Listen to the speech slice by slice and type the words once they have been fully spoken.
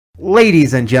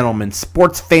Ladies and gentlemen,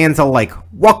 sports fans alike,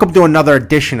 welcome to another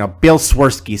edition of Bill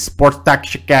Swerski Sports Talk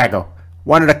Chicago,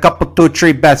 one of the couple, two,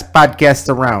 three best podcasts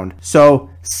around. So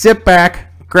sit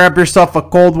back, grab yourself a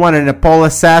cold one and a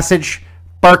Polish sausage,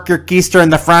 park your keister in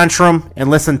the French room, and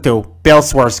listen to Bill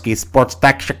Swerski Sports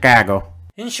Talk Chicago.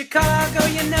 In Chicago,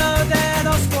 you know that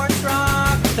all sports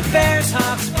rock. The Bears,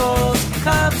 Hawks, Bulls,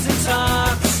 Cubs and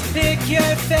Sox. Pick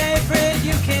your favorite,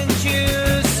 you can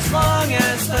choose, as long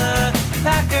as the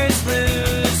Packers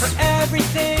lose. For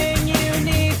everything you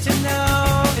need to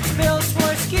know, it's Bill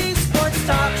Swerski Sports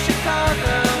Talk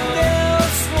Chicago. Bill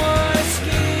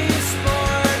Swerski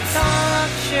Sports Talk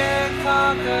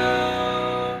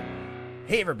Chicago.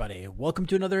 Hey everybody, welcome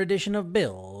to another edition of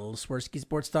Bill Swerski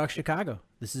Sports Talk Chicago.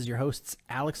 This is your hosts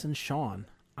Alex and Sean.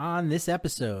 On this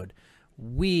episode,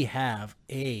 we have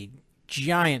a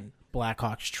giant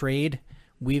Blackhawks trade.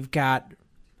 We've got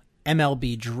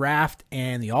MLB draft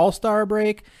and the All-Star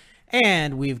break,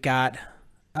 and we've got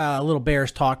a little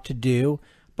Bears talk to do.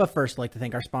 But first, I'd like to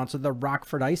thank our sponsor, the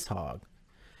Rockford Ice Hog.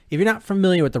 If you're not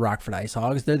familiar with the Rockford Ice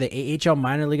Hogs, they're the AHL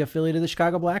minor league affiliate of the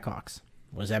Chicago Blackhawks.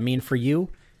 What does that mean for you?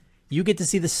 You get to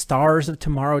see the stars of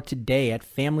tomorrow today at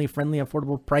family-friendly,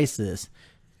 affordable prices.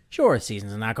 Sure, the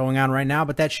season's not going on right now,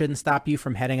 but that shouldn't stop you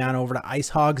from heading on over to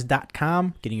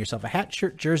icehogs.com, getting yourself a hat,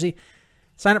 shirt, jersey,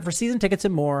 sign up for season tickets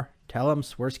and more. Tell them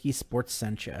Swerski Sports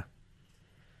sent you.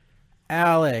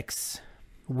 Alex,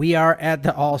 we are at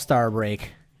the All-Star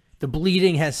break. The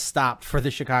bleeding has stopped for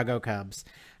the Chicago Cubs.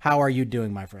 How are you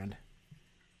doing, my friend?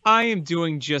 I am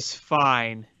doing just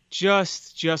fine.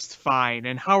 Just fine.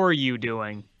 And how are you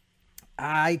doing?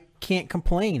 I can't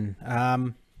complain.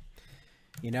 And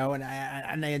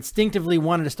I instinctively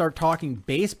wanted to start talking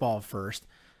baseball first,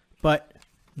 but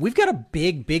we've got a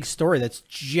big story that's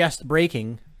just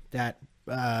breaking that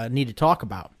need to talk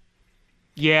about.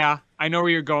 Yeah, I know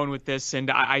where you're going with this,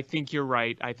 and I think you're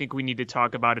right. I think we need to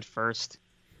talk about it first.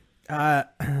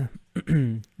 Duncan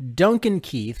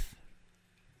Keith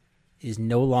is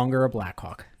no longer a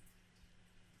Blackhawk.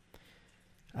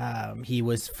 He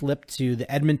was flipped to the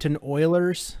Edmonton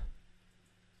Oilers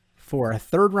for a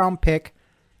third-round pick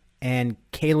and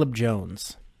Caleb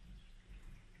Jones.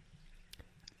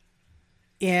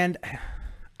 And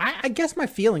I guess my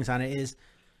feelings on it is,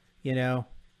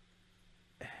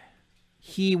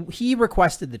 he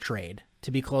requested the trade to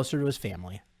be closer to his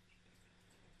family.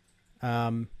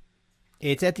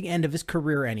 It's at the end of his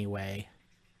career anyway.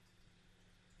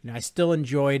 I still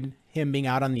enjoyed him being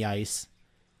out on the ice.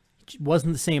 He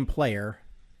wasn't the same player,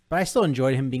 but I still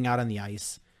enjoyed him being out on the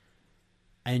ice.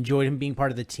 I enjoyed him being part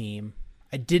of the team.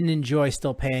 I didn't enjoy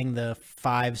still paying the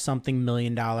 $5-something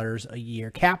million a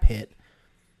year cap hit,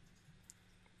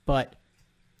 but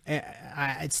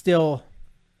it's still,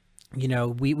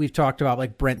 we've talked about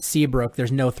like Brent Seabrook.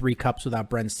 There's no 3 cups without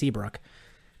Brent Seabrook.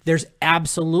 There's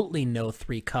absolutely no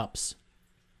 3 cups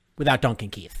without Duncan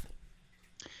Keith.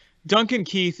 Duncan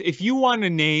Keith, if you want to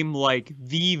name like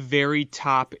the very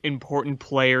top important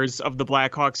players of the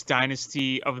Blackhawks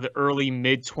dynasty of the early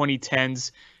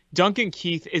mid-2010s, Duncan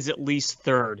Keith is at least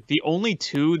third. The only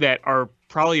 2 that are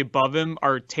probably above him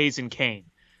are Taze and Kane.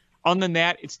 Other than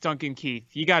that, it's Duncan Keith.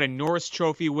 You got a Norris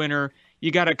Trophy winner.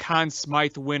 You got a Conn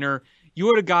Smythe winner. You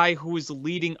had a guy who was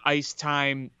leading ice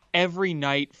time every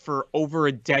night for over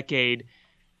a decade.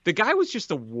 The guy was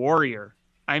just a warrior.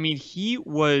 I mean, he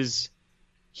was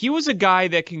a guy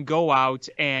that can go out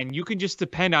and you can just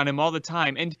depend on him all the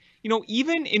time. And,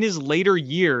 even in his later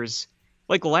years,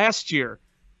 like last year,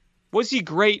 was he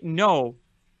great? No.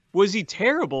 Was he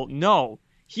terrible? No.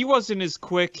 He wasn't as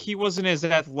quick. He wasn't as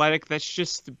athletic. That's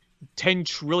just 10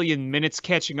 trillion minutes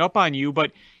catching up on you.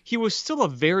 But he was still a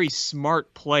very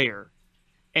smart player.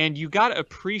 And you got to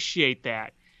appreciate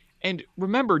that. And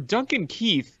remember, Duncan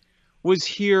Keith was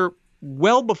here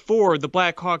well before the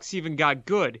Blackhawks even got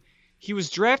good. He was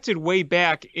drafted way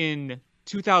back in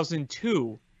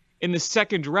 2002 in the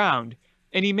second round.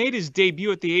 And he made his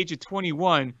debut at the age of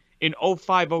 21 in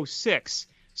 05-06.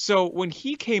 So when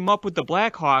he came up with the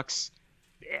Blackhawks,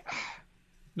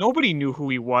 nobody knew who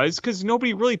he was because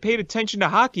nobody really paid attention to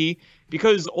hockey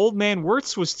because old man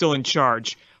Wirtz was still in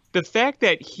charge. The fact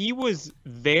that he was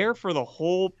there for the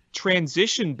whole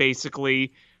transition,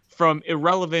 basically, from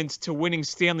irrelevant to winning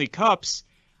Stanley Cups,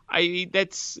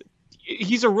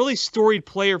 he's a really storied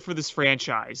player for this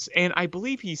franchise. And I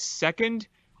believe he's second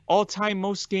all-time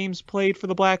most games played for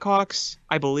the Blackhawks,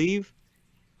 I believe.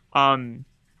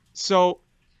 So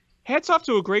hats off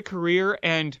to a great career.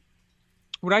 And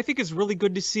what I think is really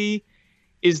good to see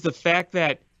is the fact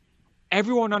that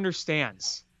everyone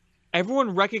understands.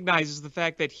 Everyone recognizes the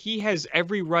fact that he has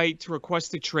every right to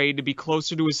request a trade to be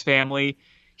closer to his family.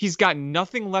 He's got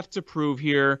nothing left to prove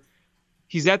here.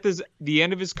 He's at the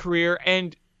end of his career,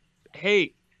 and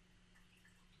hey,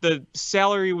 the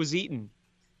salary was eaten,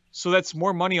 so that's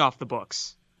more money off the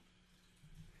books.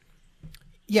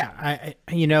 Yeah,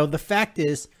 the fact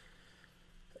is,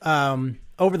 over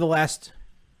the last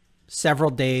several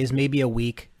days, maybe a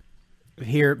week,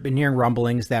 been hearing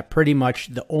rumblings that pretty much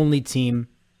the only team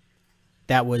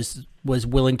that was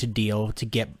willing to deal to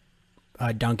get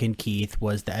Duncan Keith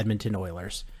was the Edmonton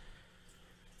Oilers,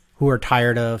 who are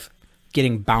tired of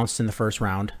getting bounced in the first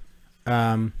round.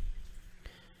 And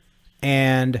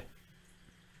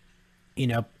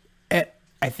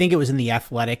I think it was in The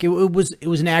Athletic. It was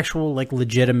an actual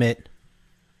legitimate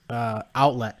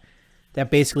outlet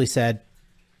that basically said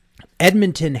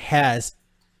Edmonton has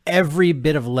every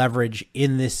bit of leverage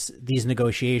in these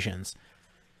negotiations.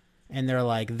 And they're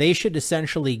like, they should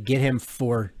essentially get him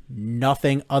for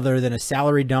nothing other than a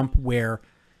salary dump where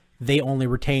they only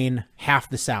retain half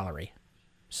the salary.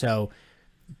 So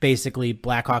basically,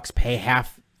 Blackhawks pay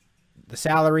half the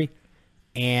salary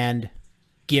and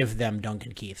give them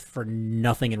Duncan Keith for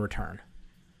nothing in return,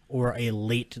 or a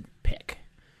late pick.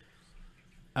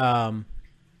 And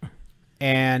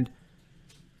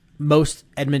most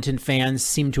Edmonton fans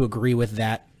seem to agree with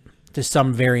that to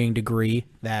some varying degree,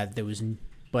 that there was,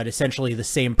 but essentially the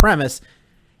same premise.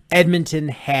 Edmonton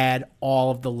had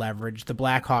all of the leverage. The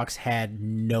Blackhawks had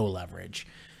no leverage.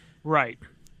 Right.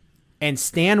 And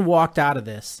Stan walked out of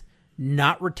this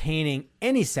not retaining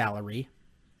any salary,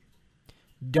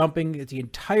 dumping the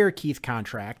entire Keith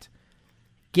contract,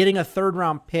 getting a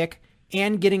third-round pick,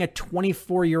 and getting a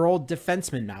 24-year-old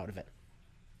defenseman out of it.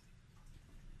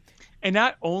 And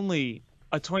not only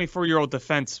a 24-year-old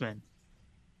defenseman,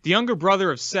 the younger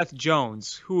brother of Seth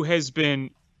Jones, who has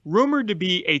been rumored to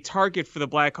be a target for the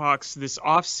Blackhawks this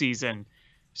offseason.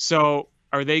 So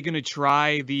are they going to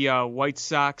try the White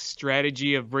Sox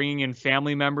strategy of bringing in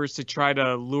family members to try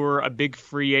to lure a big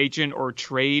free agent or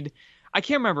trade? I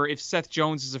can't remember if Seth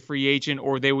Jones is a free agent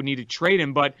or they would need to trade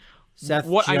him, but Seth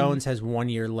Jones has 1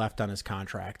 year left on his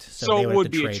contract, so they it would would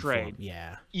have to be a trade trade. for him.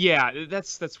 Yeah. Yeah,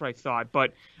 that's what I thought.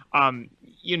 But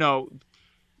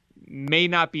may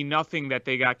not be nothing that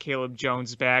they got Caleb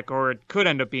Jones back, or it could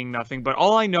end up being nothing. But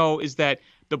all I know is that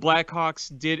the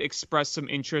Blackhawks did express some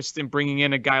interest in bringing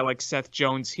in a guy like Seth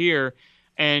Jones here.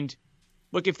 And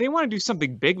look, if they want to do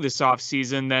something big this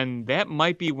offseason, then that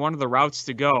might be one of the routes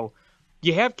to go.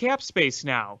 You have cap space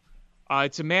now.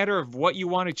 It's a matter of what you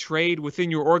want to trade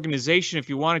within your organization if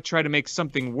you want to try to make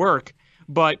something work.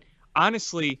 But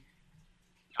honestly,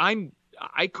 I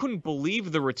couldn't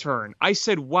believe the return. I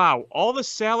said, wow, all the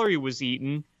salary was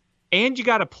eaten, and you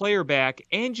got a player back,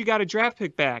 and you got a draft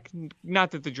pick back.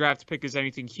 Not that the draft pick is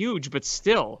anything huge, but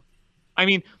still. I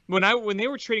mean, when they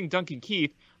were trading Duncan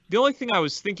Keith, the only thing I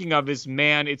was thinking of is,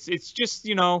 man, it's just,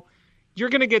 you're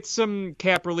going to get some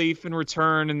cap relief in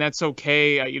return, and that's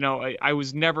okay. I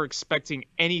was never expecting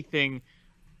anything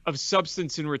of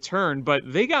substance in return, but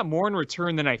they got more in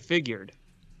return than I figured.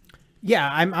 Yeah,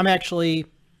 I'm actually...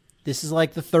 This is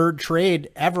like the third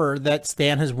trade ever that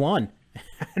Stan has won,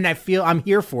 and I'm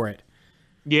here for it.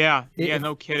 Yeah,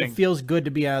 no kidding. It feels good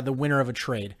to be the winner of a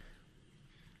trade.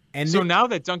 And so now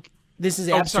that this is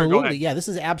this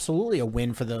is absolutely a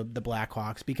win for the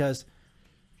Blackhawks, because,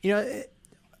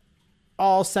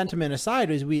 all sentiment aside,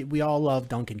 is we all love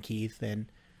Duncan Keith, and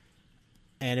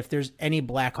if there's any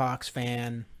Blackhawks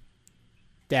fan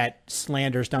that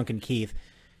slanders Duncan Keith,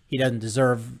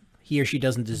 he or she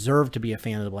doesn't deserve to be a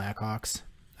fan of the Blackhawks.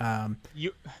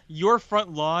 Your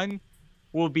front lawn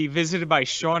will be visited by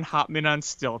Sean Hopman on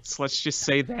stilts. Let's just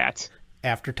say that.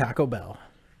 After Taco Bell.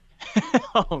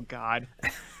 Oh, God.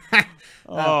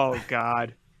 Oh,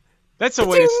 God. That's a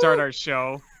way to start our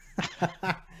show.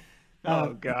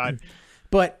 Oh, God.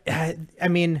 But, I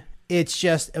mean, it's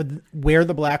just where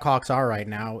the Blackhawks are right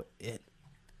now.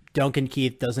 Duncan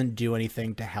Keith doesn't do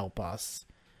anything to help us.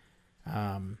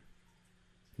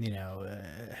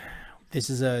 This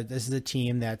is a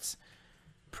team that's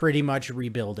pretty much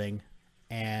rebuilding,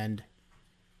 and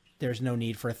there's no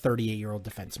need for a 38-year-old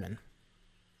defenseman.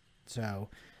 So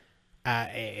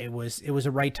it was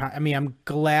a right time. I mean, I'm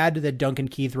glad that Duncan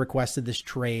Keith requested this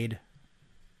trade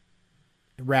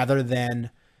rather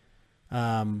than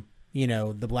the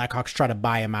Blackhawks try to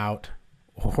buy him out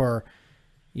or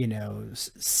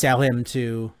sell him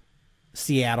to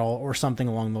Seattle or something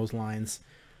along those lines.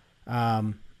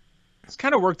 It's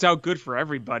kind of worked out good for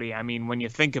everybody. I mean, when you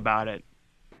think about it.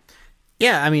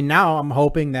 Yeah, I mean, now I'm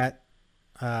hoping that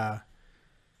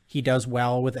he does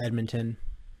well with Edmonton,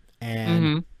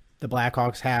 and the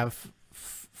Blackhawks have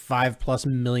 $5+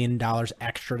 million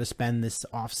extra to spend this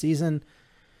offseason.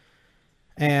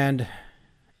 And,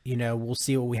 we'll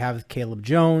see what we have with Caleb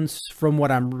Jones. From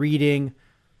what I'm reading,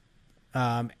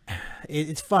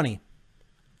 it's funny.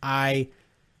 Some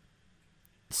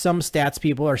stats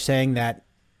people are saying that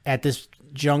at this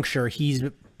juncture, he's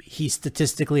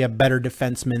statistically a better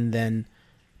defenseman than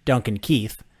Duncan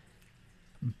Keith.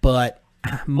 But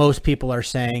most people are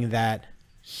saying that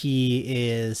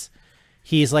he's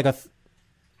like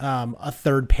a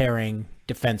third pairing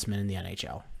defenseman in the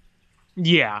NHL.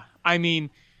 Yeah, I mean,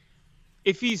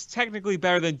 if he's technically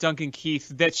better than Duncan Keith,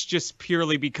 that's just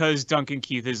purely because Duncan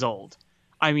Keith is old.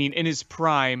 I mean, in his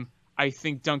prime, I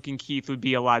think Duncan Keith would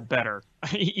be a lot better,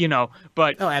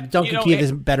 but... Duncan Keith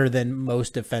is better than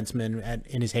most defensemen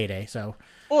in his heyday, so...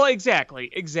 Well,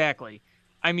 exactly.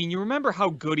 I mean, you remember how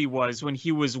good he was when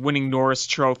he was winning Norris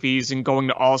trophies and going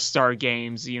to all-star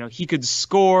games. He could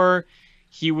score.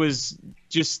 He was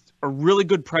just a really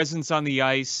good presence on the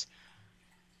ice.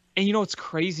 And it's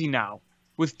crazy now.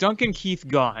 With Duncan Keith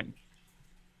gone,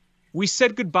 we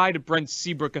said goodbye to Brent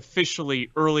Seabrook officially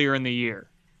earlier in the year.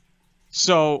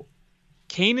 So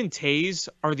Kane and Taze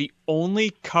are the only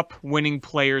cup-winning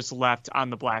players left on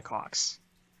the Blackhawks.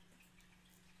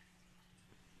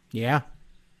 Yeah.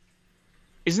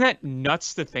 Isn't that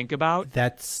nuts to think about?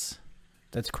 That's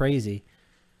crazy.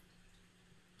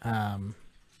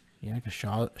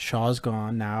 Because Shaw's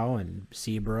gone now, and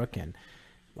Seabrook, and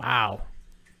wow.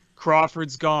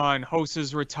 Crawford's gone.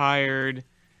 Hosa's retired.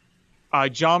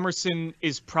 Hjalmarsson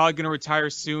is probably going to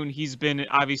retire soon. He's been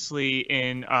obviously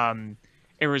in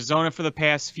Arizona for the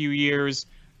past few years.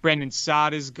 Brandon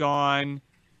Saad is gone.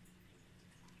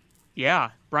 Yeah,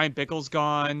 Brian Bickle's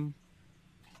gone.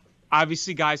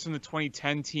 Obviously, guys from the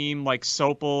 2010 team like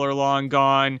Sopel are long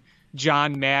gone.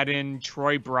 John Madden,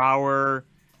 Troy Brower,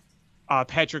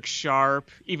 Patrick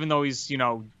Sharp, even though he's,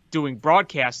 doing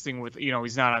broadcasting with,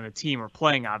 he's not on the team or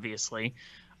playing, obviously.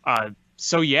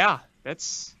 So, yeah,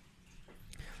 that's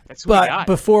what we got.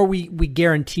 But before we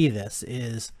guarantee this,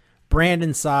 is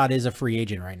Brandon Saad is a free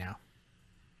agent right now.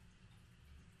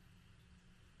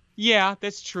 Yeah,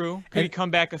 that's true. Could he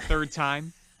come back a third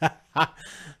time? But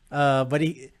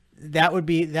that would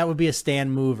be a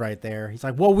Stan move right there. He's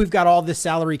like, well, we've got all this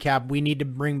salary cap. We need to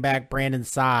bring back Brandon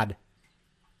Saad.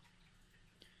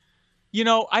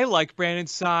 I like Brandon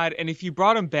Saad, and if you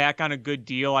brought him back on a good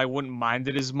deal, I wouldn't mind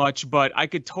it as much, but I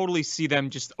could totally see them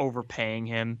just overpaying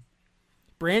him.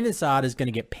 Brandon Saad is going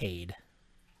to get paid.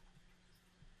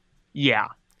 Yeah.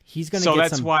 He's going to get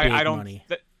some big money.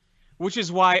 Which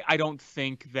is why I don't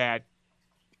think that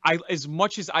as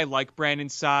much as I like Brandon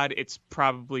Saad, it's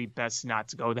probably best not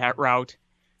to go that route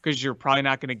because you're probably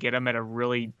not going to get him at a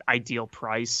really ideal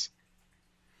price.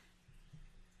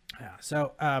 Yeah.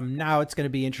 So now it's going to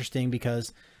be interesting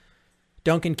because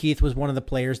Duncan Keith was one of the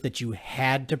players that you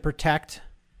had to protect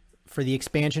for the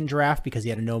expansion draft because he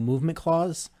had a no movement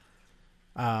clause.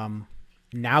 Now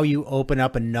you open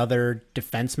up another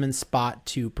defenseman spot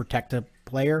to protect a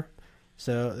player.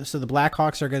 So the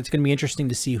Blackhawks it's going to be interesting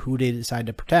to see who they decide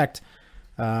to protect.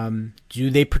 Do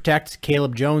they protect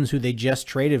Caleb Jones, who they just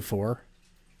traded for?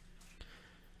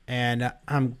 And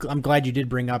I'm glad you did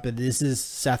bring up that this is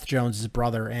Seth Jones'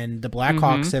 brother, and the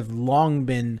Blackhawks have long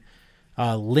been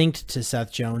linked to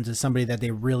Seth Jones as somebody that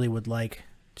they really would like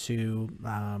to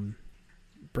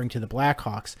bring to the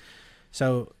Blackhawks.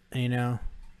 So if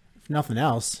nothing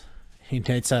else,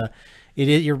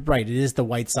 you're right. It is the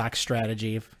White Sox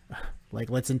strategy of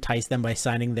let's entice them by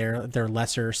signing their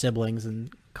lesser siblings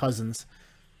and cousins.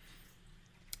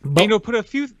 But put a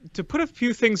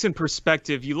few things in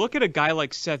perspective. You look at a guy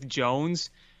like Seth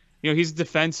Jones. He's a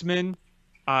defenseman.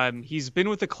 He's been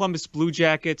with the Columbus Blue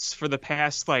Jackets for the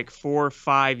past 4 or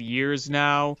 5 years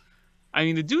now. I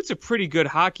mean, the dude's a pretty good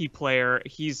hockey player.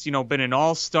 He's been an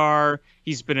all-star.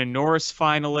 He's been a Norris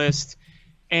finalist,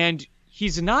 and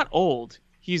he's not old.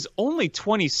 He's only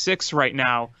 26 right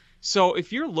now. So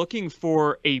if you're looking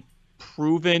for a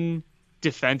proven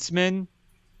defenseman,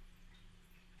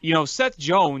 Seth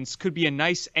Jones could be a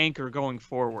nice anchor going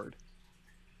forward.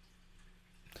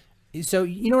 So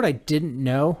what I didn't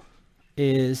know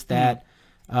is that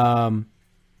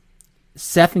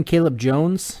Seth and Caleb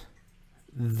Jones,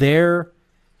 their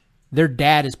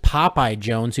dad is Popeye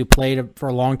Jones, who played for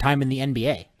a long time in the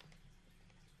NBA.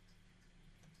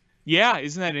 Yeah,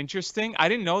 isn't that interesting? I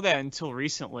didn't know that until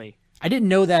recently. I didn't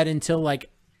know that until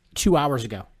 2 hours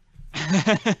ago.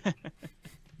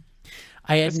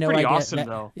 I had no idea. Awesome,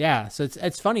 though. Yeah, so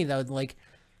it's funny though.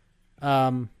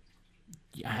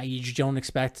 You just don't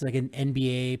expect an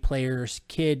NBA player's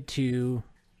kid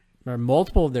or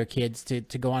multiple of their kids to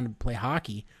go on to play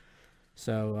hockey.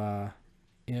 So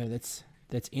that's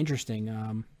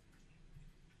interesting.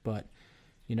 But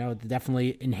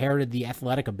definitely inherited the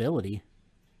athletic ability.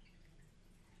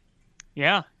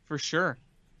 Yeah, for sure.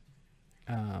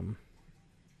 And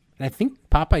I think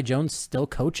Popeye Jones still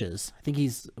coaches. I think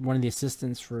he's one of the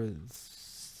assistants for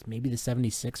maybe the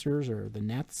 76ers or the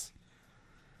Nets.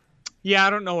 Yeah, I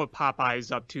don't know what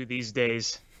Popeye's up to these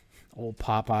days. Old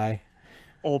Popeye.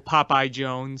 Old Popeye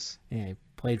Jones. Yeah, he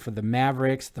played for the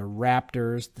Mavericks, the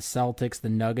Raptors, the Celtics, the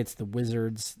Nuggets, the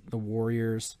Wizards, the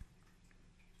Warriors.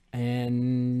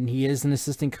 And he is an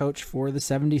assistant coach for the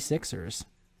 76ers.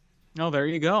 Oh, there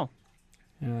you go.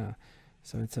 Yeah.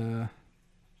 So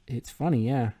it's funny,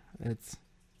 yeah.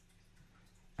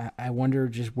 I wonder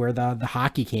just where the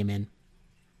hockey came in.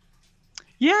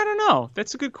 Yeah, I don't know.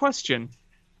 That's a good question.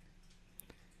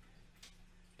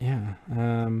 Yeah.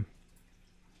 I'm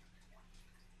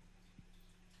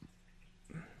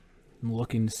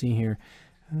looking to see here.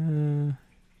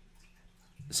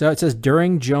 So it says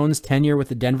during Jones' tenure with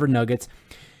the Denver Nuggets,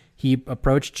 he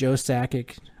approached Joe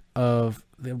Sakic of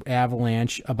the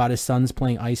Avalanche about his sons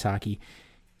playing ice hockey.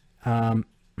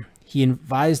 He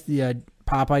advised the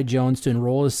Popeye Jones to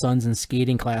enroll his sons in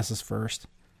skating classes first.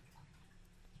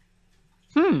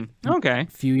 Okay. A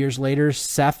few years later,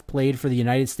 Seth played for the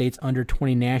United States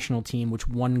under-20 national team, which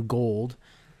won gold.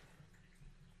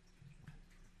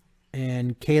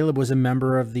 And Caleb was a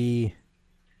member of the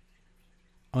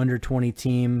under-20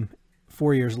 team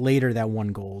 4 years later that won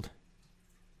gold.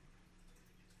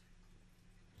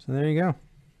 So there you go.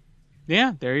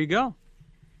 Yeah, there you go.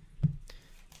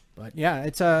 But yeah,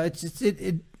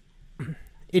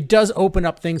 it does open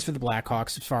up things for the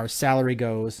Blackhawks as far as salary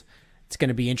goes. It's going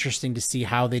to be interesting to see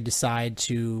how they decide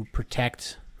to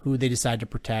protect who they decide to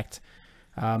protect.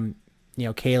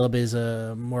 Caleb is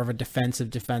more of a defensive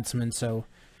defenseman, so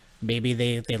maybe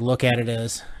they look at it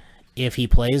as if he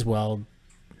plays well,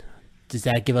 does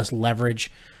that give us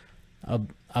leverage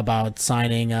about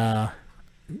signing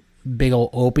big old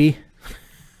Opie?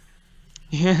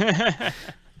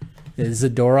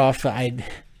 Zadorov,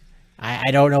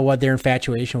 I don't know what their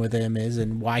infatuation with him is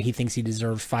and why he thinks he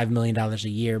deserves $5 million a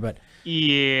year, but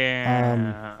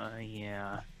yeah.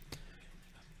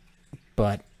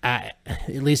 But at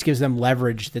least gives them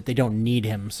leverage that they don't need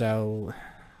him. So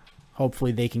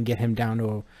hopefully they can get him down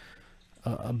to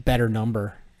a better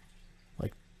number,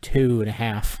 like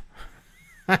 2.5.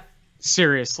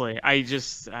 Seriously, I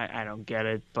don't get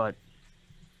it, but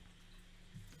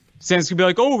Sam's gonna be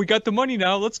like, "Oh, we got the money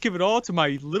now. Let's give it all to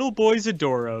my little boy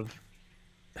Zadorov."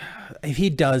 If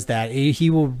he does that, he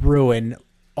will ruin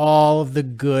all of the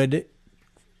good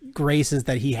graces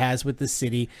that he has with the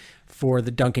city for the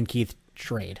Duncan Keith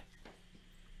trade.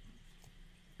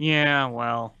 Yeah,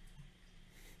 well,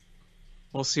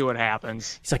 we'll see what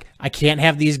happens. He's like, I can't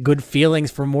have these good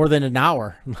feelings for more than an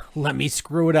hour. Let me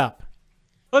screw it up.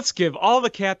 Let's give all the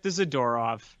cap to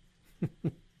Zadorov.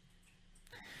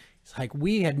 It's like,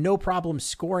 we had no problem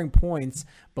scoring points,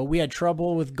 but we had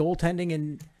trouble with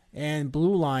goaltending and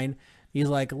blue line. He's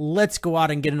like, let's go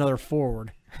out and get another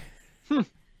forward.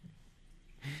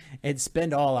 And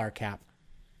spend all our cap.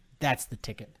 That's the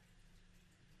ticket.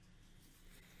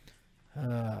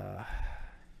 All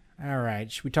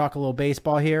right. Should we talk a little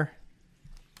baseball here?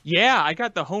 Yeah, I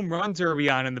got the home run derby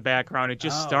on in the background. It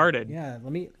just started. Yeah,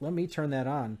 let me turn that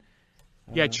on.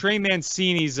 Yeah, Trey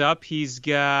Mancini's up. He's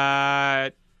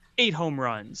got 8 home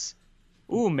runs.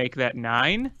 Ooh, make that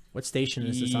 9. What station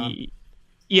is this on?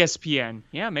 ESPN.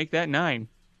 Yeah, make that 9.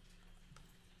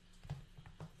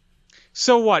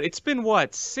 So what? It's been,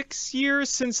 6 years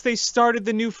since they started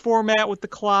the new format with the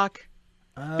clock?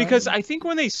 Because I think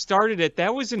when they started it,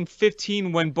 that was in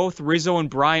 2015 when both Rizzo and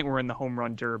Bryant were in the home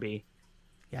run derby.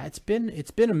 Yeah, it's been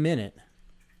a minute.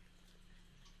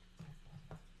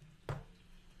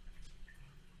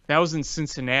 That was in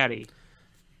Cincinnati.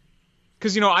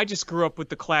 Because, I just grew up with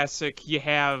the classic, you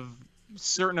have a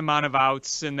certain amount of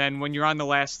outs, and then when you're on the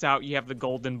last out, you have the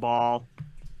golden ball.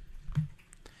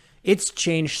 It's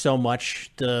changed so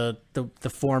much, the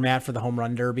format for the home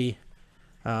run derby.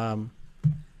 To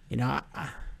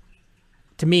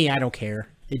me, I don't care.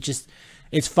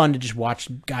 It's fun to just watch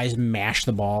guys mash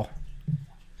the ball.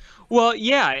 Well,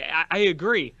 yeah, I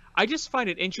agree. I just find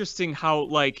it interesting how,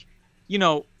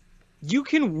 you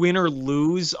can win or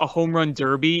lose a home run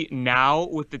derby now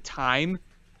with the time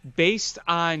based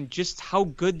on just how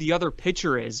good the other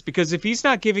pitcher is. Because if he's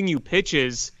not giving you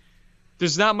pitches,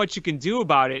 there's not much you can do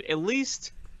about it. At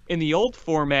least in the old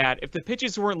format, if the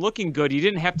pitches weren't looking good, you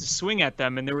didn't have to swing at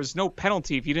them, and there was no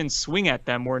penalty if you didn't swing at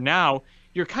them, where now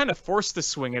you're kind of forced to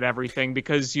swing at everything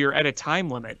because you're at a time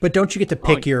limit. But don't you get to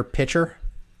pick your pitcher?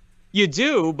 You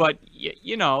do, but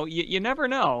you never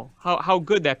know how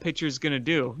good that pitcher is going to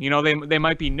do. They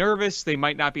might be nervous. They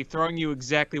might not be throwing you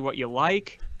exactly what you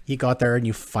like. You go out there and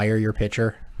you fire your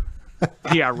pitcher.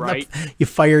 Yeah, right. You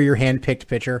fire your hand-picked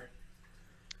pitcher.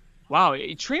 Wow,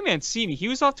 Trey Mancini, he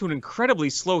was off to an incredibly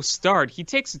slow start. He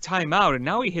takes a timeout, and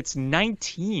now he hits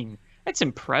 19. That's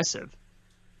impressive.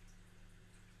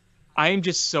 I am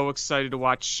just so excited to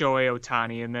watch Shohei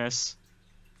Ohtani in this.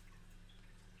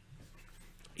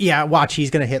 Yeah, watch. He's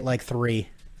going to hit like 3.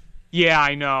 Yeah,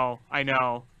 I know.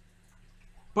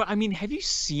 But, I mean, have you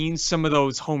seen some of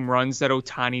those home runs that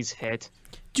Ohtani's hit?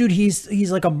 Dude,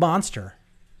 he's like a monster.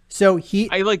 So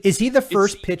is he the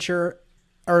first pitcher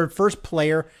or first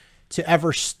player to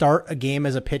ever start a game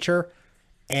as a pitcher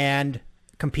and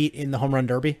compete in the home run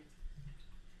derby?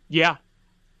 Yeah.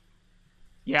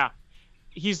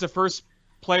 He's the first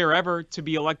player ever to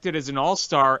be elected as an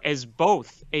all-star as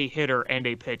both a hitter and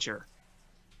a pitcher.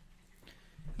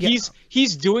 Yeah.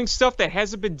 He's doing stuff that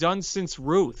hasn't been done since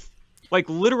Ruth. Like,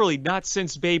 literally not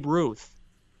since Babe Ruth.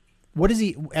 What is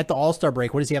he, at the all-star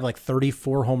break, what does he have, like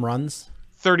 34 home runs?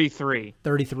 33.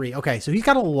 Okay, so he's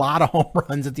got a lot of home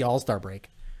runs at the all-star break.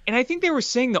 And I think they were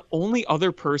saying the only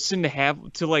other person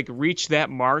to reach that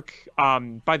mark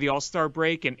by the all-star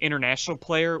break, an international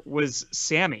player, was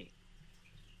Sammy.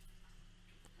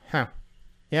 Huh.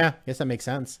 Yeah, I guess that makes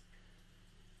sense.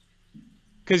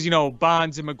 Because,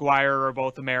 Bonds and McGuire are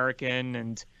both American,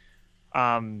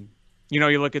 and,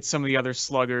 you look at some of the other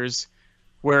sluggers,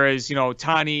 whereas,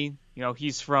 Ohtani,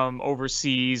 he's from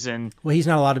overseas, and... Well, he's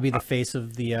not allowed to be the face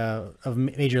of the of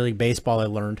Major League Baseball, I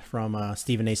learned from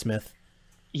Stephen A. Smith.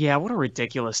 Yeah, what a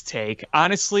ridiculous take.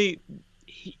 Honestly,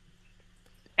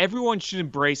 everyone should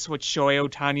embrace what Shohei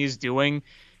Ohtani is doing,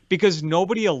 because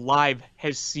nobody alive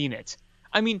has seen it.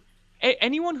 I mean...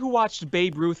 Anyone who watched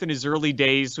Babe Ruth in his early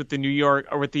days with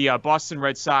the Boston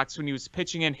Red Sox when he was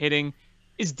pitching and hitting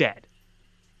is dead.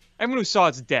 Everyone who saw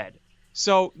it's dead.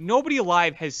 So nobody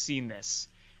alive has seen this.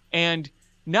 And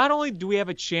not only do we have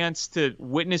a chance to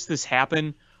witness this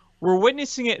happen, we're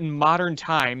witnessing it in modern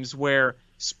times where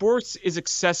sports is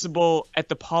accessible at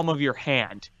the palm of your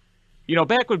hand.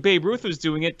 Back when Babe Ruth was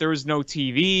doing it, there was no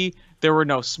TV, there were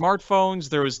no smartphones,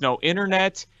 there was no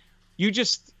internet. You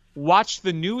just watched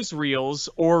the newsreels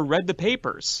or read the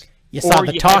papers. You saw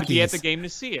the talkies. Had to be at the game to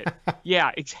see it.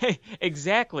 Yeah,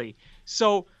 exactly.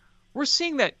 So we're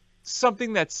seeing that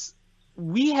something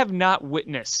we have not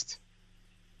witnessed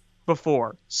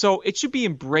before. So it should be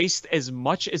embraced as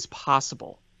much as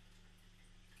possible.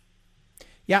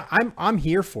 Yeah, I'm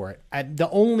here for it. The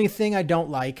only thing I don't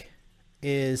like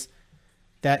is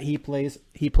that he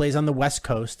plays on the West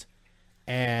Coast,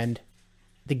 and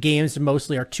the games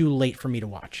mostly are too late for me to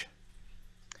watch.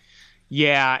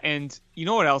 Yeah, and you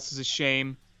know what else is a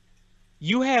shame?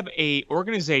 You have a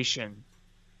organization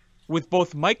with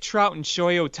both Mike Trout and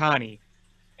Shohei Ohtani,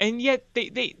 and yet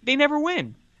they never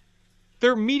win.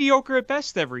 They're mediocre at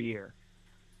best every year.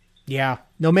 Yeah,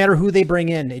 no matter who they bring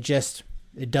in,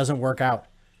 it doesn't work out.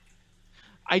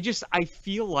 I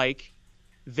feel like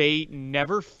they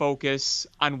never focus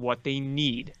on what they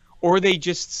need. Or they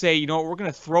just say, we're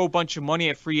going to throw a bunch of money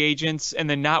at free agents and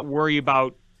then not worry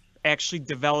about actually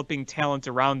developing talent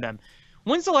around them.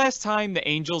 When's the last time the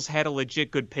Angels had a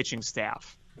legit good pitching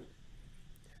staff?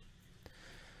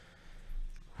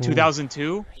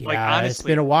 2002? Yeah, like, honestly, it's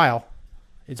been a while.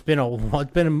 It's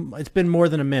been more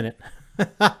than a minute.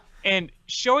 And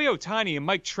Shohei Ohtani and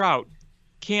Mike Trout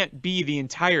can't be the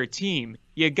entire team.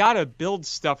 You got to build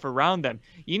stuff around them.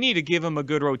 You need to give them a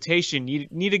good rotation. You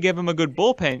need to give them a good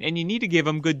bullpen, and you need to give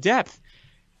them good depth.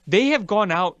 They have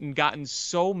gone out and gotten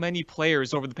so many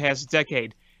players over the past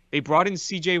decade. They brought in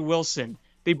C.J. Wilson.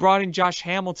 They brought in Josh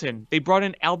Hamilton. They brought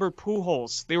in Albert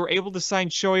Pujols. They were able to sign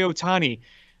Shohei Ohtani.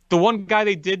 The one guy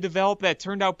they did develop that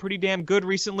turned out pretty damn good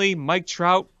recently, Mike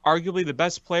Trout, arguably the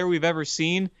best player we've ever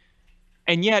seen.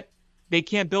 And yet, they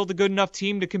can't build a good enough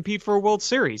team to compete for a World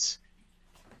Series.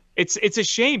 It's a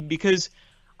shame, because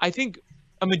I think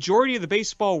a majority of the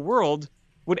baseball world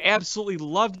would absolutely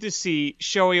love to see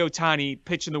Shohei Ohtani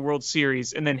pitch in the World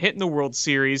Series and then hit in the World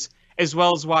Series, as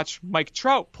well as watch Mike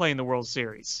Trout play in the World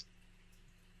Series.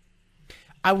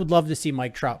 I would love to see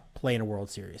Mike Trout play in a World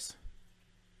Series.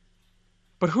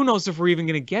 But who knows if we're even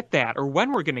going to get that or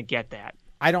when we're going to get that.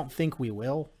 I don't think we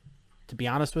will, to be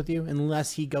honest with you,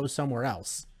 unless he goes somewhere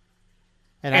else.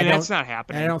 And that's not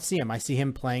happening. And I don't see him. I see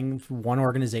him playing for one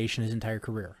organization his entire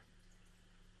career.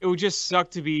 It would just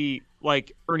suck to be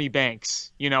like Ernie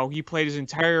Banks. He played his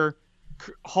entire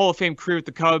Hall of Fame career with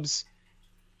the Cubs.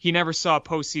 He never saw a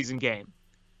postseason game.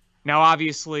 Now,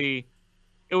 obviously,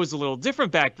 it was a little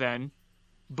different back then,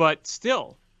 but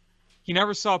still, He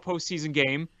never saw a postseason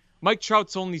game. Mike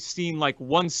Trout's only seen like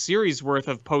one series worth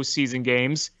of postseason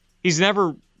games. He's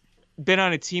never been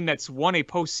on a team that's won a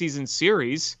postseason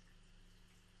series.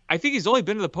 I think he's only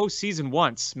been to the postseason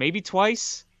once, maybe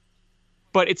twice.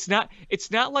 But it's not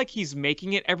like he's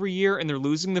making it every year and they're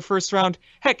losing the first round.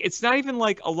 Heck, it's not even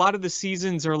like a lot of the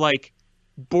seasons are like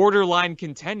borderline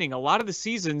contending. A lot of the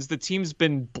seasons, the team's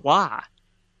been blah.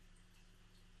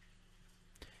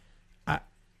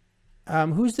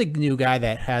 Who's the new guy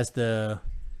that has the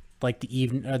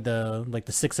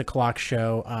 6 o'clock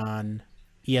show on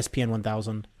ESPN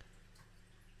 1000?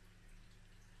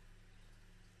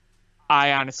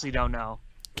 I honestly don't know.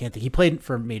 Can't think. He played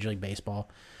for Major League Baseball.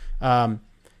 I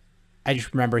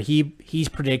just remember he's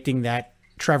predicting that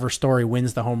Trevor Story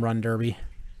wins the home run derby.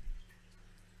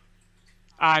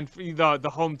 On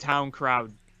the hometown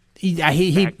crowd. He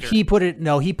put it.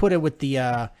 No, he put it with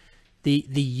the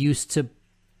used to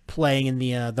playing in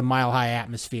the mile high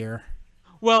atmosphere.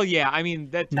 Well, yeah, I mean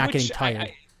that not getting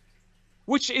tired,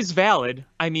 which is valid.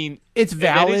 I mean, it's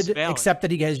valid, except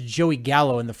that he has Joey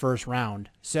Gallo in the first round.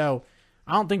 So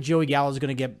I don't think Joey Gallo is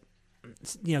going to get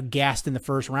gassed in the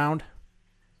first round.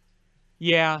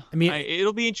 Yeah, I mean,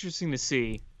 it'll be interesting to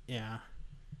see. Yeah.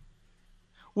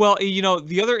 Well,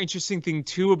 the other interesting thing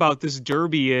too about this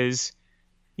derby is,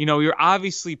 you're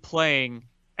obviously playing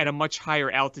at a much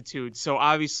higher altitude. So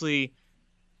obviously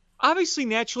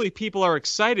naturally people are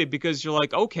excited because you're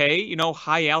like, okay,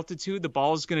 high altitude, the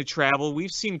ball is going to travel.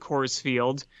 We've seen Coors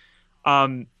Field.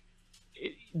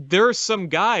 There are some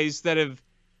guys that have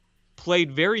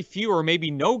played very few or maybe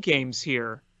no games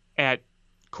here at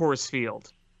Coors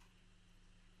Field.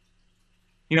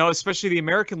 Especially the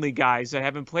American League guys that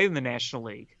haven't played in the National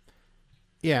League.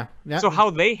 Yeah. So how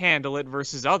they handle it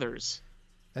versus others.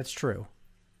 That's true.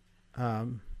 I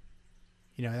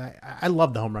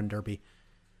love the home run derby.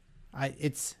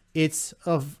 It's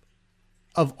of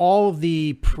all of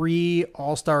the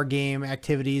pre-All-Star game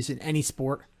activities in any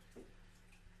sport,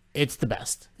 it's the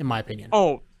best, in my opinion.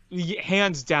 Oh,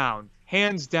 hands down.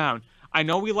 Hands down. I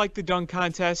know we like the dunk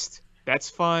contest. That's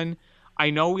fun. I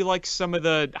know we like some of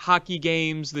the hockey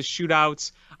games, the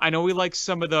shootouts. I know we like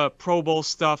some of the Pro Bowl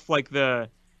stuff, like the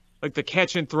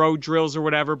catch and throw drills or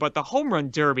whatever. But the home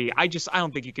run derby, I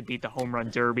don't think you could beat the home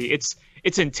run derby. It's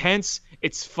intense.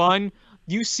 It's fun.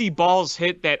 You see balls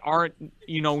hit that aren't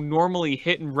normally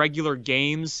hit in regular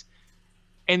games,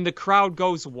 and the crowd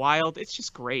goes wild. It's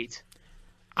just great.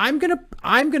 I'm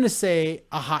gonna say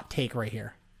a hot take right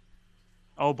here.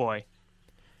 Oh boy.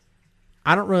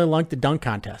 I don't really like the dunk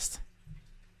contest.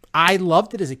 I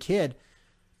loved it as a kid,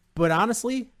 but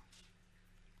honestly,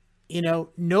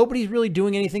 nobody's really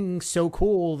doing anything so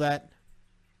cool that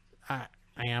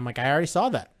I'm like, I already saw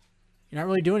that. You're not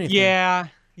really doing anything.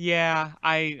 Yeah,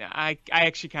 I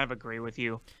actually kind of agree with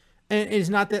you. And it's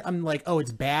not that I'm like, oh,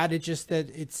 it's bad. It's just that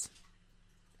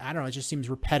I don't know. It just seems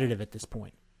repetitive at this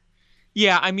point.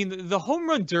 Yeah, I mean, the home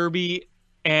run derby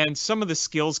and some of the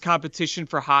skills competition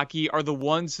for hockey are the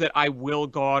ones that I will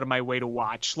go out of my way to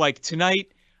watch. Like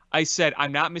tonight, I said,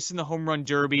 I'm not missing the home run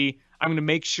derby. I'm going to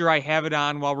make sure I have it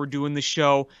on while we're doing the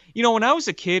show. When I was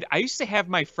a kid, I used to have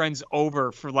my friends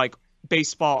over for like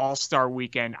baseball all-star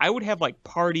weekend. I would have like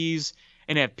parties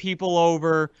and have people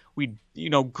over. We'd,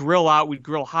 grill out. We'd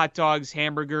grill hot dogs,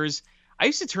 hamburgers. I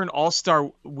used to turn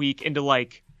all-star week into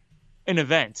like an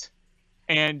event.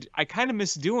 And I kind of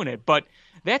miss doing it. But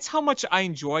that's how much I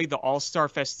enjoy the all-star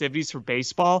festivities for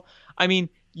baseball. I mean,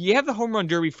 you have the home run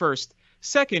derby first.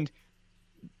 Second,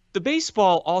 the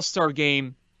baseball all-star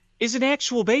game is an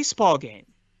actual baseball game.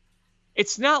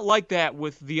 It's not like that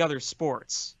with the other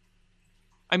sports.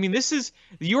 I mean,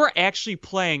 you're actually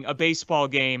playing a baseball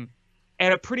game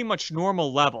at a pretty much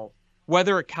normal level,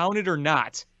 whether it counted or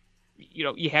not.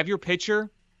 You have your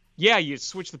pitcher. Yeah, you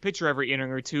switch the pitcher every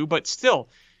inning or two, but still,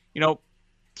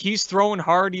 he's throwing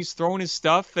hard, he's throwing his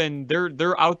stuff, and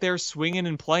they're out there swinging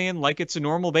and playing like it's a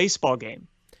normal baseball game.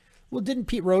 Well, didn't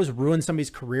Pete Rose ruin somebody's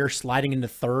career sliding into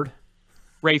third?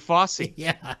 Ray Fosse.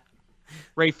 Yeah.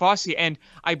 Ray Fosse. And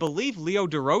I believe Leo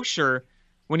DeRocher,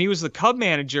 when he was the Cub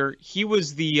manager, he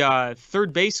was the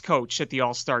third base coach at the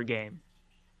All-Star game.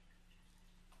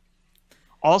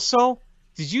 Also,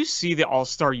 did you see the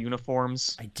All-Star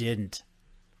uniforms? I didn't.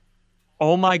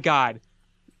 Oh my God.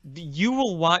 You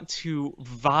will want to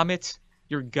vomit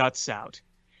your guts out.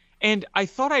 And I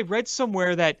thought I read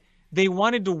somewhere that they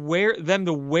wanted to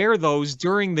wear those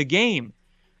during the game.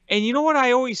 And you know what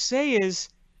I always say is,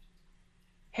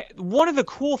 one of the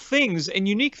cool things and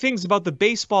unique things about the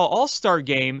baseball all-star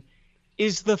game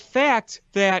is the fact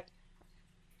that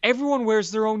everyone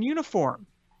wears their own uniform.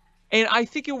 And I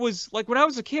think it was, like, when I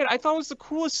was a kid, I thought it was the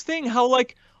coolest thing how,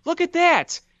 like, look at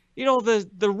that.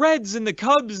 The Reds and the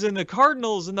Cubs and the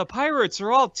Cardinals and the Pirates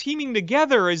are all teaming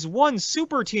together as one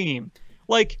super team.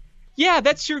 Like, yeah,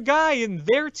 that's your guy in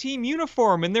their team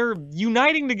uniform, and they're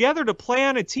uniting together to play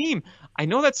on a team. I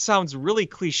know that sounds really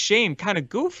cliche and kind of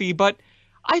goofy, but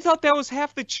I thought that was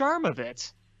half the charm of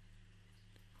it.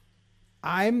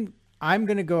 I'm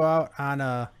gonna go out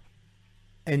on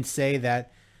and say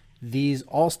that these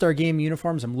All-Star Game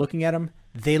uniforms, I'm looking at them,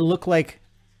 they look like,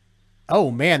 oh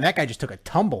man, that guy just took a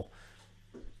tumble.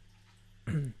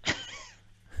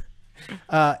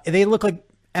 They look like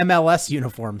MLS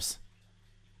uniforms.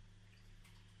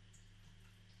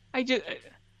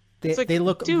 They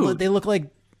look like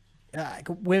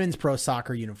women's pro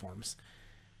soccer uniforms.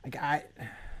 Like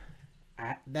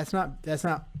that's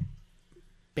not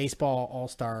baseball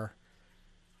All-Star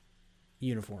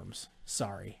uniforms.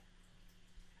 Sorry.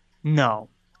 No.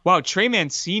 Wow, Trey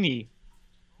Mancini,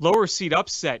 lower seed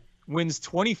upset, wins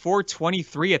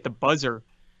 24-23 at the buzzer.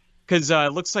 Because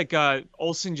it looks like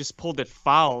Olsen just pulled it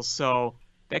foul, so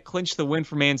that clinched the win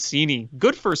for Mancini.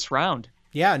 Good first round.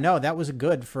 Yeah, no, that was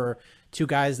good for two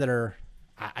guys that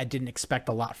I didn't expect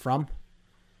a lot from.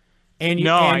 I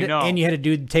know. And you had a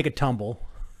dude take a tumble.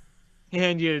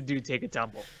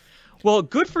 Well,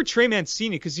 good for Trey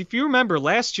Mancini, because if you remember,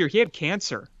 last year he had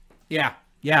cancer. Yeah.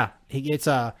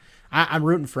 I'm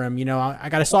rooting for him. I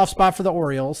got a soft spot for the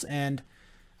Orioles, and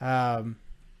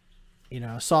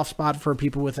soft spot for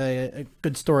people with a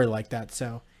good story like that.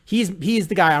 So he's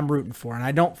the guy I'm rooting for, and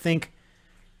I don't think.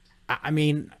 I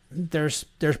mean, there's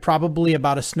probably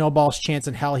about a snowball's chance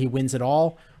in hell he wins it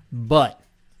all, but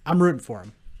I'm rooting for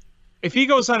him. If he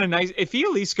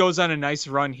at least goes on a nice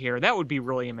run here, that would be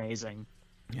really amazing.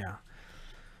 Yeah.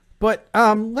 But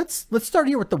let's start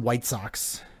here with the White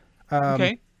Sox.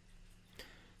 Okay.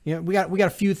 We got a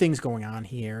few things going on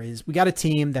here. We got a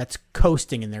team that's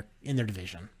coasting in their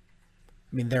division.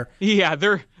 I mean,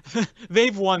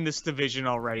 they've won this division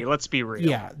already. Let's be real.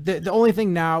 Yeah. The only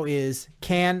thing now is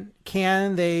can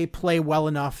they play well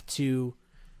enough to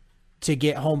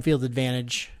get home field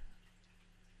advantage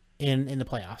in the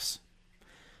playoffs?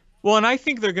 Well, and I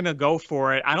think they're going to go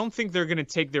for it. I don't think they're going to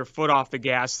take their foot off the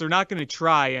gas. They're not going to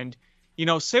try. And,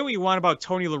 say what you want about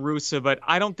Tony La Russa, but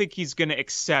I don't think he's going to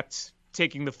accept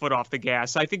taking the foot off the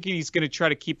gas. I think he's going to try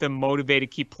to keep them motivated,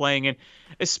 keep playing. And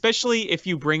especially if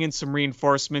you bring in some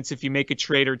reinforcements, if you make a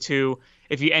trade or two,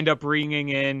 if you end up bringing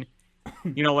in,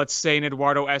 let's say an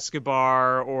Eduardo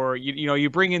Escobar, or, you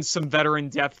bring in some veteran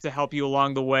depth to help you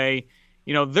along the way,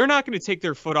 they're not going to take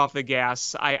their foot off the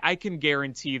gas. I can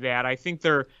guarantee that. I think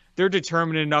they're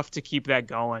determined enough to keep that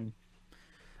going.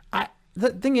 The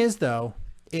thing is, though,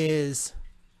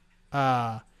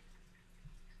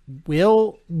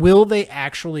 will they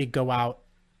actually go out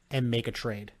and make a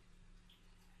trade?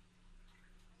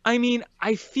 I mean,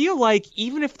 I feel like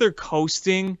even if they're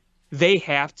coasting, they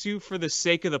have to for the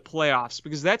sake of the playoffs,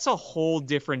 because that's a whole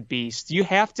different beast. You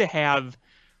have to have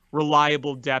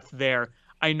reliable depth there.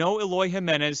 I know Eloy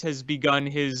Jimenez has begun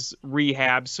his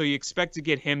rehab, so you expect to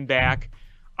get him back.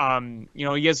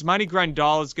 Yasmani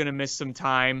Grandal is going to miss some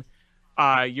time.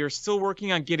 You're still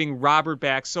working on getting Robert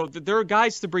back. So there are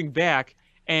guys to bring back,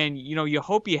 and, you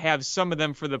hope you have some of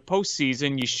them for the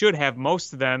postseason. You should have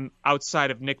most of them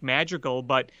outside of Nick Madrigal,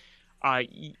 but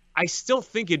I still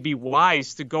think it'd be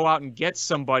wise to go out and get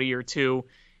somebody or two.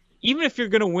 Even if you're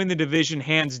going to win the division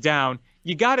hands down,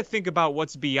 you got to think about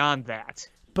what's beyond that.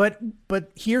 But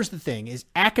here's the thing, is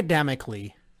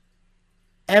academically,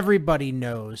 everybody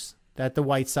knows that the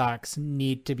White Sox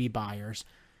need to be buyers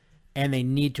and they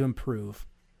need to improve.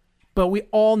 But we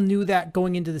all knew that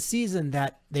going into the season,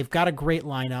 that they've got a great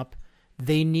lineup.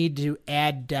 They need to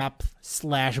add depth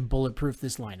 / bulletproof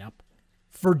this lineup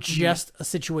for just a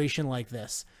situation like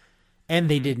this. And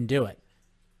they didn't do it.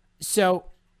 So,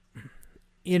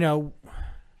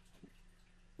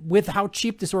 with how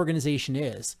cheap this organization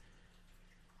is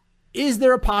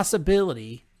there a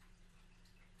possibility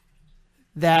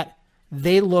that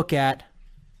they look at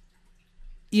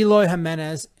Eloy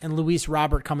Jimenez and Luis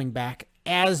Robert coming back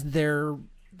as their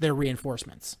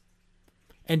reinforcements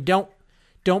and don't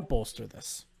bolster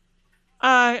this?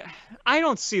 I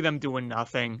don't see them doing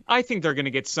nothing. I think they're going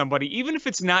to get somebody, even if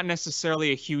it's not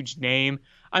necessarily a huge name.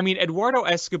 I mean, Eduardo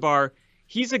Escobar,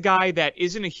 he's a guy that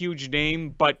isn't a huge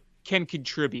name, but can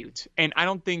contribute. And I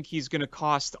don't think he's going to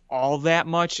cost all that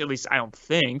much. At least I don't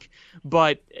think.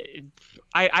 But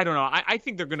I don't know. I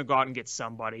think they're going to go out and get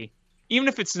somebody. Even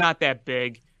if it's not that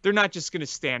big, they're not just going to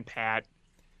stand pat.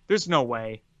 There's no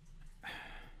way.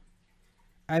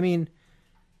 I mean,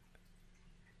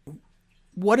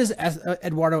 what does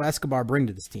Eduardo Escobar bring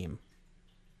to this team?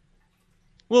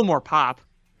 A little more pop.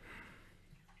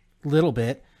 little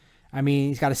bit. I mean,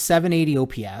 he's got a 780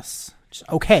 OPS, which is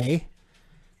okay.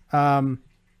 I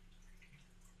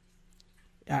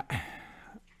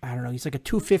don't know. He's like a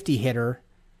 250 hitter.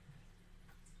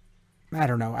 I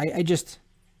don't know. I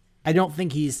don't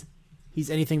think he's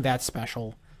anything that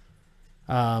special.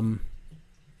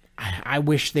 I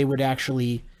wish they would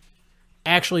actually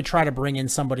try to bring in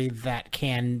somebody that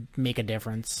can make a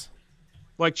difference.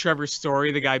 Like Trevor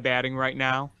Story, the guy batting right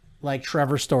now. Like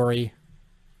Trevor Story.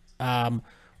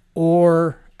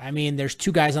 Or, I mean, there's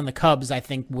two guys on the Cubs I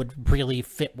think would really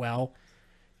fit well.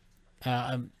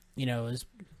 We'll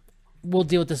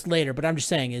deal with this later, but I'm just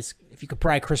saying is if you could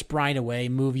pry Chris Bryant away,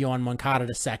 move Yohan Moncada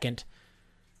to second,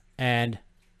 and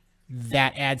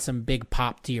that adds some big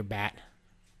pop to your bat.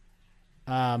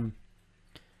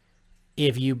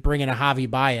 If you bring in a Javi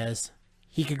Baez,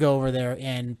 he could go over there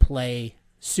and play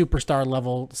superstar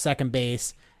level second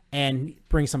base and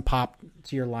bring some pop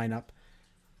to your lineup.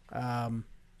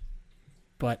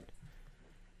 But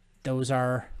those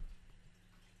are,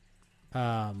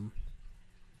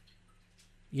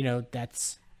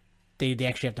 that's they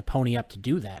actually have to pony up to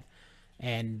do that,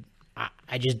 and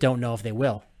I just don't know if they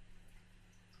will.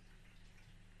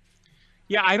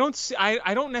 Yeah, I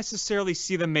don't necessarily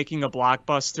see them making a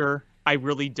blockbuster. I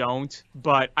really don't,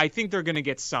 but I think they're going to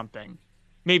get something.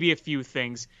 Maybe a few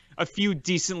things, a few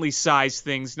decently sized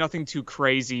things, nothing too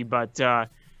crazy, but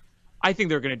I think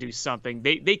they're going to do something.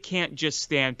 They can't just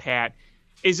stand pat.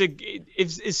 Is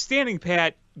standing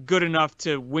pat good enough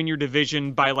to win your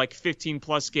division by like 15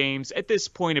 plus games? At this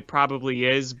point, it probably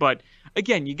is. But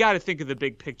again, you got to think of the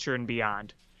big picture and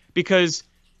beyond, because,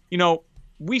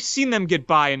 we've seen them get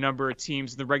by a number of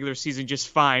teams in the regular season just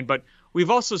fine, but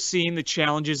we've also seen the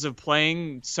challenges of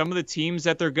playing some of the teams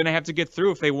that they're going to have to get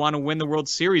through if they want to win the World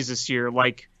Series this year,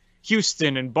 like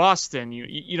Houston and Boston.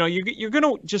 You're going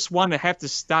to just want to have to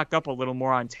stock up a little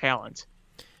more on talent.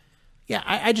 Yeah,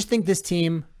 I just think this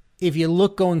team, if you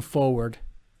look going forward,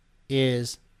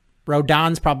 is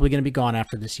Rodon's probably going to be gone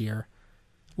after this year.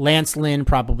 Lance Lynn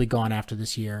probably gone after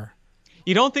this year.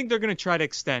 You don't think they're going to try to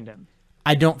extend him?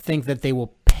 I don't think that they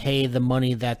will pay the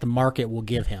money that the market will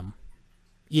give him.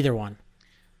 Either one.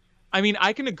 I mean,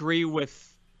 I can agree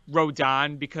with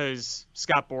Rodon because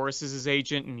Scott Boras is his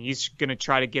agent and he's going to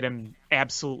try to get him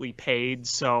absolutely paid.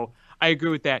 So I agree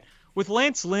with that. With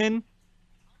Lance Lynn,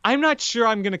 I'm not sure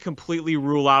I'm going to completely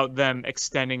rule out them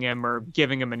extending him or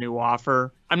giving him a new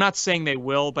offer. I'm not saying they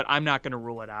will, but I'm not going to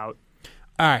rule it out.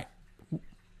 All right.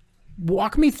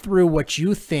 Walk me through what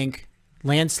you think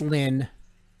Lance Lynn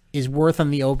is worth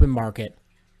on the open market,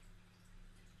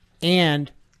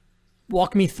 and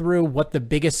walk me through what the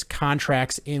biggest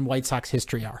contracts in White Sox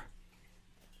history are.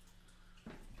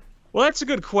 Well, that's a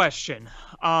good question.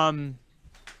 I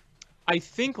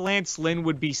think Lance Lynn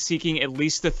would be seeking at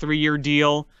least a 3-year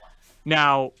deal.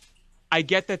 Now, I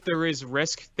get that there is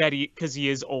risk that because he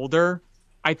is older.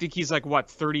 I think he's like,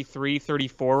 33,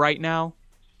 34 right now?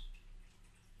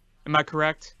 Am I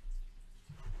correct?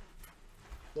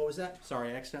 What was that?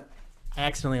 Sorry, I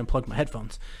accidentally unplugged my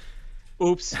headphones.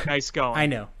 Oops, nice going. I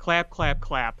know. Clap, clap,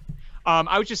 clap.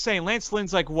 I was just saying, Lance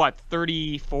Lynn's like,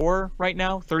 34 right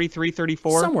now? 33,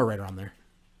 34? Somewhere right around there.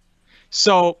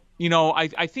 So,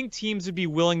 I think teams would be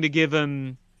willing to give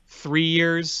him 3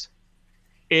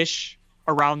 years-ish,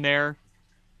 around there.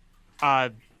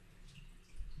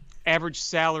 Average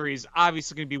salary is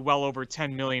obviously going to be well over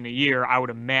 $10 million a year, I would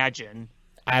imagine.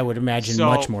 I would imagine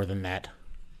much more than that.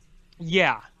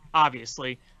 Yeah,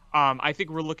 obviously. I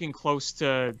think we're looking close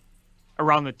to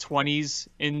around the 20s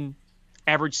in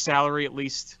average salary, at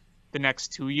least the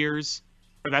next 2 years.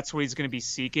 Or that's what he's going to be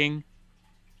seeking.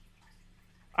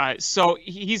 So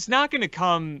he's not going to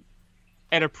come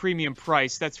at a premium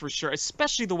price, that's for sure,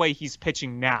 especially the way he's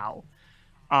pitching now.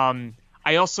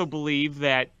 I also believe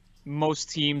that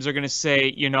most teams are going to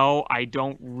say, I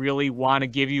don't really want to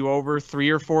give you over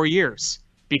 3 or 4 years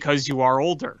because you are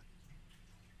older.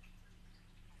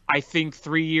 I think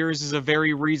 3 years is a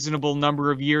very reasonable number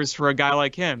of years for a guy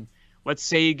like him. Let's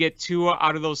say you get 2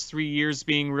 out of those 3 years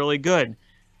being really good.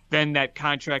 Then that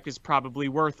contract is probably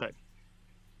worth it.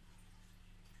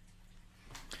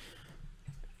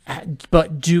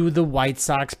 But do the White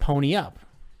Sox pony up?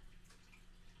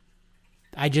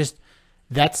 That's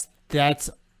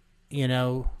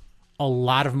a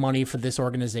lot of money for this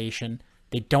organization.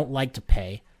 They don't like to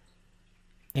pay.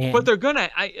 But they're gonna.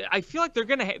 I feel like they're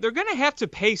gonna have to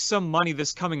pay some money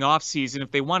this coming offseason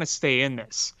if they want to stay in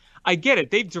this. I get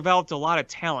it. They've developed a lot of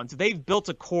talent. They've built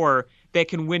a core that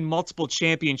can win multiple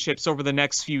championships over the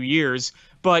next few years.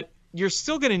 But you're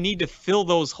still gonna need to fill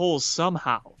those holes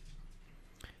somehow.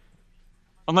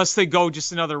 Unless they go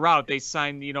just another route. They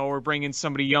sign, or bring in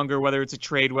somebody younger, whether it's a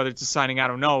trade, whether it's a signing, I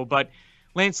don't know. But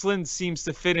Lance Lynn seems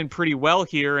to fit in pretty well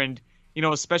here. And,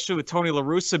 especially with Tony La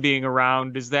Russa being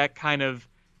around, does that kind of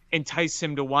entice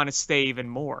him to want to stay even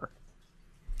more?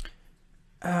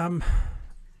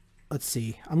 Let's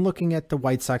see. I'm looking at the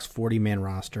White Sox 40-man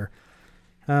roster.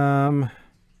 So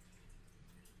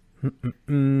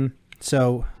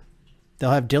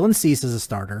they'll have Dylan Cease as a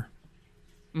starter.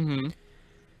 Mm-hmm.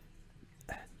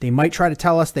 They might try to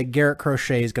tell us that Garrett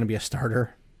Crochet is going to be a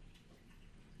starter.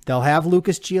 They'll have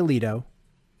Lucas Giolito.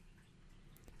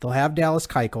 They'll have Dallas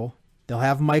Keuchel. They'll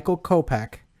have Michael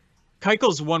Kopech.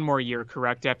 Keuchel's one more year,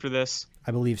 correct, after this?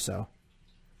 I believe so.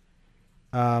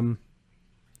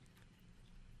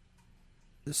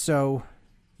 So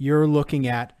you're looking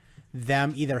at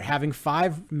them either having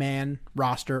 5-man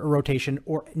roster or rotation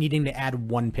or needing to add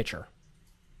one pitcher.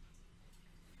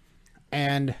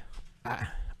 And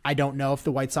I don't know if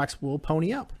the White Sox will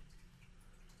pony up.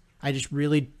 I just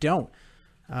really don't.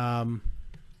 I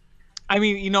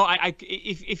mean,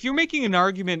 if you're making an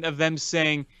argument of them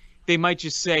saying they might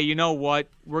just say, you know what,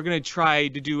 we're going to try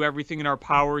to do everything in our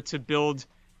power to build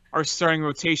our starting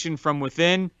rotation from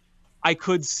within, I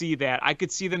could see that. I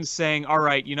could see them saying, all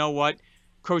right, you know what,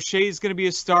 Crochet is going to be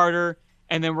a starter,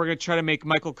 and then we're going to try to make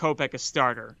Michael Kopech a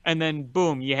starter. And then,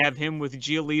 boom, you have him with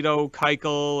Giolito,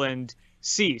 Keuchel, and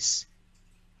Cease.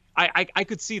 I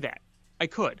could see that. I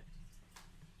could.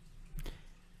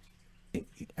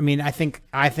 I mean, I think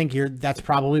that's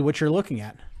probably what you're looking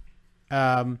at.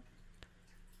 And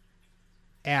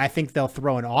I think they'll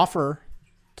throw an offer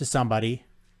to somebody,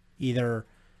 either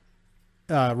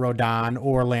Rodon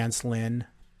or Lance Lynn,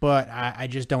 but I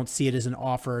just don't see it as an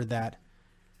offer that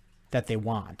they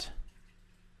want.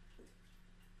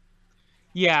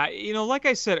 Yeah, like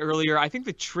I said earlier, I think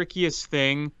the trickiest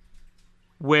thing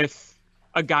with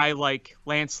a guy like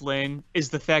Lance Lynn is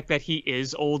the fact that he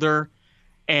is older,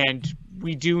 and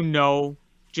we do know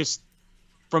just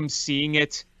from seeing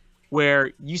it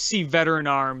where you see veteran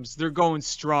arms, they're going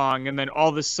strong, and then all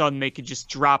of a sudden they could just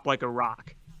drop like a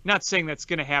rock. Not saying that's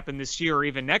going to happen this year or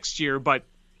even next year, but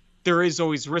there is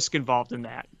always risk involved in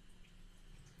that.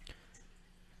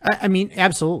 I mean,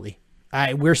 absolutely.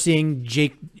 We're seeing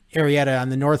Jake Arrieta on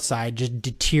the north side just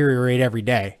deteriorate every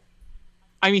day.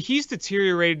 I mean, he's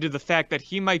deteriorated to the fact that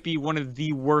he might be one of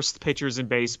the worst pitchers in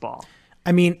baseball.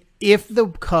 I mean, if the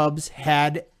Cubs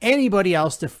had anybody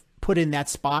else to put in that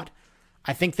spot,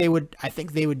 I think they would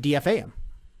DFA him.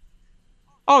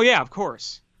 Oh yeah, of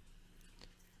course.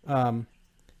 And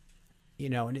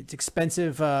it's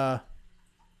expensive DFA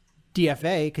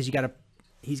because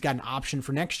he's got an option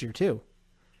for next year too.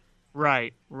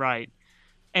 Right.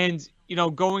 And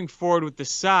going forward with the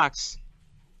Sox,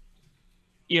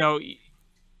 you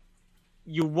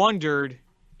wondered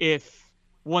if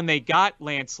when they got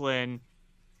Lance Lynn,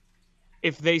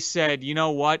 if they said, you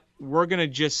know what, we're going to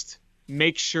just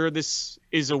make sure this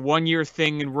is a one-year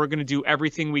thing and we're going to do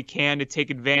everything we can to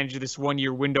take advantage of this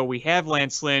one-year window we have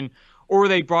Lance Lynn, or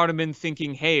they brought him in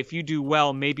thinking, hey, if you do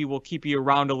well, maybe we'll keep you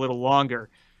around a little longer.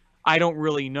 I don't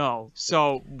really know.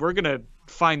 So we're going to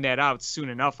find that out soon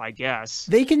enough, I guess.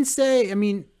 They can say, I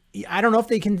mean, I don't know if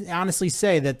they can honestly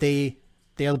say that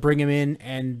they'll bring him in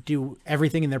and do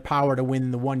everything in their power to win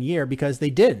the 1 year, because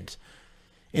they didn't.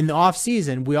 In the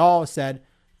offseason, we all said,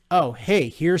 oh, hey,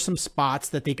 here's some spots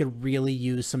that they could really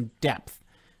use some depth.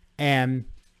 And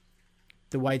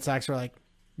the White Sox are like,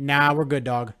 nah, we're good,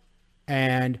 dog.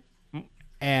 And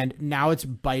now it's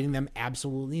biting them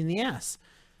absolutely in the ass.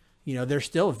 They're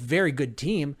still a very good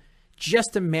team.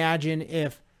 Just imagine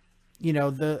if,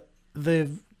 the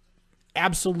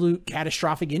absolute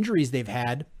catastrophic injuries they've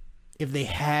had, if they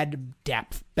had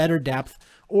depth, better depth,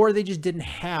 or they just didn't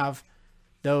have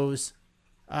those,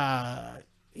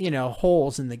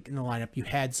 holes in the lineup. You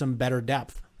had some better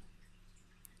depth.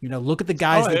 Look at the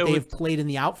guys that they've played in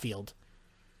the outfield.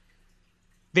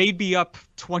 They'd be up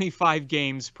 25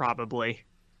 games probably.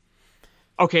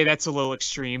 Okay, that's a little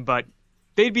extreme, but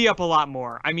they'd be up a lot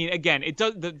more. I mean, again,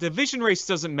 the division race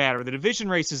doesn't matter. The division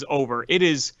race is over.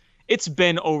 It's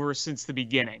been over since the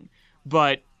beginning.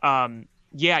 But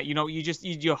yeah,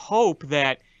 you hope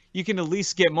that you can at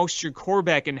least get most of your core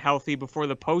back and healthy before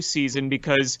the postseason,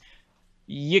 because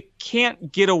you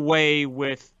can't get away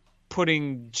with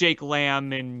putting Jake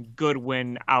Lamb and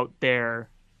Goodwin out there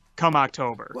come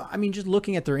October. Well, I mean, just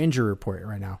looking at their injury report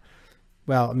right now.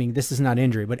 Well, I mean, this is not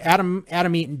injury, but Adam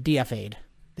Eaton DFA'd.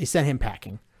 They sent him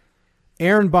packing.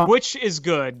 Which is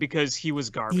good because he was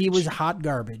garbage. He was hot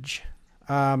garbage.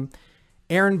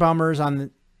 Aaron Bummer's on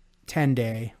the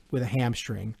 10-day with a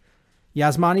hamstring.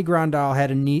 Yasmani Grandal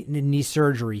had a knee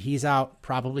surgery. He's out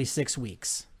probably 6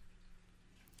 weeks.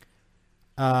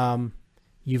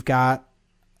 You've got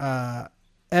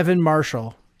Evan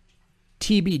Marshall,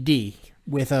 TBD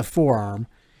with a forearm.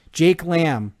 Jake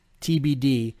Lamb,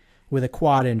 TBD with a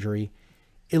quad injury.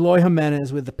 Eloy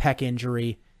Jimenez with the pec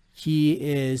injury. He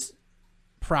is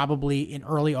probably in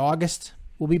early August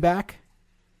will be back.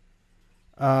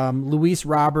 Luis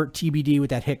Robert, TBD with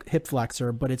that hip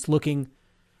flexor, but it's looking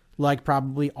like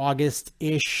probably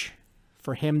August-ish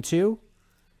for him too.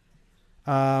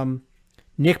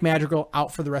 Nick Madrigal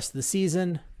out for the rest of the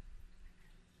season.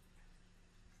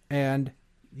 And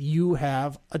you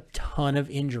have a ton of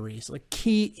injuries, like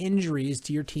key injuries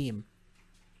to your team.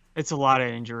 It's a lot of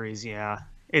injuries, yeah.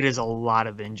 It is a lot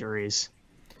of injuries.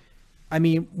 I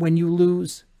mean, when you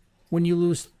lose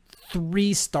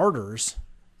 3 starters,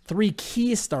 3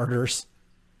 key starters,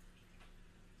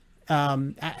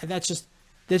 that's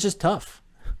just tough.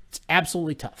 It's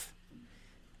absolutely tough.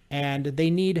 And they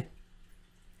need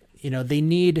to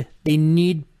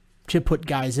put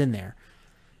guys in there.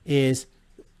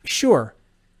 Sure,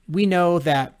 we know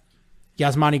that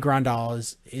Yasmani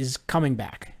Grandal is coming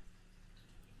back.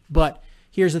 But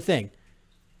here's the thing.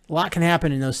 A lot can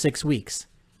happen in those 6 weeks.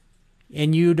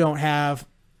 And you don't have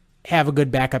a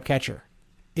good backup catcher.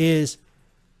 I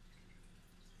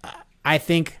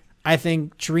think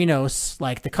Chirinos,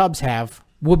 like the Cubs have,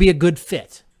 will be a good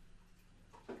fit.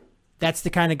 That's the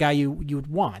kind of guy you would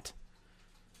want.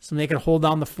 So they can hold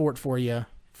down the fort for you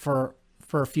for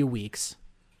a few weeks.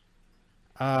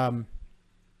 But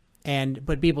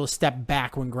be able to step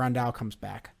back when Grandal comes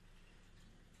back.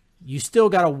 You still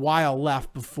got a while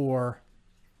left before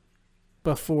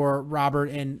Robert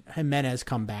and Jimenez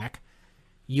come back.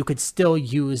 You could still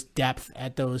use depth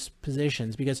at those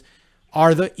positions because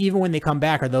even when they come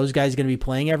back, are those guys going to be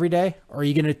playing every day, or are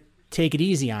you going to take it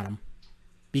easy on them?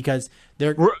 Because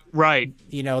they're right.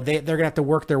 They're going to have to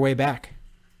work their way back.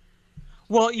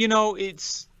 Well,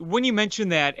 it's when you mention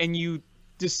that and you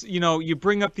just, you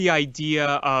bring up the idea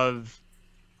of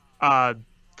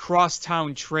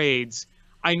crosstown trades.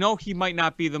 I know he might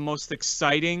not be the most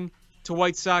exciting to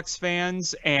White Sox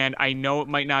fans, and I know it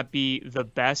might not be the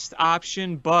best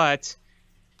option, but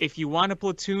if you want a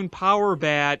platoon power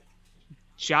bat,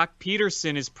 Jock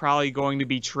Peterson is probably going to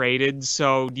be traded.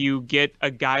 So do you get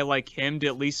a guy like him to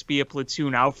at least be a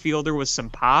platoon outfielder with some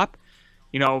pop?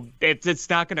 It's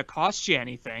not going to cost you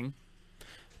anything.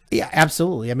 Yeah,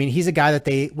 absolutely. I mean, he's a guy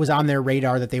that was on their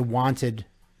radar that they wanted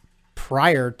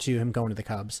prior to him going to the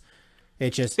Cubs.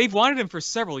 They've wanted him for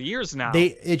several years now.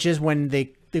 When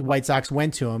the White Sox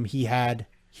went to him, he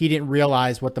didn't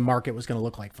realize what the market was going to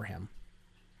look like for him.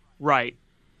 Right.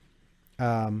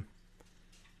 And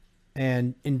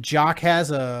Jock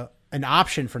has an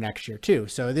option for next year too.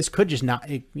 So this could just not,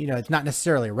 it's not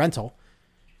necessarily a rental.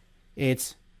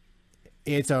 It's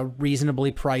a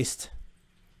reasonably priced,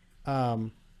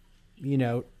 depth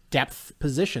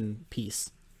position piece.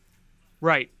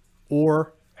 Right.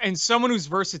 And someone who's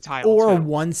versatile. Or too.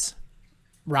 Once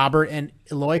Robert and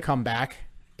Eloy come back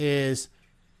he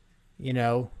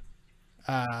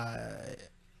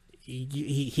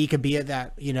could be at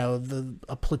that,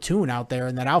 a platoon out there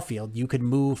in that outfield. You could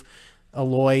move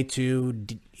Eloy to,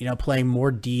 playing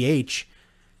more DH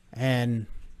and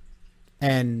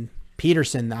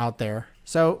Peterson out there.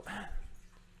 So,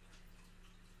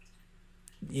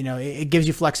 it gives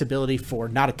you flexibility for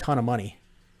not a ton of money.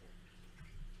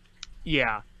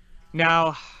 Yeah.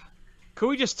 Now, could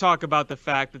we just talk about the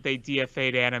fact that they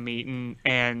DFA'd Adam Eaton,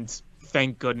 and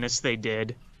thank goodness they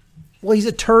did? Well, he's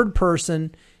a turd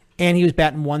person, and he was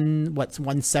batting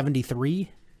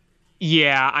 173?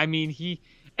 Yeah, I mean,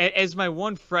 as my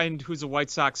one friend who's a White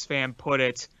Sox fan put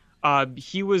it,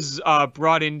 he was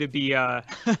brought in to be,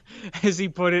 as he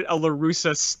put it, a La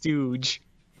Russa stooge.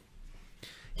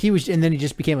 And then he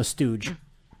just became a stooge.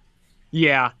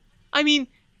 Yeah. I mean,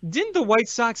 didn't the White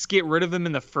Sox get rid of him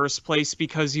in the first place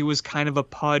because he was kind of a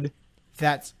pud?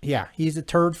 He's a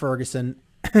turd Ferguson,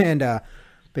 and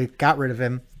they got rid of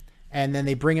him, and then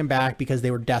they bring him back because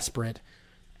they were desperate,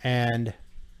 and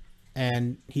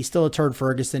he's still a turd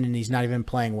Ferguson, and he's not even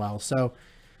playing well. So,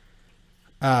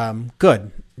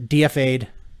 good. DFA'd,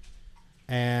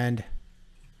 and,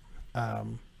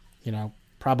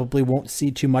 probably won't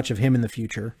see too much of him in the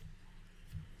future.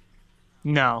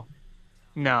 No.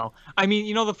 I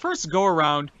mean, the first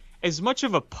go-around, as much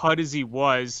of a pud as he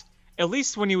was, at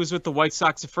least when he was with the White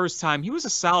Sox the first time, he was a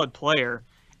solid player.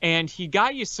 And he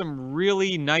got you some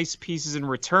really nice pieces in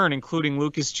return, including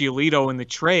Lucas Giolito in the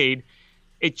trade.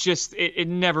 It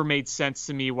never made sense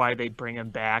to me why they'd bring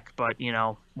him back, but,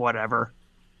 whatever.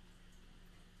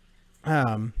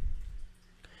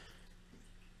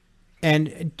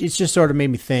 And it's just sort of made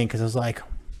me think, because I was like,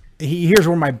 here's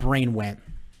where my brain went.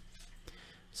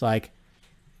 It's like,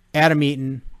 Adam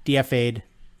Eaton, DFA'd,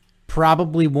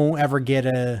 probably won't ever get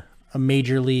a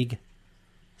major league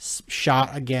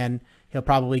shot again. He'll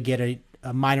probably get a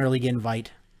minor league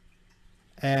invite.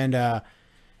 And then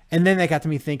that got to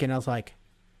me thinking, I was like,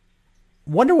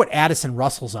 wonder what Addison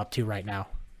Russell's up to right now.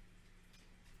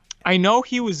 I know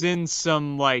he was in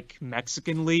some like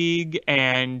Mexican league,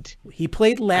 and he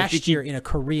played last year in a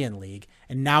Korean league,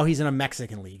 and now he's in a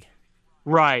Mexican league.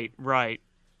 Right.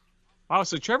 Wow,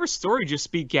 so Trevor Story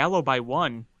just beat Gallo by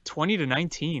 1,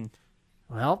 20-19.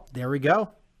 Well, there we go.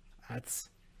 That's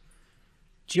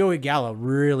Joey Gallo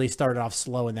really started off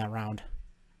slow in that round.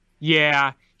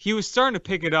 Yeah, he was starting to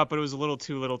pick it up, but it was a little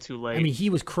too late. I mean, he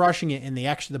was crushing it in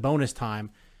the bonus time.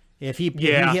 If he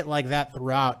hit like that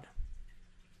throughout,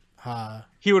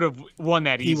 he would have won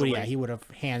that easily. He would have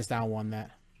hands down won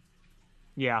that.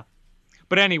 Yeah.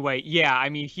 But anyway, yeah, I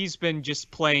mean, he's been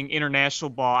just playing international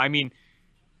ball. I mean,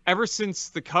 ever since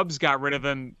the Cubs got rid of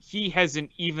him, he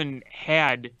hasn't even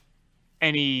had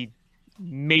any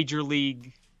major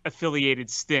league affiliated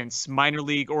stints, minor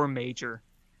league or major.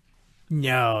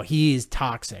 No, he's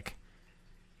toxic.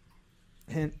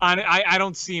 And I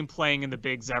don't see him playing in the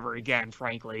bigs ever again,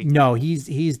 frankly. No,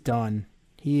 he's done.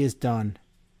 He is done.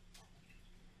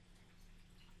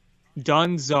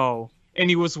 Dunzo. And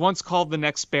he was once called the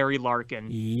next Barry Larkin.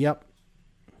 Yep.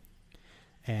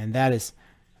 And that is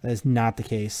not the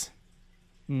case.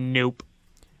 Nope.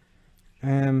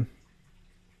 Let's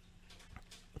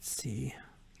see.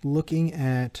 Looking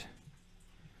at...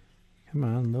 Come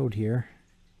on, load here.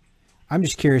 I'm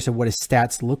just curious of what his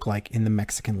stats look like in the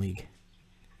Mexican League.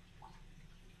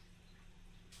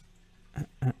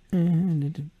 Do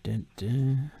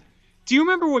you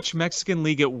remember which Mexican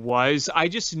league it was? I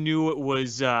just knew it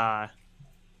was... I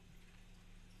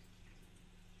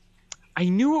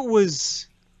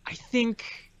think...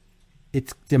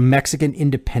 It's the Mexican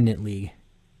Independent League.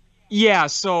 Yeah,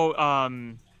 so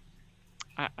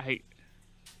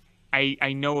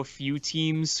I know a few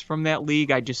teams from that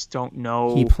league. I just don't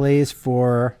know. He plays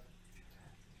for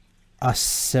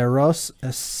Aceros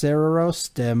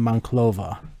de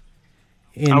Monclova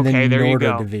in the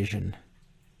Norte Division.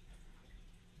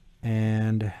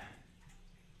 And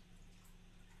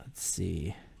let's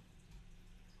see.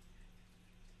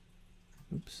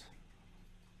 Oops.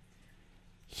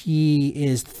 He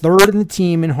is third in the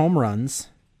team in home runs,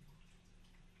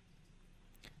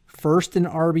 first in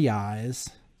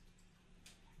RBIs.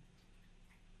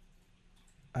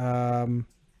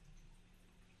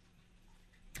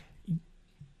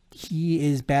 He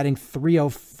is batting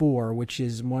 .304, which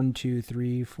is 1, 2,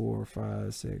 3, 4,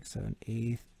 5, 6, 7,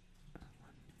 8.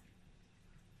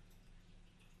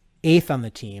 Eighth on the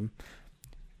team.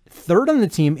 Third on the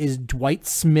team is Dwight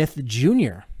Smith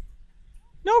Jr.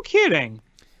 No kidding.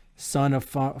 Son of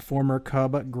former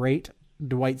Cub great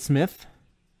Dwight Smith.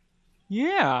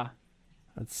 Yeah.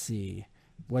 Let's see.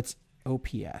 What's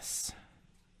OPS?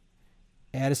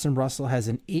 Addison Russell has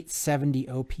an 870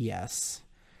 OPS,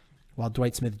 while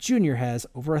Dwight Smith Jr. has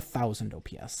over 1,000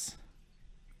 OPS.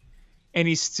 And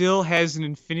he still has an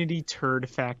infinity turd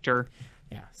factor.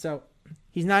 Yeah, so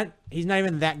he's not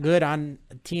even that good on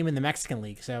a team in the Mexican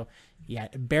League. So, yeah,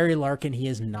 Barry Larkin, he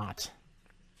is not.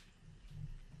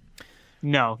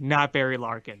 No, not Barry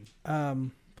Larkin.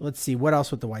 Let's see, what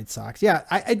else with the White Sox? Yeah,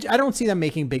 I don't see them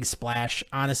making big splash,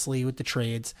 honestly, with the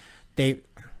trades.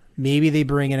 Maybe they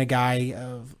bring in a guy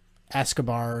of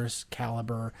Escobar's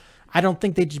caliber. I don't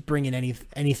think they just bring in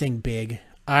anything big.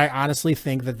 I honestly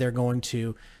think that they're going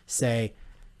to say,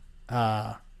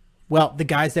 well, the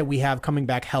guys that we have coming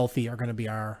back healthy are going to be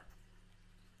our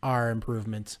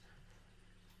improvements.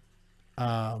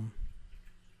 But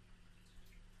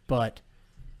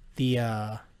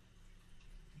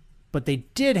they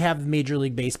did have the Major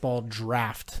League Baseball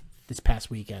draft this past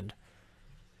weekend.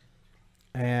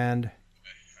 And I'm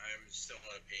still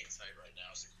on a paint site right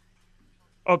now. So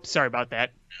oh, sorry about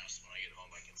that. now, so when I get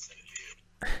home, I can send it to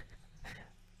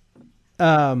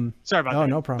you. Sorry about that. Oh,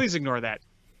 no problem. Please ignore that.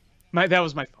 That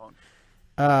was my phone.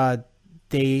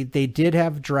 They did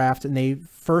have draft, and they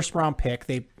first round pick.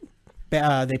 They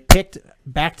picked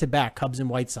back-to-back Cubs and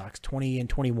White Sox, 20 and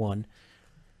 21.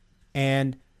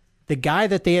 And the guy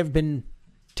that they have been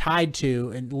tied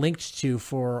to and linked to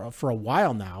for a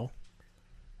while now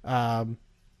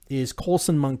is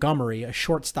Colson Montgomery, a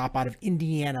shortstop out of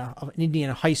Indiana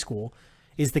high school,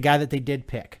 is the guy that they did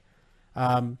pick.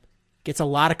 Gets a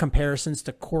lot of comparisons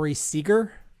to Corey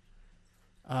Seager,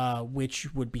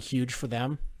 which would be huge for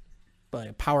them.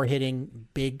 But power hitting,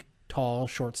 big, tall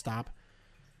shortstop.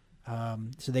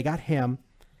 So they got him.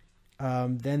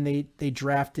 Then they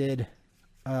drafted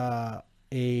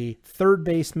a third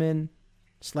baseman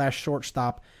 /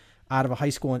 shortstop out of a high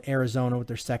school in Arizona with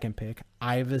their second pick,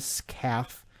 Ivis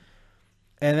Calf.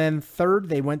 And then third,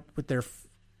 they went with their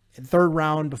third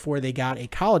round before they got a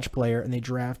college player, and they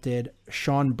drafted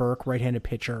Sean Burke, right-handed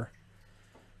pitcher.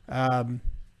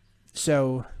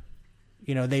 So,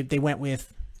 they went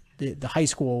with the high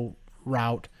school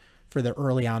route for the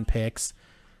early on picks.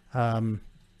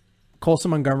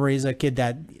 Colson Montgomery is a kid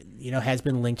that, has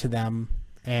been linked to them,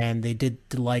 and they did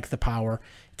like the power.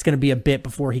 It's going to be a bit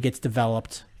before he gets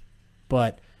developed,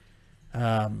 but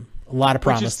a lot of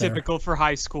promise. Which is typical for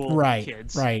high school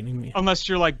kids. Right. Unless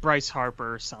you're like Bryce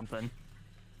Harper or something.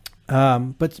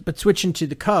 But switching to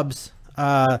the Cubs,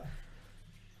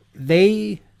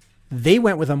 they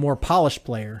went with a more polished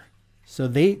player. So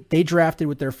they drafted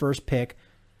with their first pick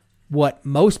what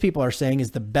most people are saying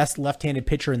is the best left-handed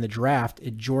pitcher in the draft,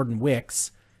 is Jordan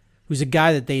Wicks, who's a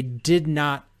guy that they did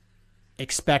not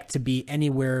expect to be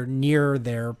anywhere near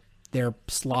their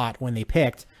slot when they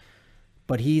picked.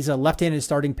 But he's a left-handed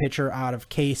starting pitcher out of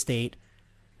K-State.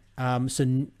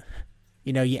 So,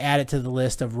 you add it to the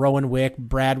list of Rowan Wick,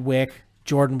 Brad Wick,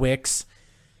 Jordan Wicks,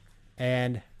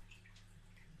 and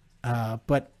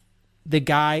but the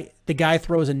guy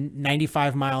throws a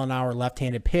 95-mile-an-hour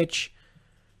left-handed pitch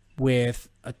with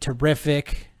a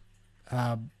terrific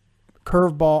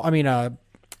curveball.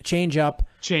 Changeup.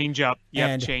 Changeup.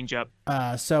 Yep,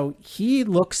 changeup. So he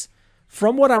looks,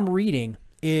 from what I'm reading,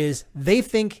 is they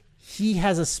think he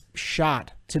has a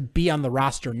shot to be on the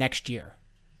roster next year.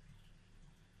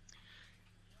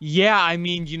 Yeah,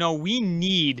 we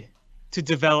need to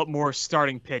develop more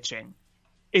starting pitching.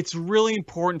 It's really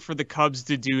important for the Cubs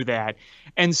to do that.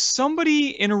 And somebody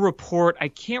in a report, I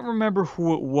can't remember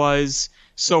who it was,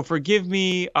 so forgive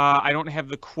me, I don't have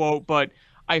the quote, but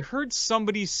I heard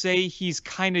somebody say he's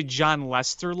kind of John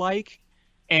Lester-like.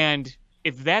 And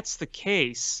if that's the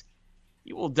case,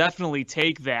 you will definitely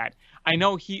take that. I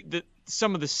know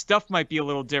some of the stuff might be a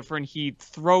little different. He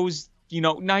throws,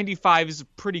 95 is a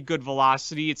pretty good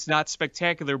velocity. It's not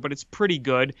spectacular, but it's pretty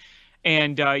good.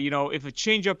 And, if a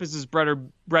changeup is his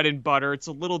bread and butter, it's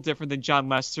a little different than John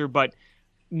Lester, but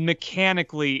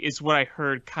mechanically is what I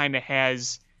heard kind of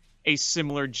has a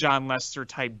similar John Lester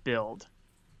type build.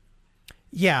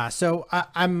 Yeah, so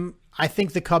I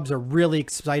think the Cubs are really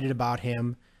excited about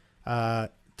him. To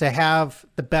have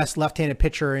the best left-handed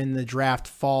pitcher in the draft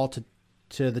fall to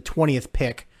the 20th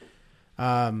pick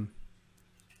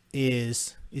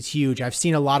is huge. I've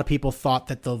seen a lot of people thought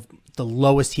that the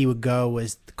lowest he would go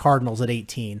was the Cardinals at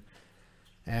 18,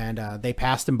 and they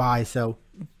passed him by. So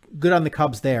good on the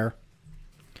Cubs there.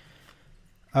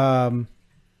 Then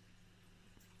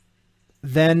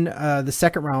the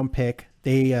second round pick,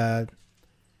 they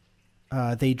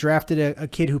drafted a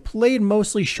kid who played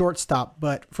mostly shortstop,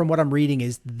 but from what I'm reading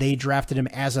is they drafted him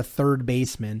as a third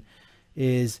baseman,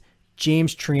 is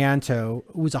James Trianto,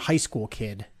 who's a high school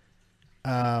kid.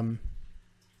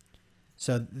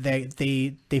 So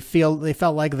they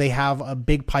felt like they have a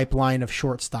big pipeline of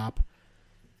shortstop,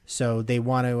 so they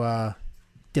want to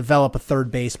develop a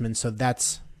third baseman. So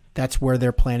that's where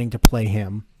they're planning to play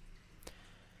him.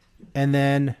 And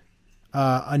then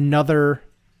another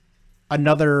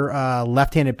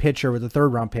left-handed pitcher with a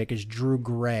third-round pick is Drew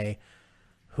Gray,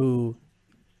 who,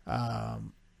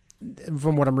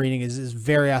 from what I'm reading, is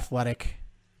very athletic,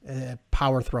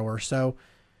 power thrower. So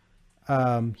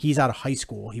he's out of high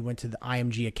school. He went to the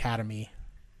IMG Academy.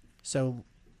 So,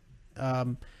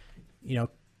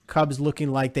 Cubs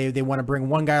looking like they want to bring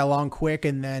one guy along quick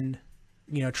and then,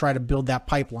 try to build that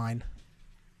pipeline.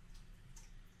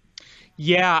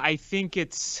 Yeah, I think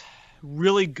it's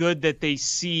really good that they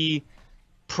see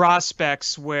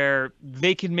prospects where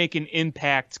they can make an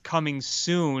impact coming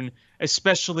soon,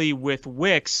 especially with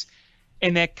Wicks.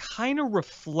 And that kind of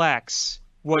reflects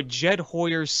what Jed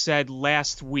Hoyer said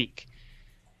last week,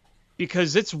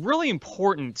 because it's really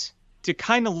important to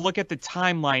kind of look at the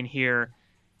timeline here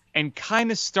and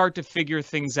kind of start to figure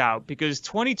things out, because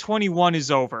 2021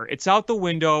 is over. It's out the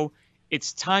window.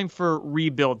 It's time for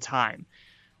rebuild time.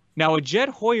 Now, what Jed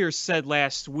Hoyer said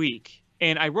last week,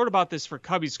 and I wrote about this for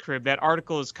Cubby's Crib, that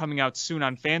article is coming out soon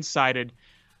on Fansided.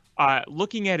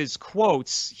 Looking at his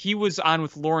quotes, he was on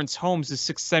with Lawrence Holmes, the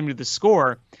 670 to the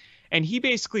Score, and he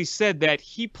basically said that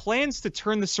he plans to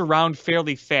turn this around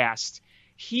fairly fast.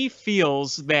 He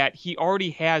feels that he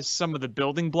already has some of the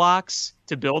building blocks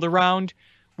to build around,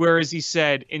 whereas he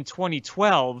said in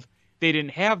 2012, they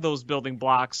didn't have those building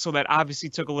blocks, so that obviously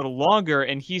took a little longer,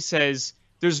 and he says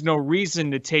there's no reason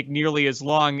to take nearly as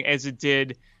long as it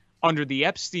did under the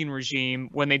Epstein regime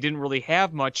when they didn't really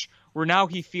have much, where now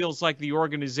he feels like the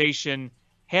organization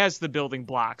has the building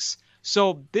blocks.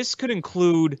 So this could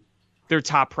include their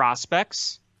top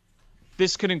prospects.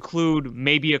 This could include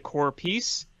maybe a core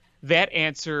piece. That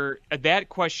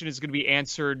question is going to be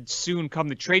answered soon come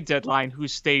the trade deadline, who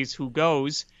stays, who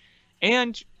goes.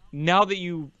 And now that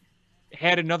you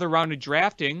had another round of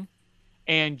drafting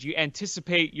and you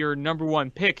anticipate your number one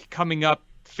pick coming up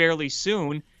fairly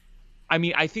soon, I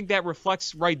mean, I think that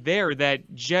reflects right there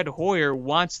that Jed Hoyer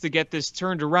wants to get this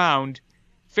turned around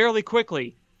fairly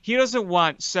quickly. He doesn't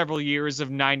want several years of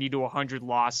 90 to 100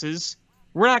 losses.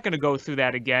 We're not going to go through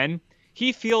that again.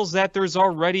 He feels that there's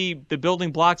already the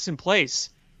building blocks in place.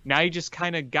 Now you just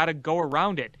kind of got to go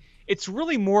around it. It's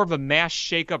really more of a mass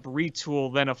shakeup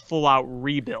retool than a full-out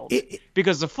rebuild.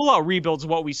 Because the full-out rebuild is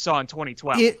what we saw in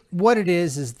 2012. What it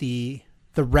is the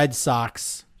Red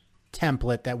Sox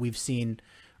template that we've seen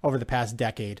over the past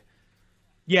decade.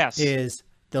 Yes. Is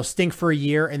they'll stink for a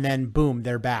year and then boom,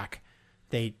 they're back.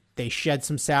 They shed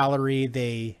some salary,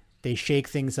 they shake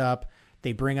things up,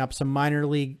 they bring up some minor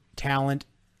league talent,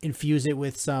 infuse it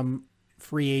with some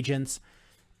free agents,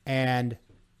 and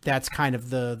that's kind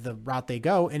of the route they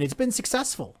go. And it's been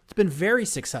successful. It's been very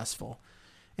successful.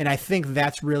 And I think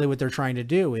that's really what they're trying to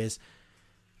do is,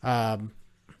 you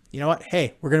know what?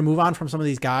 Hey, we're going to move on from some of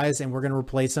these guys and we're going to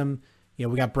replace them. You know,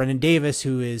 we got Brendan Davis,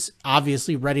 who is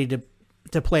obviously ready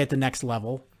to play at the next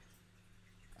level.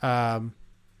 And,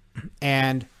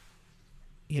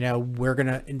 you know, we're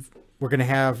going to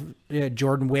have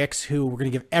Jordan Wicks, who we're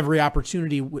going to give every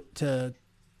opportunity to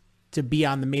be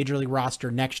on the major league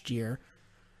roster next year.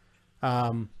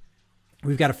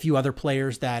 We've got a few other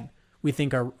players that we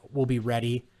think will be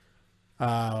ready.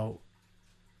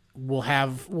 We'll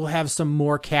have some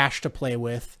more cash to play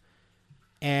with,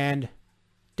 and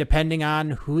depending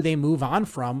on who they move on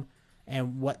from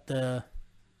and what they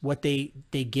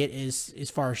get is as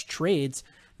far as trades,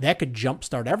 that could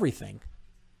jumpstart everything.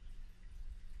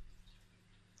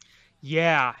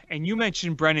 Yeah, and you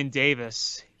mentioned Brennan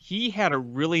Davis. He had a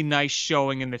really nice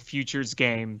showing in the Futures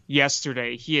game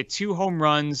yesterday. He had 2 home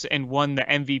runs and won the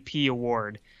MVP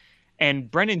award. And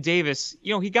Brennan Davis,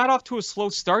 you know, he got off to a slow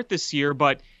start this year,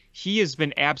 but he has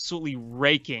been absolutely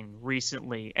raking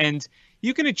recently. And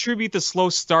you can attribute the slow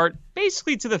start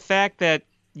basically to the fact that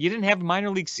you didn't have a minor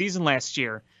league season last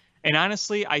year. And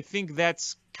honestly, I think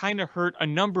that's kind of hurt a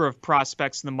number of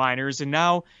prospects in the minors, and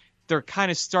now they're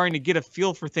kind of starting to get a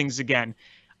feel for things again.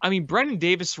 I mean, Brennan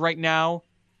Davis right now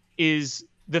is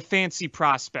the fancy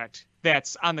prospect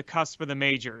that's on the cusp of the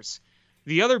majors.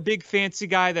 The other big fancy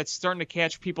guy that's starting to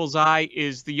catch people's eye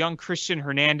is the young Christian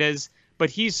Hernandez,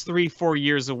 but he's 3-4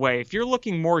 years away. If you're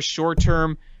looking more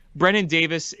short-term, Brennan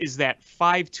Davis is that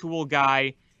 5-tool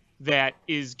guy that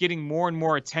is getting more and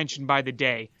more attention by the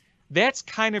day. That's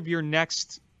kind of your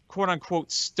next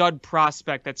quote-unquote stud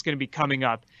prospect that's going to be coming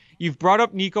up. You've brought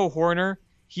up Nico Horner.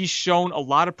 He's shown a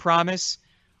lot of promise.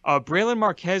 Braylon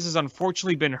Marquez has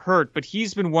unfortunately been hurt, but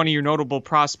he's been one of your notable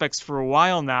prospects for a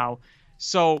while now.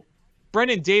 So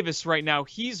Brennan Davis right now,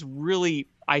 he's really,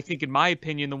 I think, in my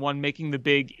opinion, the one making the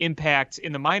big impact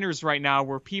in the minors right now,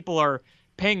 where people are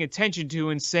paying attention to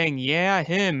and saying, yeah,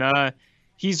 him,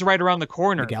 he's right around the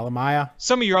corner. Miguel Amaya.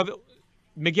 Some of your other...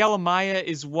 Miguel Amaya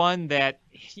is one that,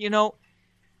 you know,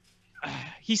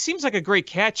 he seems like a great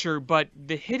catcher, but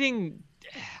the hitting,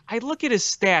 I look at his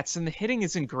stats and the hitting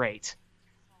isn't great.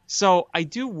 So I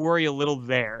do worry a little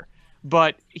there.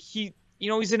 But he, you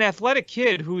know, he's an athletic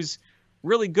kid who's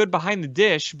really good behind the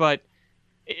dish, but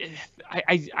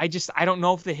I don't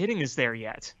know if the hitting is there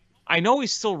yet. I know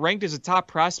he's still ranked as a top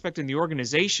prospect in the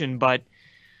organization, but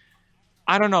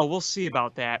I don't know. We'll see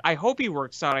about that. I hope he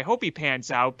works out. I hope he pans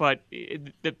out, but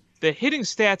the hitting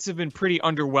stats have been pretty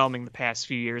underwhelming the past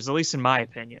few years, at least in my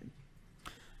opinion.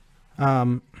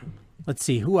 Let's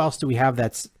see. Who else do we have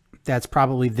that's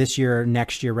probably this year or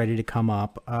next year ready to come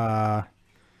up?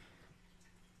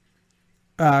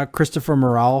 Christopher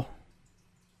Morel.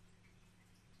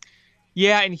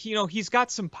 Yeah, and he's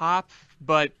got some pop,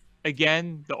 but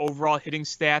again, the overall hitting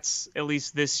stats, at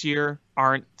least this year,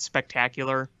 aren't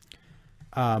spectacular.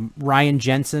 Ryan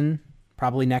Jensen,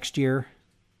 probably next year.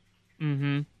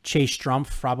 Mm-hmm. Chase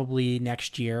Strumpf, probably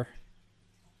next year.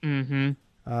 Mm-hmm.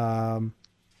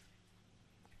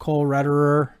 Cole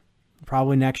Retterer,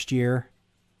 probably next year.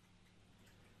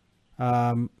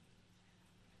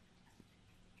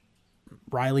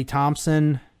 Riley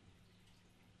Thompson.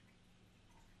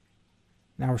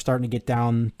 Now we're starting to get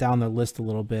down the list a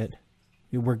little bit.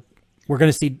 We're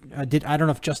going to see. I don't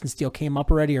know if Justin Steele came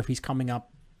up already or if he's coming up.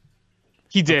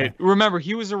 He did. Okay. Remember,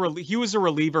 he was a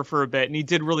reliever for a bit, and he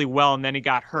did really well, and then he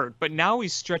got hurt. But now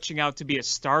he's stretching out to be a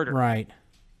starter, Right.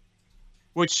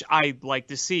 which I like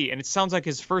to see. And it sounds like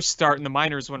his first start in the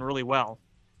minors went really well.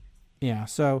 Yeah.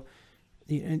 So,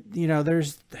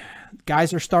 there's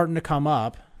guys are starting to come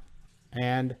up,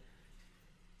 and,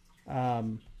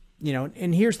 and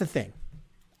here's the thing.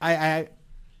 I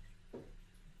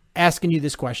asking you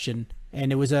this question,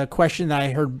 and it was a question that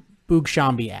I heard Boog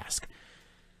Shambi ask.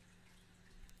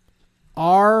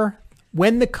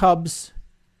 When the Cubs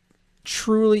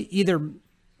truly either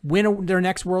win their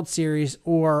next World Series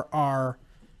or are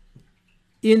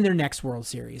in their next World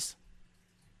Series,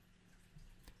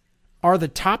 are the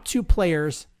top two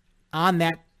players on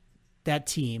that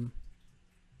team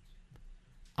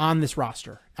on this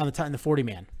roster, in the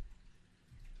 40-man?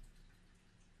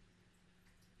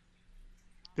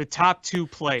 The top two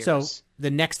players. So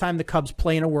the next time the Cubs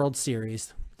play in a World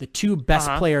Series, the two best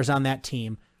players on that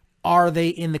team, are they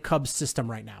in the Cubs system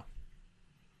right now?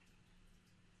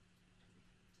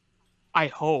 I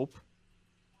hope.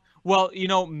 Well,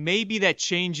 maybe that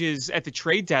changes at the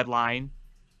trade deadline.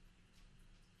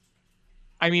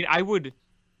 I mean, I would.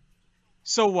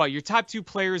 So what? Your top two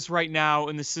players right now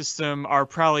in the system are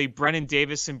probably Brennan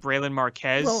Davis and Braylon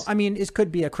Marquez. Well, I mean, it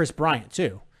could be a Chris Bryant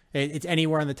too. It's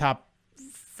anywhere in the top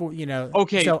four,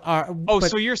 Okay. So,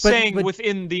 so you're saying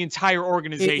within the entire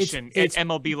organization it's at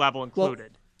MLB level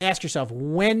included? Well, ask yourself,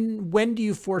 when do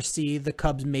you foresee the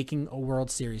Cubs making a World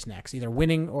Series next, either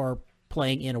winning or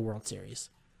playing in a World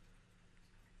Series?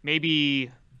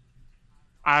 Maybe,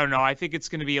 I don't know. I think it's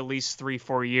going to be at least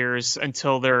 3-4 years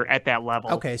until they're at that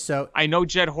level. Okay, so I know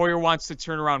Jed Hoyer wants to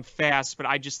turn around fast, but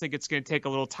I just think it's going to take a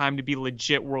little time to be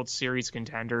legit World Series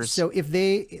contenders. So if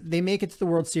they make it to the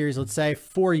World Series, let's say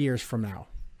 4 years from now,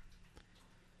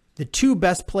 the two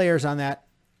best players on that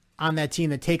team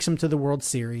that takes them to the World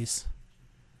Series,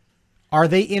 are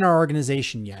they in our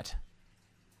organization yet?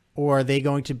 Or are they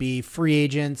going to be free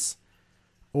agents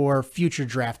or future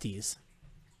draftees?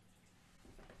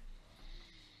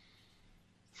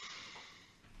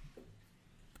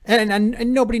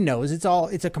 And nobody knows. It's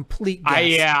a complete guess.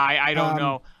 I don't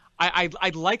know.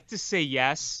 I'd like to say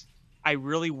yes. I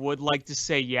really would like to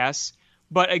say yes.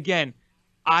 But again,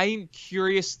 I'm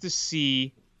curious to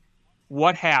see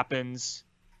what happens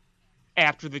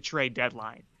after the trade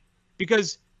deadline.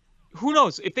 Because who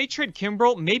knows? If they trade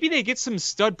Kimbrel, maybe they get some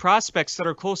stud prospects that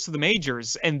are close to the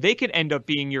majors, and they could end up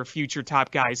being your future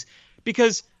top guys.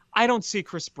 Because I don't see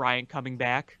Chris Bryant coming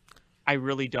back. I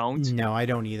really don't. No, I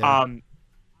don't either.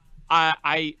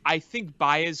 I think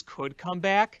Baez could come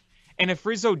back, and if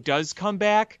Rizzo does come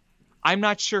back, I'm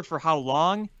not sure for how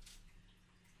long,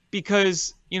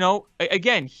 because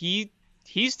again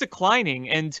he's declining,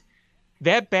 and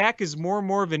that back is more and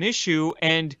more of an issue,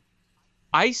 and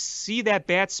I see that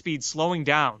bat speed slowing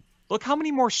down. Look how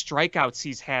many more strikeouts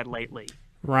he's had lately.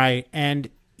 Right, and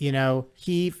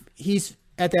he's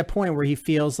at that point where he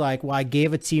feels like, well, I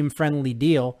gave a team friendly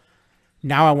deal,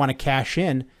 now I want to cash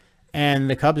in. And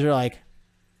the Cubs are like,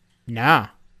 nah,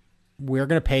 we're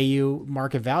going to pay you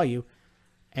market value.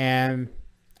 And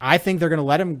I think they're going to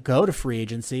let him go to free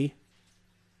agency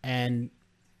and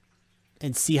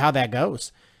see how that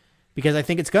goes. Because I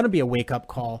think it's going to be a wake-up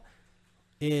call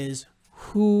is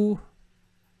who's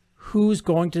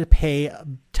going to pay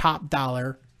top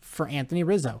dollar for Anthony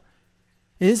Rizzo.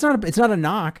 It's not a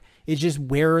knock. It's just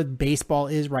where baseball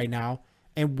is right now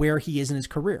and where he is in his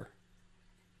career.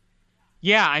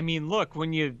 Yeah, I mean, look,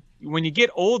 when you get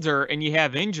older and you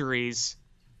have injuries,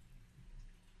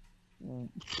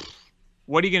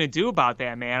 what are you going to do about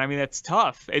that, man? I mean, that's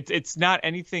tough. It's not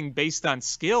anything based on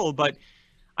skill, but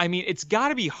I mean, it's got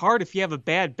to be hard if you have a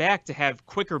bad back to have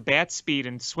quicker bat speed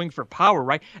and swing for power,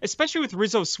 right? Especially with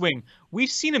Rizzo's swing.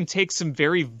 We've seen him take some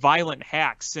very violent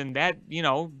hacks, and that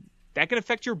can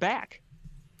affect your back.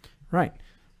 Right.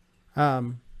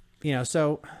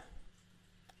 So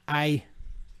I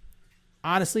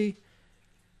honestly,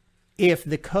 if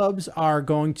the Cubs are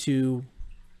going to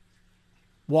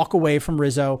walk away from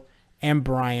Rizzo and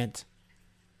Bryant,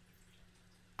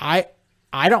 I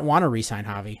don't want to re-sign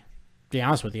Javi, to be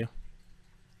honest with you.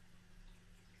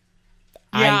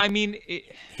 Yeah,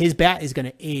 his bat is going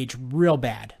to age real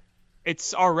bad.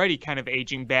 It's already kind of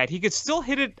aging bad. He could still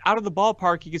hit it out of the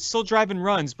ballpark. He could still drive in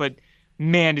runs, but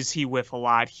man, does he whiff a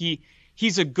lot.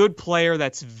 He's a good player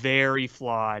that's very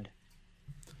flawed.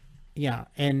 Yeah,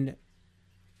 and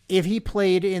if he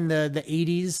played in the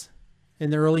 80s, in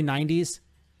the early 90s,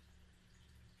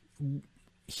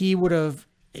 we would have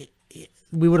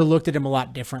looked at him a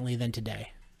lot differently than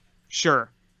today.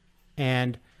 Sure.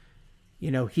 And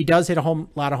he does hit a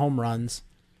lot of home runs.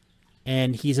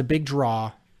 and he's a big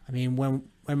draw. I mean, when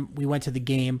we went to the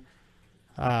game,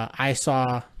 I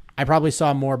probably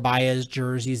saw more Baez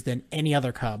jerseys than any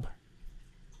other Cub,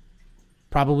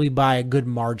 probably by a good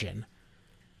margin.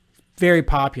 Very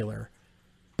popular,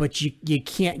 but you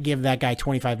can't give that guy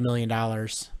 $25 million.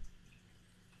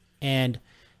 And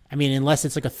I mean, unless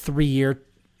it's like a 3-year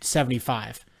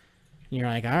 75, you're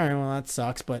like, all right, well, that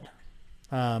sucks, but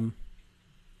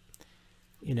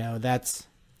that's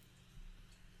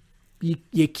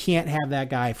you can't have that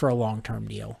guy for a long-term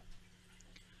deal.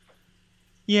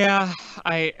 Yeah,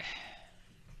 I'm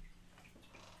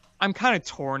kind of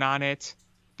torn on it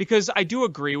because I do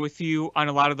agree with you on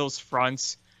a lot of those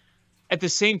fronts. At the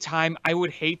same time, I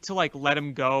would hate to like let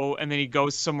him go and then he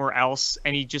goes somewhere else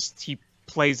and he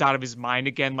plays out of his mind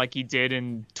again like he did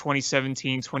in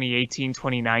 2017, 2018,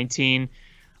 2019.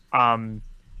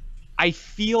 I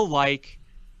feel like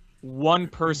one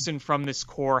person from this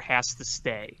core has to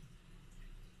stay.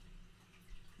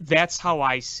 That's how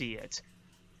I see it.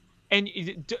 And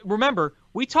remember,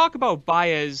 we talk about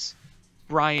Baez,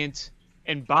 Bryant,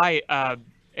 and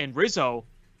Rizzo,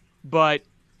 but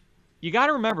you got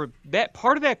to remember that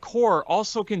part of that core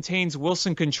also contains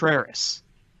Wilson Contreras.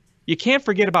 You can't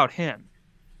forget about him.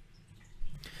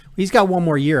 He's got one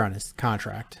more year on his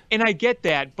contract. And I get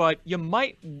that, but you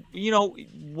might,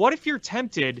 what if you're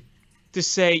tempted to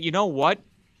say, you know what,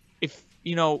 if,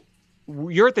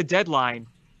 you're at the deadline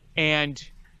and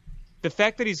the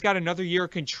fact that he's got another year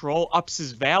of control ups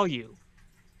his value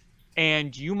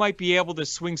and you might be able to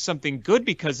swing something good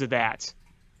because of that.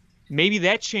 Maybe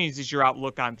that changes your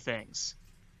outlook on things.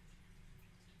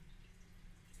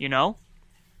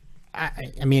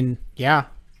 I mean, yeah,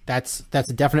 that's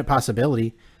a definite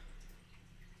possibility.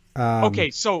 Okay,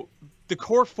 so the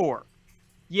core four,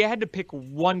 you had to pick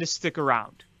one to stick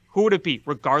around. Who would it be?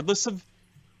 Regardless of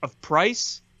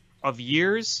price, of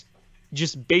years,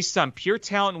 just based on pure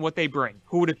talent and what they bring,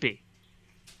 who would it be?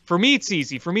 For me, it's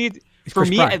easy. For me,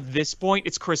 at this point,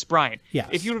 it's Chris Bryant. Yes.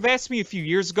 If you would have asked me a few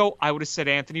years ago, I would have said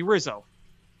Anthony Rizzo.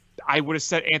 I would have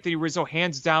said Anthony Rizzo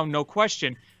hands down, no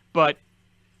question. But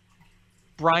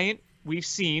Bryant, we've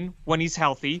seen when he's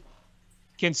healthy,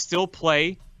 can still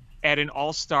play at an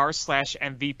all-star /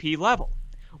 MVP level.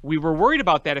 We were worried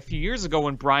about that a few years ago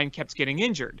when Bryant kept getting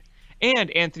injured. And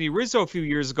Anthony Rizzo a few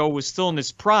years ago was still in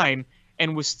his prime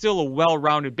and was still a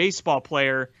well-rounded baseball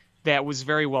player that was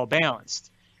very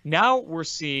well-balanced. Now we're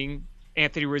seeing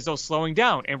Anthony Rizzo slowing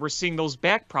down, and we're seeing those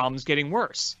back problems getting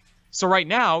worse. So right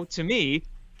now, to me,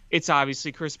 it's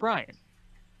obviously Chris Bryant.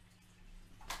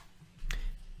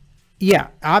 Yeah,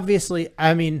 obviously.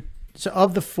 I mean, so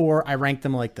of the four, I rank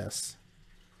them like this.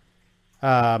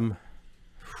 It's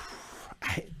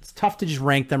tough to just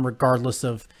rank them regardless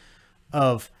of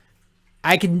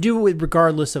I can do it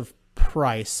regardless of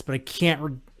price, but I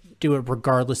can't do it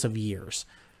regardless of years.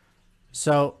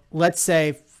 So let's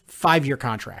say 5-year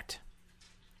contract.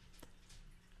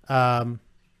 I'm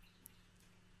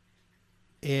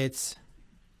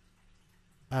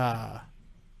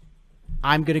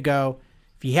going to go,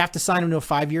 if you have to sign him to a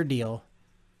 5-year deal,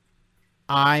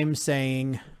 I'm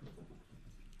saying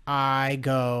I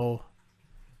go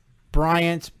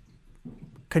Bryant,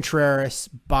 Contreras,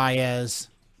 Baez,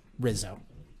 Rizzo.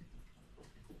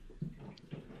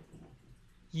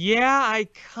 Yeah, I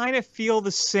kind of feel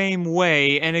the same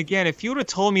way. And again, if you would have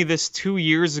told me this 2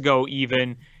 years ago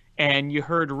even, and you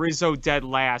heard Rizzo dead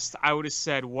last, I would have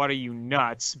said, what are you,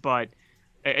 nuts? But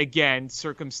again,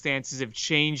 circumstances have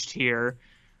changed here.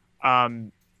 I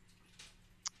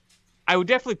would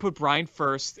definitely put Bryant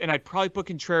first, and I'd probably put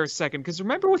Contreras second. Because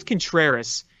remember with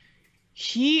Contreras,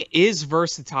 he is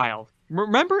versatile.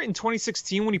 Remember in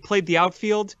 2016 when he played the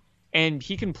outfield, and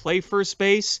he can play first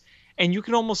base? And you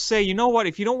can almost say, you know what,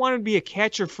 if you don't want to be a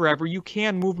catcher forever, you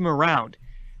can move him around.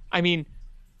 I mean,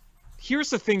 here's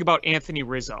the thing about Anthony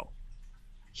Rizzo.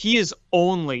 He is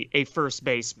only a first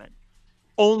baseman.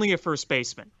 Only a first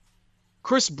baseman.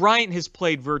 Chris Bryant has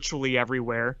played virtually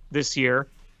everywhere this year.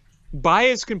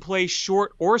 Baez can play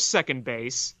short or second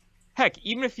base. Heck,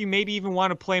 even if you maybe even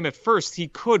want to play him at first, he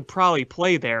could probably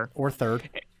play there. Or third.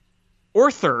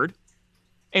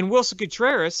 And Wilson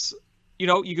Contreras,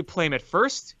 you could play him at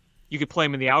first. You could play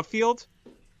him in the outfield.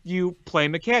 You play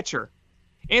him a catcher.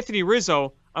 Anthony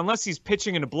Rizzo, unless he's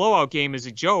pitching in a blowout game as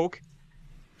a joke,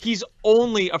 he's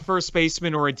only a first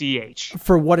baseman or a DH.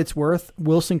 For what it's worth,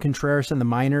 Wilson Contreras in the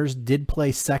minors did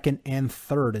play second and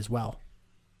third as well.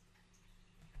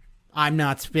 I'm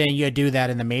not saying you do that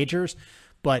in the majors,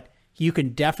 but you can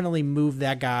definitely move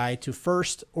that guy to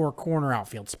first or corner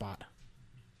outfield spot.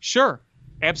 Sure,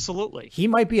 absolutely. He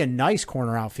might be a nice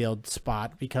corner outfield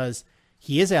spot because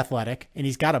He is athletic, and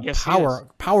he's got a Yes, he is.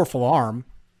 powerful arm.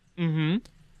 Mm-hmm.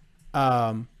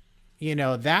 That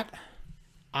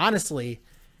honestly,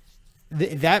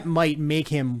 that might make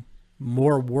him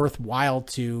more worthwhile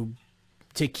to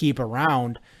keep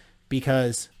around,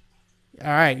 because, all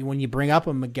right, when you bring up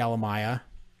a Miguel Amaya,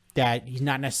 that he's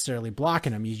not necessarily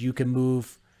blocking him. You can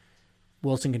move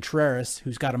Wilson Contreras,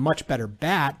 who's got a much better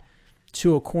bat,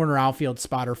 to a corner outfield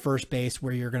spot or first base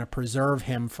where you're going to preserve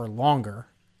him for longer.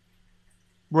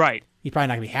 Right. He's probably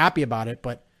not going to be happy about it,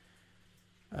 but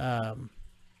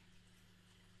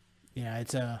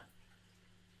it's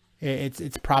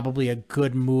probably a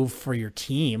good move for your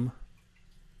team.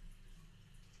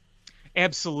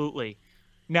 Absolutely.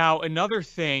 Now, another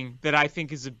thing that I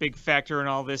think is a big factor in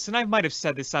all this, and I might have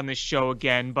said this on this show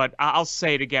again, but I'll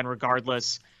say it again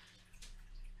regardless.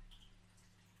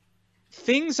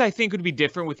 Things I think would be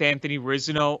different with Anthony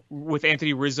Rizzo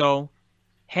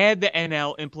had the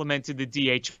NL implemented the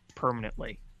DH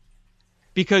permanently.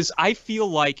 Because I feel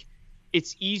like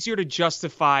it's easier to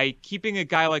justify keeping a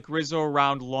guy like Rizzo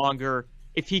around longer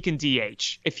if he can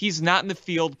DH. If he's not in the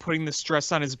field putting the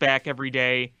stress on his back every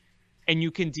day and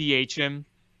you can DH him,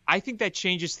 I think that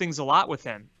changes things a lot with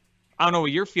him. I don't know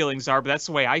what your feelings are, but that's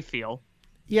the way I feel.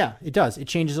 Yeah, it does. It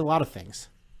changes a lot of things.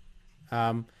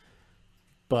 But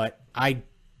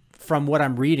from what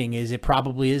I'm reading, is it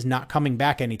probably is not coming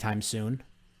back anytime soon.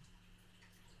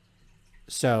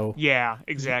 So Yeah,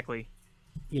 exactly.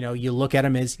 You look at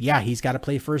him as, he's got to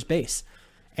play first base,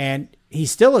 and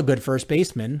he's still a good first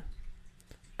baseman,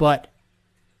 but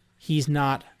he's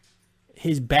not.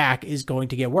 His back is going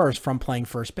to get worse from playing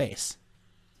first base.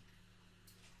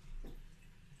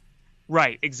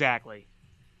 Right, exactly.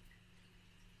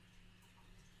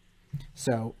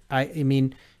 So I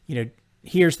mean,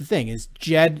 here's the thing: is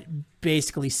Jed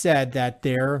basically said that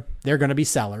they're going to be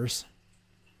sellers.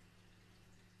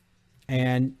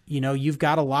 And, you've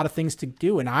got a lot of things to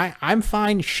do. And I'm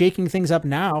fine shaking things up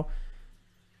now.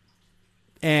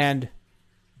 And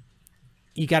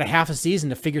you got a half a season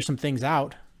to figure some things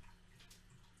out.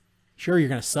 Sure, you're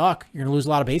going to suck. You're going to lose a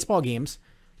lot of baseball games.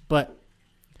 But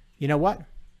you know what?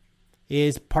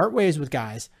 Is part ways with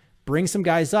guys. Bring some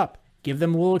guys up. Give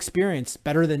them a little experience.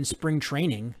 Better than spring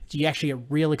training. So you actually get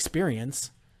real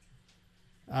experience.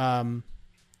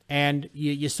 And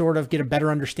you sort of get a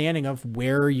better understanding of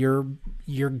where your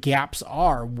gaps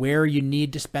are, where you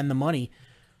need to spend the money,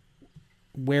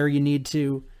 where you need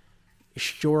to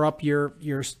shore up your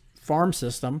farm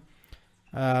system.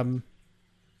 So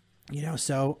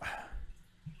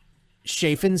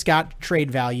Chafin's got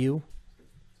trade value.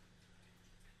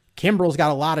 Kimbrel's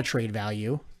got a lot of trade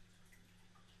value.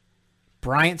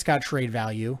 Bryant's got trade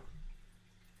value.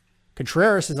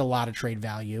 Contreras has a lot of trade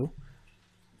value.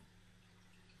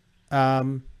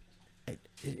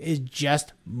 Is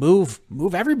just move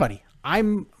everybody.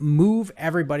 Move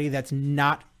everybody that's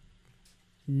not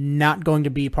going to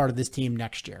be part of this team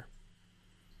next year.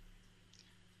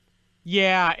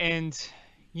 Yeah, and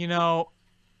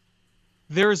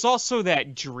there's also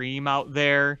that dream out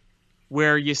there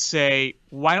where you say,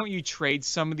 why don't you trade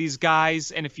some of these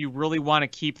guys, and if you really want to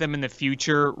keep them in the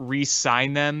future,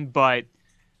 re-sign them. But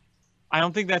I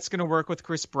don't think that's going to work with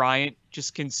Chris Bryant,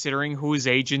 just considering who his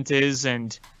agent is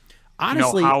and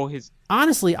honestly, how his.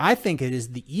 Honestly, I think it is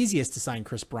the easiest to sign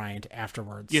Chris Bryant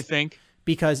afterwards. You think?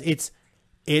 Because it's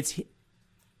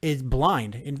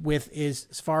blind, and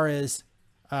as far as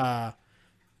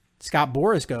Scott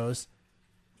Boras goes,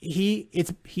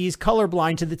 he's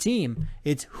colorblind to the team.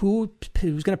 It's who's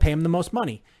going to pay him the most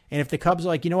money. And if the Cubs are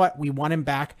like, you know what, we want him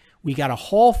back, we got a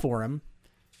haul for him.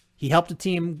 He helped the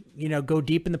team, go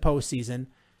deep in the postseason.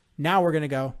 Now we're going to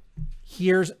go,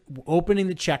 here's opening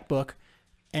the checkbook,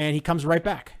 and he comes right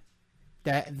back.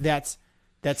 That's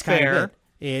kind of it.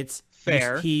 It's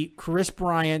fair. Chris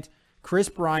Bryant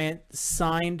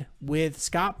signed with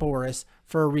Scott Boras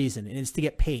for a reason, and it's to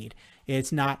get paid.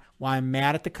 It's not, well, I'm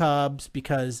mad at the Cubs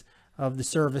because of the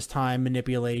service time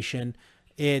manipulation.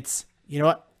 It's, you know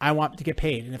what, I want to get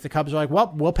paid. And if the Cubs are like,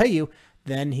 well, we'll pay you,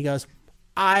 then he goes,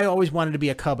 I always wanted to be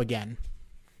a Cub again.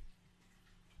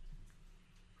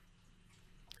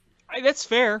 That's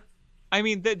fair. I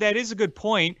mean, that is a good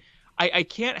point. I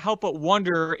can't help but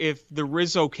wonder if the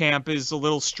Rizzo camp is a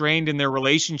little strained in their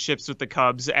relationships with the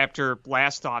Cubs after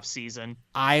last offseason.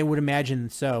 I would imagine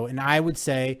so. And I would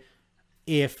say,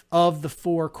 if of the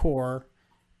four core,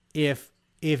 if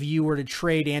you were to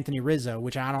trade Anthony Rizzo,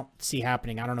 which I don't see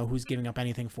happening, I don't know who's giving up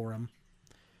anything for him.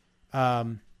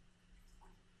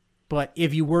 But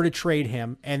if you were to trade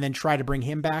him and then try to bring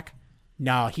him back,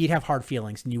 no, he'd have hard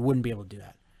feelings and you wouldn't be able to do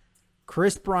that.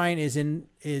 Chris Bryant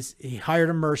he hired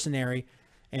a mercenary,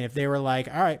 and if they were like,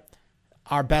 all right,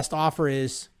 our best offer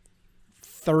is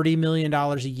 $30 million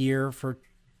a year for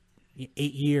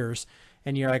 8 years.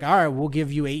 And you're like, all right, we'll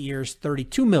give you 8 years,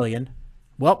 $32 million.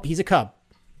 Well, he's a Cub.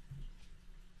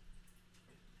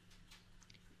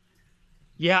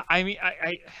 Yeah, I mean,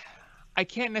 I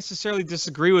can't necessarily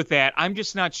disagree with that. I'm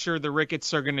just not sure the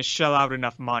Ricketts are going to shell out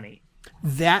enough money.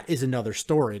 That is another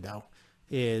story, though.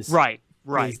 Right.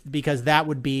 Because that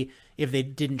would be if they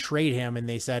didn't trade him and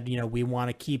they said, we want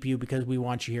to keep you because we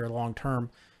want you here long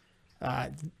term.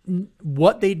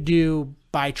 What they do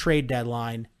by trade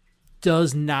deadline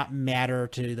does not matter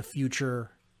to the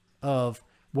future of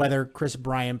whether Chris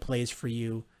Bryant plays for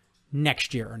you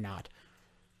next year or not,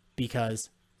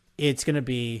 because it's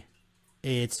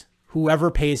whoever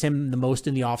pays him the most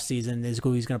in the offseason is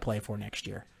who he's going to play for next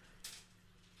year.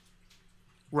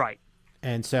 Right.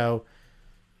 And so,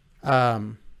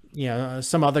 some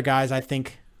other guys, I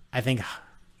think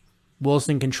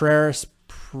Wilson Contreras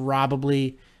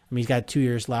probably, he's got 2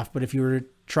 years left, but if you were to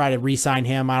try to re-sign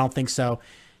him, I don't think so.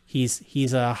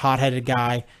 He's a hot-headed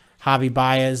guy. Javi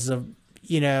Baez,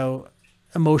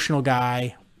 emotional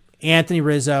guy. Anthony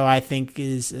Rizzo, I think it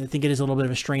is a little bit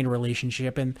of a strained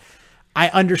relationship, and I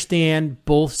understand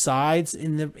both sides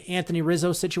in the Anthony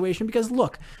Rizzo situation because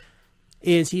look,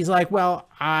 he's like, well,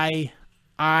 I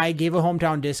gave a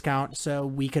hometown discount so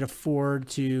we could afford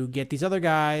to get these other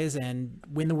guys and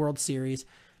win the World Series.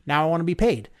 Now I want to be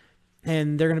paid.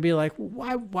 And they're going to be like,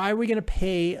 why are we going to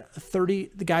pay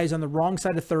the guys on the wrong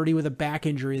side of 30 with a back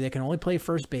injury that can only play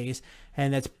first base,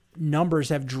 and that's numbers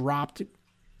have dropped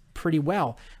pretty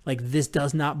well. Like, this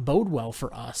does not bode well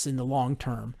for us in the long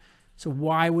term. So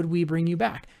why would we bring you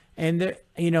back? And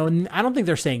and I don't think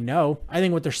they're saying no. I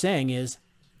think what they're saying is,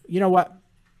 you know what?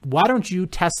 Why don't you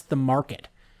test the market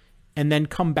and then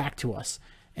come back to us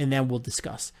and then we'll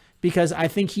discuss. Because I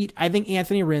think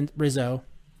Anthony Rizzo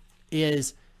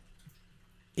is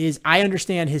I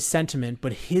understand his sentiment,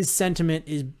 but his sentiment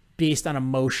is based on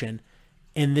emotion,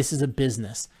 and this is a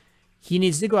business. He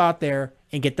needs to go out there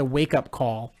and get the wake-up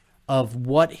call of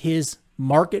what his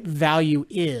market value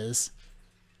is,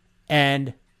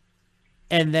 and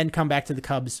then come back to the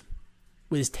Cubs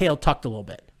with his tail tucked a little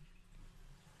bit.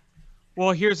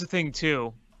 Well, here's the thing,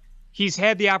 too. He's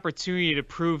had the opportunity to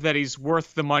prove that he's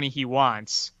worth the money he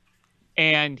wants,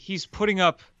 and he's putting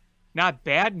up not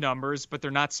bad numbers, but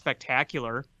they're not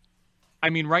spectacular. I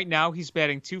mean, right now he's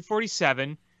batting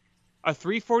 .247, a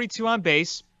 .342 on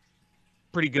base,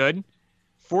 pretty good,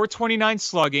 .429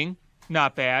 slugging,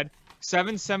 not bad,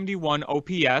 .771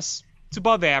 OPS, it's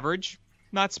above average,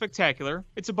 not spectacular,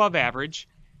 it's above average,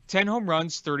 10 home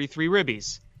runs, 33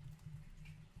 ribbies.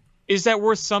 Is that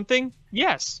worth something?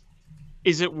 Yes.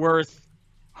 Is it worth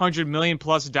 $100 million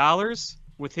plus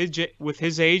with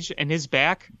his age and his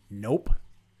back? Nope.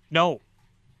 No.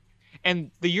 And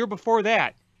the year before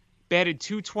that, batted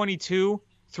 .222,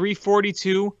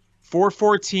 .342,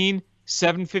 .414,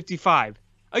 .755.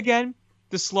 Again,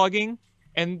 the slugging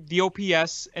and the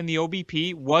OPS and the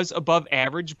OBP was above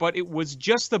average, but it was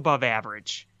just above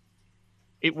average.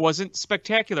 It wasn't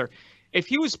spectacular. If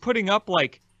he was putting up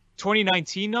like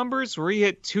 2019 numbers where he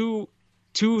hit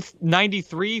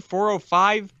 293,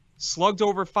 405, slugged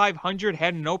over 500,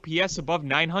 had an OPS above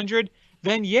 900,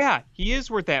 then yeah, he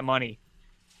is worth that money.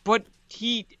 But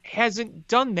he hasn't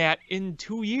done that in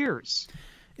 2 years.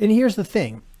 And here's the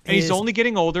thing. And he's only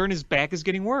getting older and his back is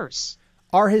getting worse.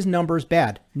 Are his numbers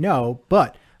bad? No,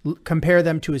 but compare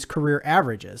them to his career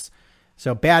averages.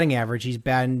 So batting average, he's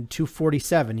batting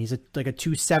 .247. He's like a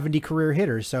 .270 career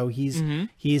hitter. So he's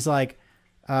like,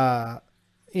 he's a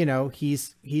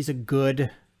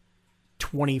good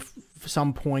 20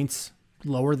 some points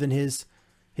lower than his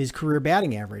career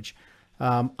batting average.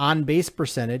 On base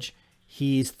percentage,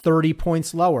 he's 30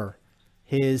 points lower.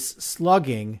 His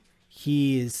slugging,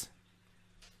 he's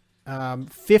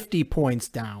 50 points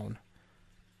down.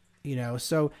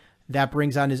 So that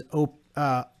brings on his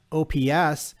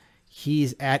OPS.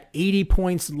 He's at 80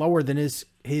 points lower than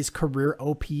his career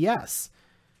OPS.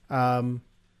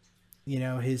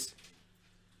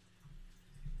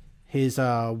 His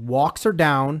walks are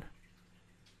down.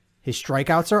 His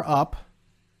strikeouts are up.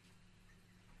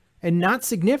 And not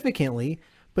significantly,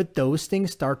 but those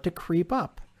things start to creep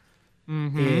up.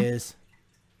 Is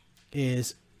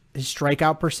his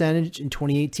strikeout percentage in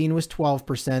 2018 was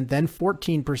 12%, then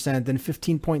 14%, then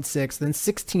 15.6%, then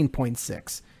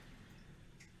 16.6%.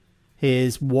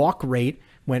 His walk rate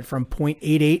went from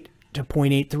 0.88 to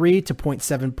 0.83 to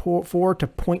 0.74 to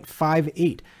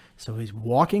 0.58. So he's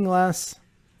walking less.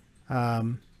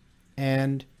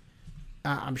 And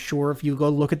I'm sure if you go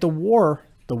look at the WAR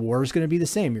is going to be the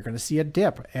same. You're going to see a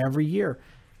dip every year.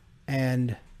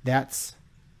 And that's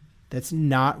That's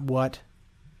not what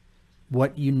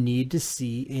you need to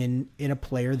see in a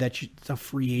player that's a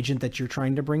free agent that you're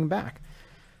trying to bring back.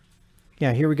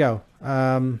 Yeah, here we go.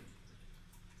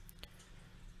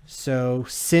 So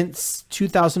since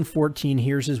 2014,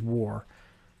 here's his WAR: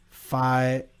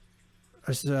 5.3,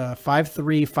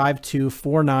 5.2,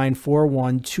 4.9,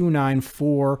 4.1, 2.9,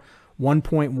 4,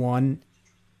 1.1, and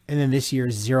then this year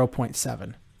is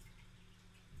 0.7.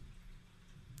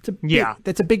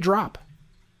 That's a big drop.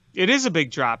 It is a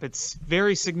big drop. It's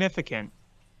very significant.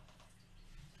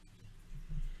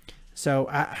 So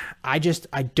I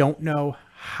don't know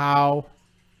how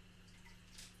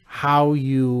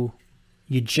you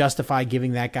justify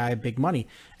giving that guy big money.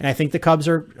 And I think the Cubs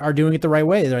are doing it the right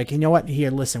way. They're like, you know what?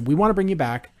 Here, listen, we want to bring you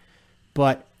back,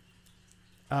 but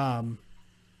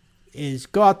is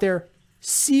go out there,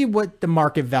 see what the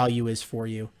market value is for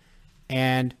you,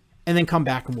 and then come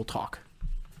back and we'll talk.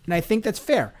 And I think that's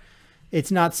fair.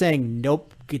 It's not saying,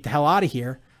 nope, get the hell out of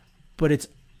here, but it's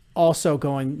also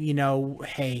going,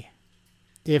 hey,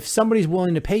 if somebody's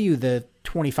willing to pay you the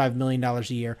 $25 million a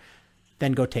year,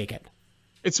 then go take it.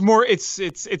 It's more, it's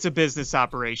a business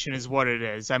operation is what it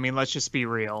is. I mean, let's just be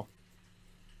real.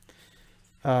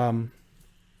 Let's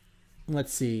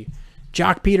see.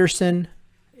 Jock Peterson,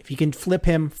 if you can flip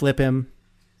him.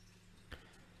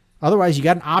 Otherwise, you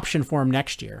got an option for him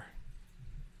next year.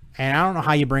 And I don't know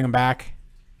how you bring him back.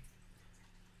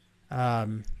 I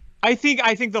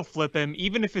think they'll flip him,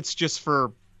 even if it's just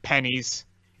for pennies.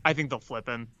 I think they'll flip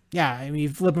him. Yeah, I mean, you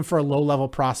flip him for a low-level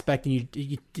prospect, and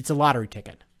it's a lottery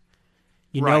ticket.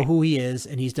 You know Right. who he is,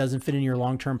 and he doesn't fit in your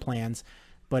long-term plans.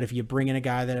 But if you bring in a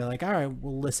guy that are like, all right,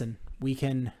 well, listen,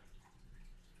 maybe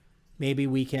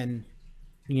we can,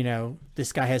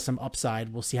 this guy has some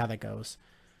upside. We'll see how that goes.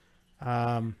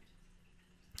 Arrieta,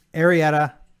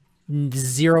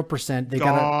 0%. They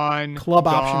got a club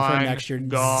option for him next year.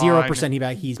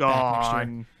 0% he's back next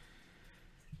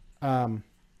year.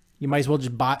 You might as well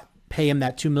just pay him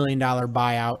that $2 million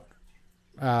buyout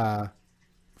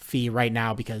fee right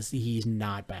now because he's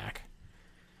not back.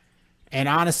 And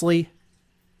honestly,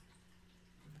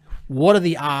 what are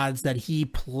the odds that he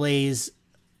plays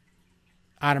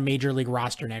on a major league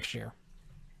roster next year?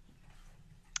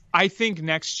 I think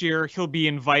next year he'll be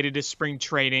invited to spring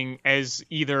training as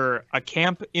either a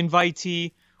camp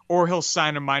invitee or he'll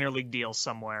sign a minor league deal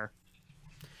somewhere.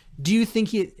 Do you think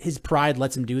his pride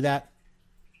lets him do that?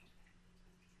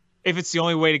 If it's the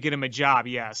only way to get him a job,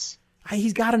 yes.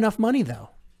 He's got enough money, though.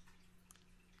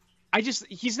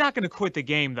 He's not going to quit the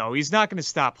game, though. He's not going to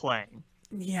stop playing.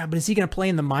 Yeah, but is he going to play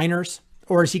in the minors?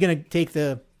 Or is he going to take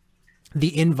the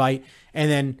invite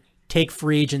and then take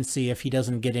free agency if he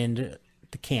doesn't get into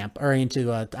the camp or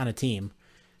into on a team?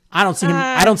 I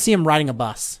don't see him riding a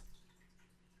bus.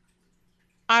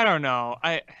 I don't know.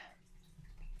 I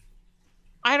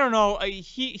don't know.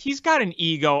 He's got an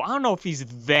ego. I don't know if he's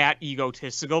that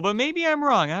egotistical, but maybe I'm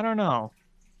wrong. I don't know.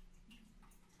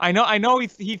 I know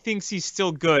he thinks he's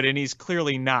still good, and he's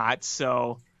clearly not.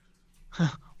 So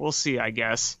we'll see, I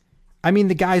guess. I mean,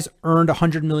 the guy's earned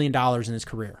 $100 million in his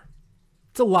career.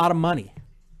 It's a lot of money.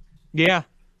 Yeah.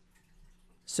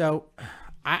 So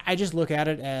I just look at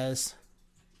it as,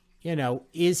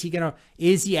 is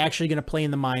he actually gonna play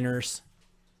in the minors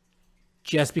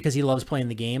just because he loves playing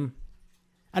the game?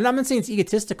 And I'm not saying it's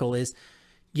egotistical.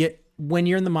 When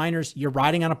you're in the minors, you're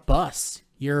riding on a bus.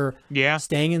 You're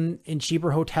staying in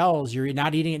cheaper hotels. You're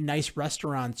not eating at nice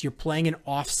restaurants. You're playing in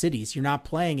off cities. You're not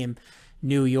playing in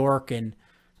New York and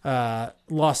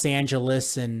Los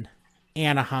Angeles and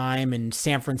Anaheim and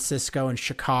San Francisco and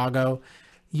Chicago.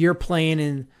 You're playing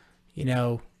in,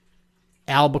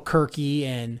 Albuquerque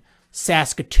and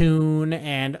Saskatoon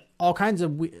and all kinds of,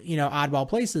 oddball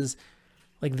places.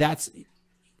 Like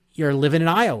you're living in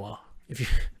Iowa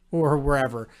or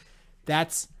wherever.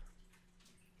 That's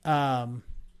the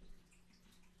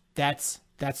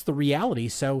reality.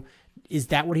 So is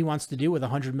that what he wants to do with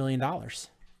 $100 million?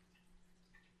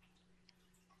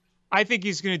 I think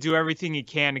he's going to do everything he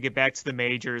can to get back to the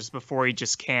majors before he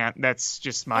just can't. That's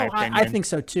just my opinion. I think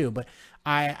so too. But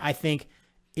I think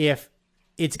if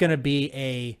it's going to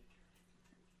be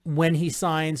when he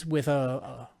signs with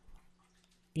a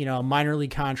minor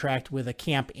league contract with a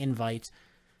camp invite,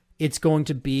 it's going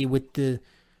to be with the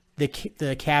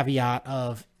caveat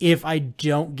of, if I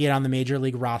don't get on the major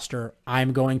league roster,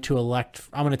 I'm going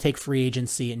to take free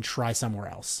agency and try somewhere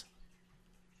else.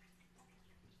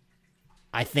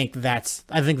 I think that's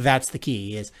the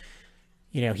key is,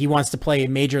 he wants to play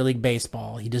Major League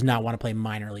Baseball. He does not want to play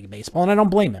minor league baseball, and I don't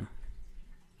blame him.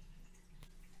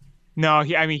 No,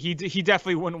 he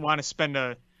definitely wouldn't want to spend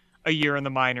a year in the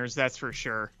minors, that's for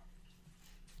sure.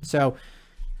 So,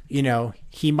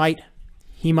 he might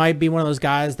be one of those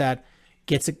guys that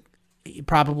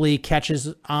probably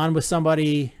catches on with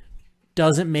somebody,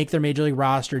 doesn't make their major league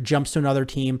roster, jumps to another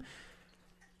team,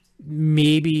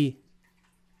 maybe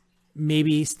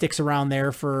sticks around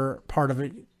there for part of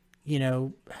it.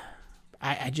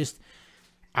 I just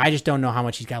don't know how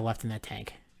much he's got left in that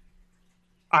tank.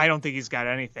 I don't think he's got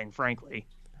anything, frankly.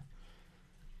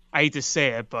 I hate to say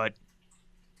it, but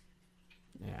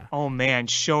yeah. Oh man,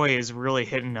 Shohei is really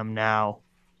hitting him now.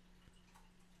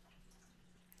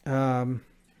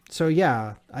 So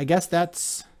yeah, I guess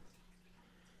that's,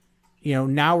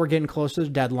 now we're getting close to the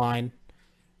deadline.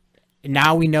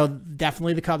 Now we know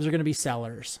definitely the Cubs are going to be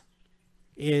sellers.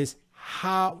 So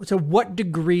what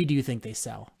degree do you think they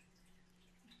sell?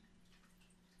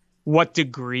 What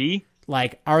degree?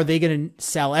 Like, are they going to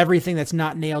sell everything that's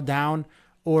not nailed down?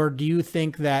 Or do you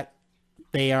think that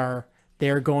they're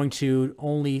going to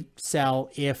only sell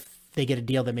if they get a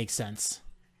deal that makes sense?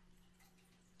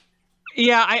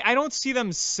 Yeah, I don't see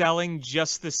them selling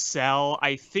just to sell.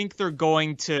 I think they're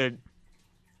going to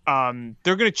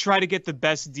try to get the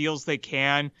best deals they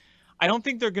can. I don't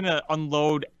think they're going to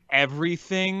unload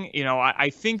everything. I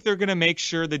think they're going to make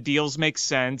sure the deals make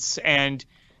sense, and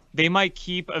they might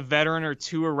keep a veteran or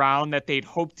two around that they'd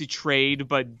hoped to trade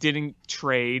but didn't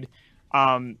trade.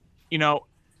 I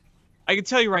can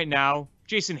tell you right now,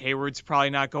 Jason Hayward's probably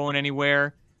not going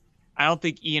anywhere. I don't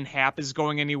think Ian Happ is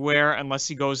going anywhere unless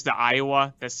he goes to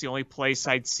Iowa. That's the only place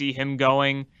I'd see him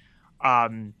going.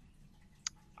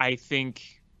 I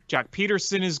think Jock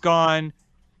Peterson is gone.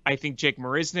 I think Jake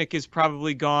Marisnick is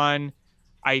probably gone.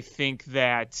 I think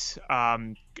that,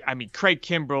 Craig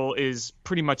Kimbrell is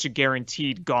pretty much a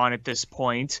guaranteed gone at this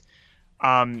point.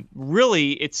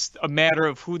 Really, it's a matter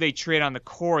of who they trade on the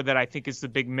core that I think is the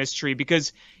big mystery,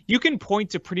 because you can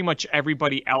point to pretty much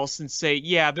everybody else and say,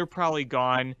 yeah, they're probably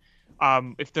gone.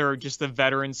 If they're just a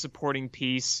veteran supporting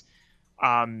piece.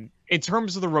 In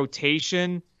terms of the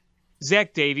rotation,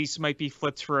 Zach Davies might be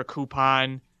flipped for a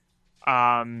coupon.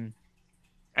 And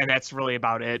that's really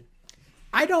about it.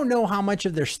 I don't know how much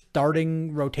of their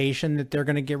starting rotation that they're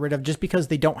going to get rid of just because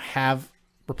they don't have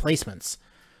replacements.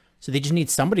 So they just need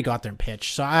somebody to go out there and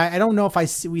pitch. So I don't know if I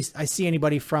see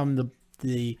anybody from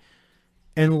the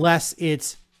unless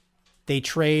it's they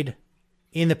trade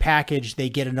in the package, they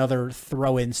get another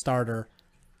throw-in starter,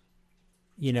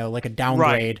 like a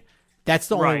downgrade. Right. That's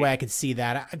the only way I could see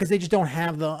that, because they just don't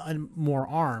have the more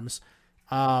arms.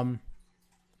 So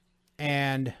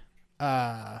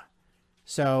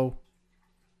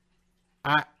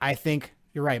I think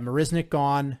you're right. Marisnick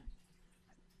gone,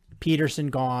 Peterson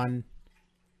gone,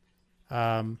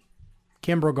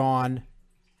 Kimbrel gone,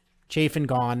 Chafin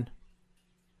gone,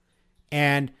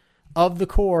 and of the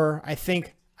core, I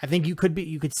think you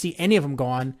could see any of them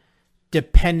gone,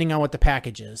 depending on what the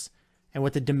package is and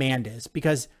what the demand is.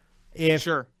 Because if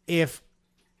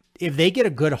they get a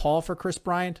good haul for Chris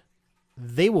Bryant,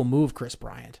 they will move Chris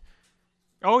Bryant.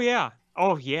 Oh yeah,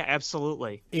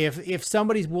 absolutely. If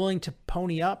somebody's willing to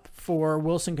pony up for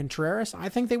Wilson Contreras, I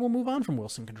think they will move on from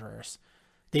Wilson Contreras.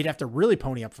 They'd have to really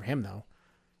pony up for him, though.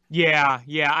 Yeah.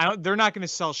 They're not going to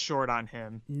sell short on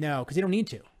him. No, because they don't need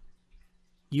to.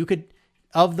 You could,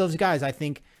 of those guys, I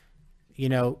think,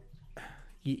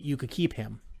 you could keep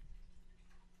him.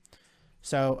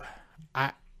 So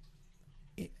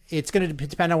it's going to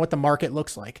depend on what the market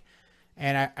looks like.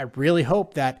 And I really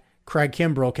hope that Craig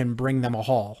Kimbrell can bring them a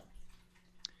haul.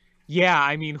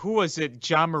 Yeah, who was it?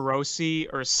 John Morosi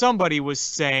or somebody was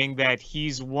saying that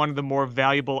he's one of the more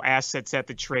valuable assets at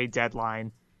the trade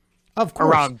deadline. Of course.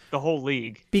 Around the whole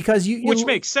league. Because which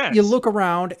makes sense. You look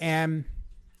around and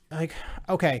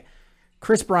okay,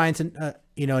 Chris Bryant's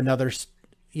another,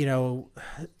 you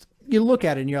look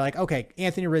at it and you're like, okay,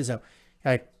 Anthony Rizzo,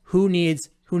 like who needs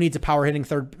a power hitting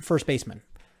first baseman?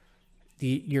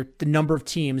 The number of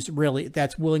teams really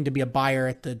that's willing to be a buyer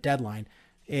at the deadline.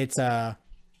 It's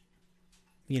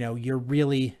you're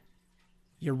really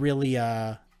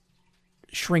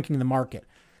shrinking the market.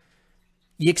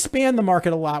 You expand the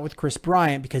market a lot with Chris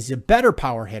Bryant because he's a better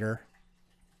power hitter,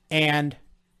 and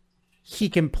he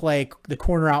can play the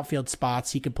corner outfield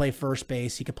spots. He can play first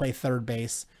base. He can play third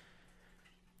base.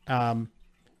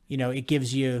 It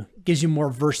gives you more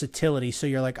versatility. So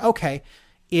you're like, okay,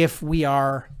 if we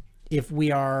are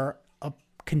a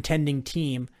contending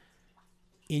team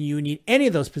and you need any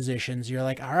of those positions, you're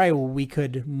like, all right, well, we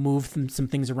could move some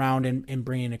things around and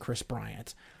bring in a Chris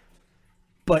Bryant.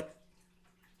 But,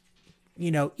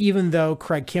 even though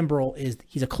Craig Kimbrell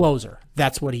he's a closer,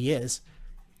 that's what he is.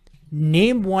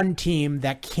 Name one team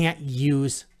that can't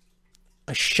use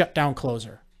a shutdown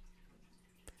closer.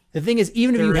 The thing is,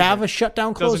 even if you have a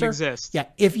shutdown closer, doesn't exist. yeah,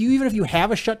 even if you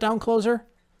have a shutdown closer,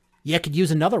 you could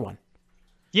use another one.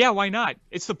 Yeah, why not?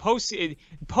 It's the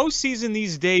postseason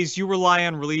these days. You rely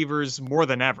on relievers more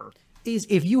than ever.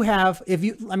 You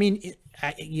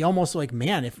almost like,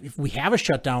 man, if we have a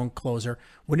shutdown closer,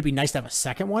 wouldn't it be nice to have a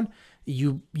second one?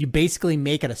 You basically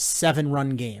make it a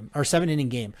 7-run game or 7-inning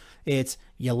game. It's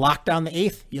you lock down the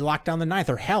 8th, you lock down the 9th,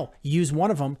 or hell, use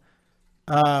one of them.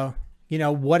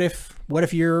 What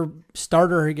if your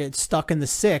starter gets stuck in the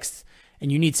 6th and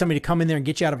you need somebody to come in there and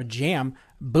get you out of a jam?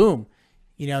 Boom.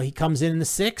 He comes in the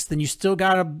 6th, and you still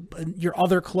got your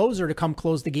other closer to come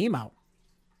close the game out.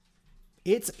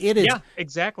 It is. Yeah,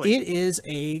 exactly. It is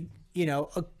a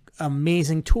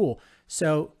amazing tool.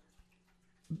 So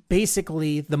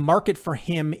basically, the market for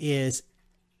him is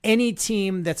any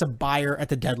team that's a buyer at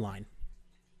the deadline.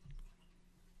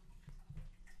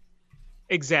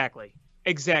 Exactly.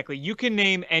 You can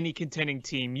name any contending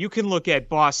team. You can look at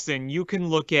Boston. You can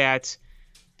look at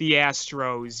the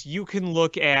Astros. You can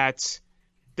look at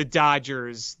the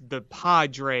Dodgers, the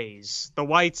Padres, the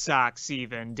White Sox,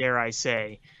 even, dare I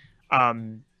say.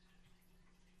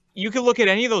 You can look at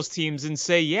any of those teams and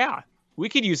say, yeah, we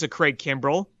could use a Craig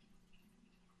Kimbrell.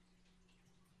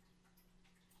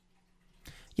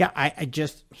 Yeah,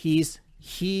 he is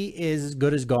as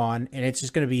good as gone, and it's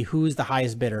just going to be who's the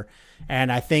highest bidder.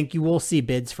 And I think you will see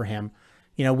bids for him.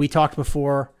 We talked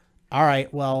before, all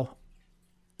right, well,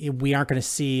 we aren't going to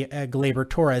see a Gleyber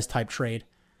Torres type trade.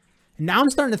 And now I'm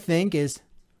starting to think is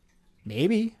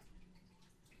maybe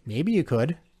you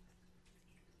could.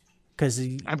 Because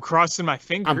I'm crossing my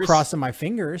fingers.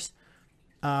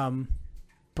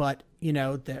 But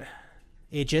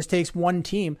it just takes one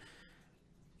team,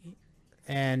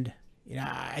 and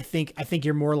I think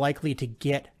you're more likely to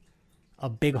get a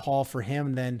big haul for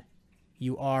him than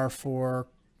you are for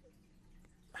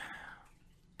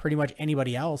pretty much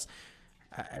anybody else.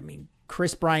 I mean,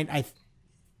 Chris Bryant,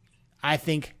 I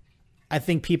think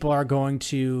people are going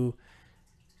to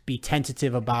be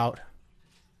tentative about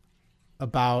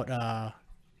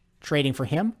trading for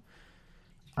him.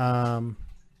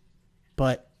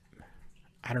 But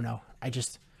I don't know.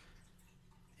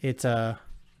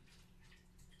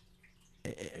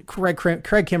 Craig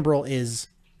Kimbrell is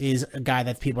a guy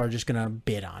that people are just going to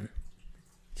bid on.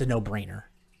 It's a no-brainer.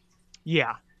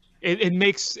 Yeah. It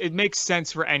makes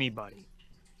sense for anybody.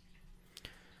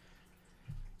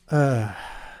 So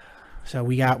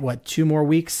we got 2 more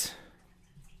weeks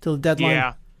till the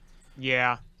deadline?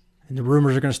 Yeah. And the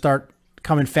rumors are going to start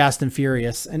coming fast and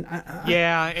furious. And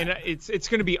it's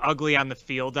going to be ugly on the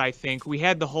field, I think. We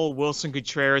had the whole Wilson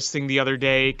Contreras thing the other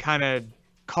day, kind of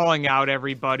calling out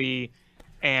everybody.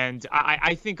 And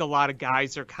I think a lot of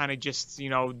guys are kind of just,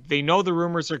 they know the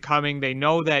rumors are coming. They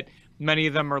know that many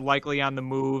of them are likely on the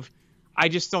move. I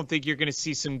just don't think you're going to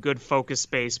see some good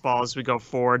focused baseball as we go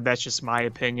forward. That's just my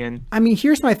opinion. I mean,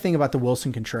 here's my thing about the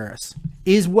Wilson Contreras.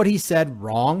 Is what he said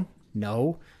wrong?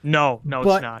 No. No, but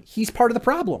it's not. He's part of the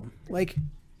problem.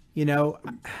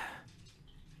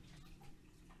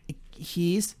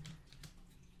 He's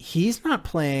not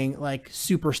playing like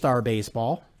superstar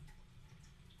baseball.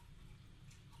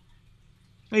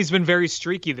 He's been very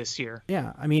streaky this year.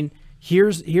 Yeah, I mean,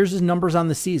 here's his numbers on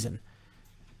the season.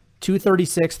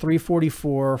 236,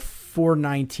 344,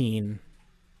 419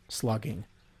 slugging.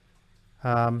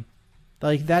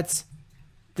 That's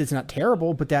not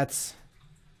terrible, but that's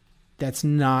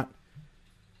not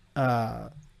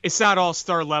it's not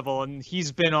all-star level, and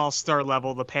he's been all-star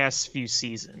level the past few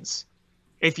seasons,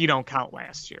 if you don't count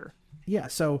last year. Yeah,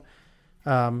 so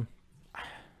I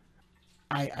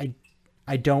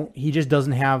don't. He just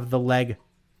doesn't have the leg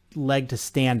to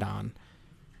stand on.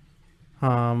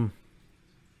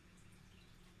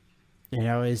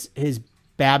 His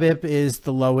BABIP is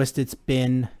the lowest it's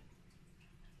been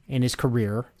in his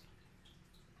career.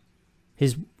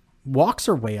 His walks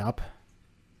are way up,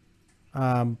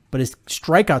 but his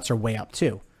strikeouts are way up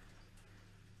too.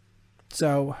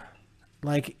 So,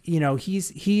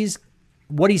 he's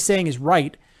what he's saying is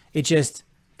right. It's just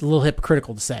a little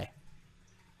hypocritical to say.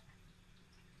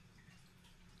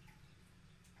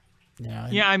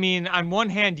 Yeah, I mean, on one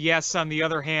hand, yes. On the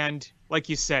other hand, like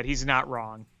you said, he's not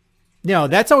wrong. No,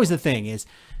 that's always the thing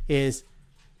is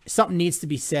something needs to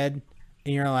be said,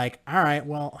 and you're like, all right,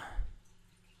 well,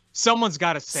 someone's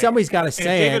got to say it. Somebody's got to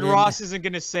say it. If David Ross isn't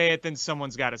going to say it, then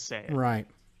someone's got to say it. Right.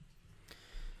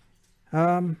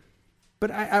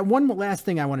 But I one last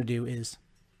thing I want to do is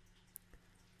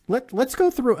let's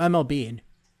go through MLB and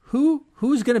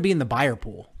who's going to be in the buyer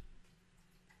pool.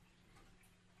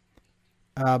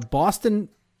 Boston,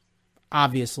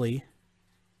 obviously.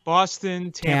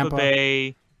 Boston, Tampa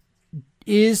Bay,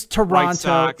 Is White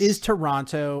Sox.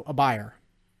 Toronto a buyer?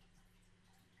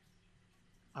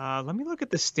 Let me look at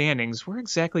the standings. Where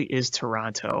exactly is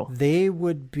Toronto? They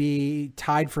would be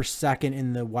tied for second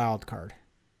in the wild card.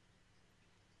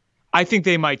 I think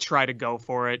they might try to go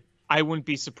for it. I wouldn't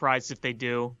be surprised if they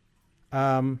do.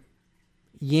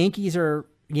 Yankees are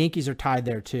tied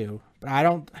there too, but I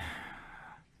don't.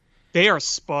 They are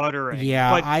sputtering.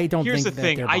 Yeah, but I don't here's think the that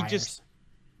thing. they're buyers.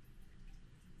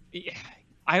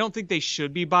 I don't think they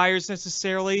should be buyers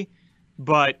necessarily,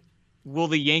 but will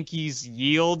the Yankees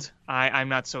yield? I'm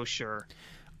not so sure.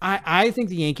 I think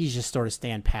the Yankees just sort of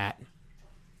stand pat.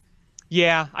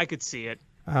 Yeah, I could see it.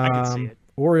 I could see it.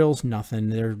 Orioles, nothing.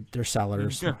 They're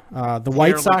sellers. Yeah. The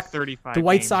White They're Sox, like 35 the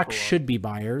White games Sox below. should be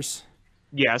buyers.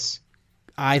 Yes.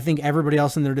 I think everybody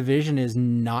else in their division is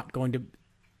not going to.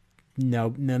 No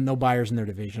buyers in their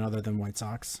division other than White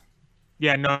Sox.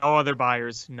 Yeah, no other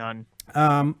buyers, none.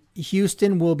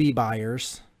 Houston will be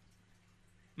buyers.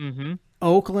 Mm-hmm.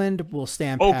 Oakland will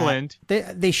stand pat. Oakland.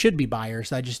 They should be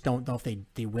buyers. I just don't know if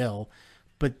they will.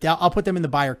 But I'll put them in the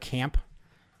buyer camp.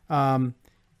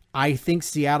 I think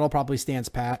Seattle probably stands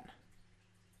pat.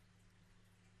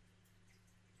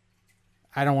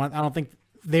 I don't think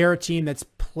they're a team that's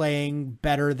playing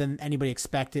better than anybody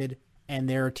expected, and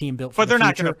they're a team built for But they're the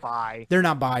not future. going to buy. They're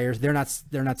not buyers. They're not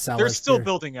sellers. They're still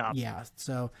building up. Yeah.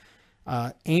 So,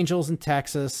 Angels in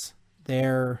Texas,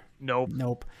 they're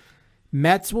Nope.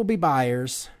 Mets will be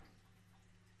buyers.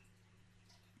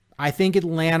 I think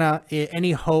Atlanta,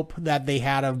 any hope that they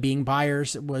had of being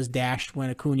buyers was dashed when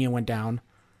Acuna went down,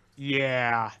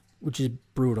 Yeah. which is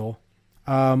brutal.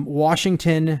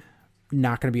 Washington,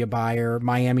 not going to be a buyer.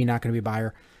 Miami, not going to be a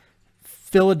buyer.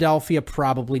 Philadelphia,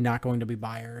 probably not going to be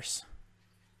buyers.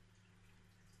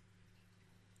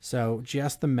 So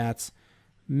just the Mets.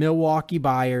 Milwaukee,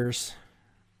 buyers.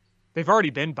 They've already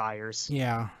been buyers.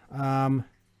 Yeah.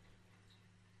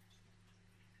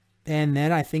 And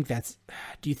then I think that's.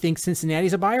 Do you think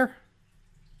Cincinnati's a buyer?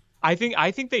 I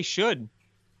think they should.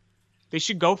 They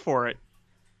should go for it.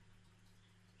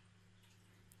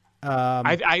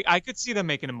 I could see them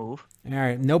making a move. All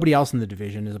right. Nobody else in the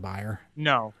division is a buyer.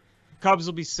 No. Cubs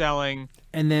will be selling.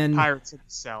 And then Pirates will be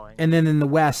selling. And then in the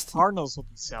West, Cardinals will be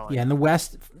selling. yeah, in the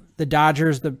West, the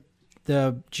Dodgers, the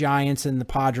Giants, and the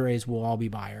Padres will all be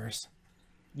buyers.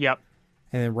 Yep.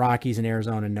 And then Rockies and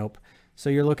Arizona, nope. So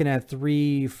you're looking at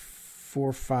 3,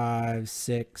 4, 5,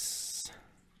 6,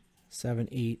 7,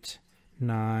 8,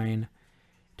 9,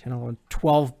 10, 11,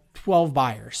 12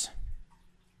 buyers.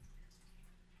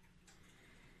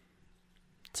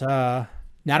 It's not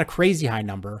a crazy high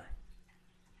number,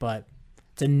 but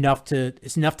it's enough to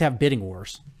have bidding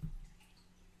wars.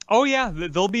 Oh yeah,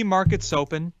 there'll be markets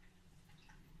open.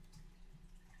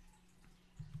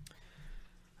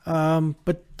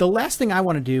 But the last thing I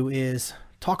want to do is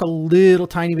talk a little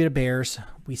tiny bit of Bears.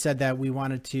 We said that we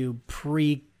wanted to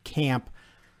pre-camp,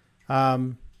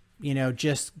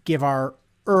 just give our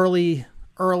early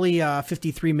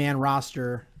 53-man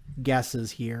roster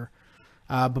guesses here.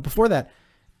 But before that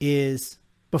is,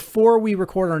 before we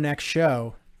record our next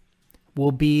show,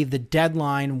 will be the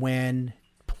deadline when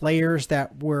players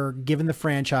that were given the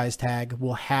franchise tag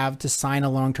will have to sign a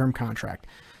long-term contract.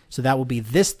 So that will be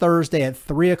this Thursday at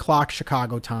 3:00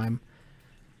 Chicago time.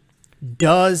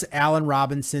 Does Allen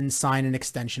Robinson sign an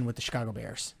extension with the Chicago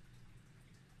Bears?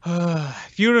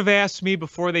 If you would have asked me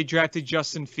before they drafted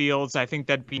Justin Fields, I think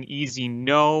that'd be an easy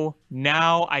no.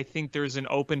 Now I think there's an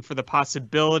open for the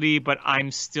possibility, but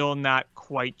I'm still not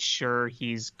quite sure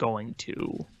he's going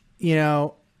to.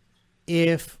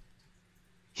 If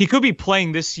he could be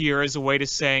playing this year as a way to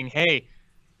saying, hey,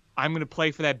 I'm going to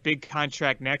play for that big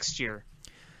contract next year.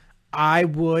 I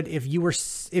would, if this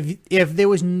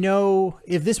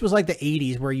was like the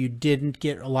 80s where you didn't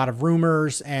get a lot of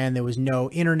rumors and there was no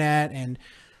internet, and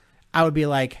I would be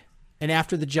like, and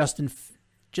after the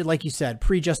like you said,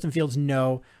 pre-Justin Fields,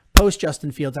 no,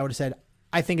 post-Justin Fields, I would have said,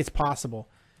 I think it's possible.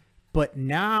 But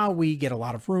now we get a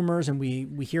lot of rumors and we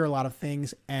hear a lot of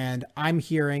things, and I'm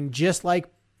hearing, just like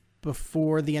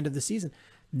before the end of the season,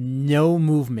 no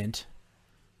movement.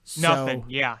 Nothing.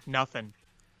 Yeah, nothing.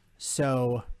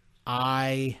 So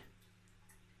I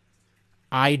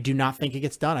do not think it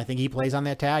gets done. I think he plays on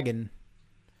that tag,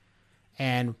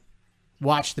 and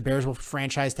watch, the Bears will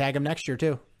franchise tag him next year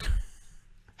too.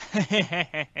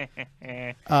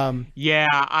 Yeah,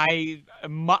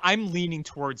 I'm leaning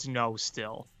towards no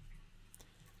still.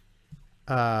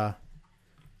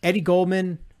 Eddie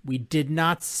Goldman, we did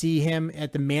not see him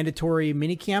at the mandatory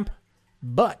minicamp,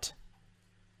 but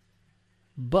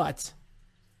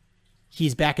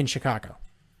he's back in Chicago.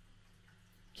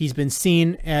 He's been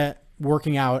seen at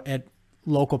working out at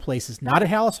local places, not at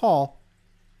Hallis Hall,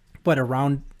 but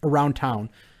around town.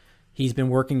 He's been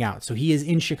working out. So he is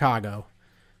in Chicago.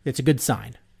 It's a good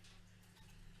sign.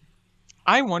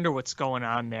 I wonder what's going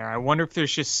on there. I wonder if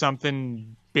there's just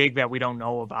something big that we don't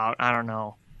know about. I don't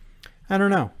know.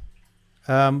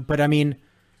 But I mean,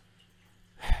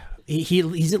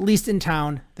 he's at least in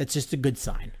town. That's just a good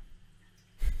sign.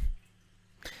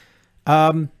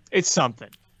 It's something.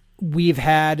 We've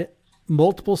had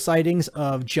multiple sightings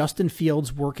of Justin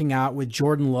Fields working out with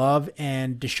Jordan Love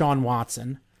and Deshaun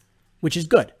Watson, which is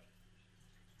good.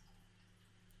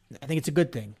 I think it's a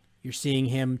good thing. You're seeing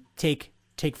him take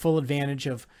full advantage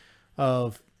of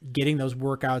getting those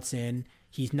workouts in.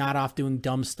 He's not off doing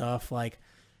dumb stuff like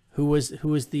who was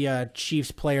the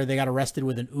Chiefs player they got arrested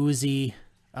with an Uzi.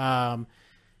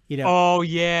 Oh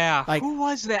yeah, like, who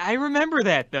was that? I remember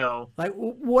that though. Like,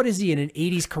 what is he in an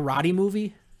 '80s karate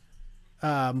movie?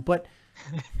 But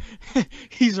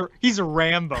he's a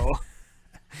Rambo.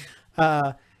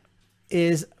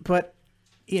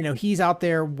 He's out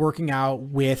there working out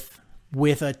with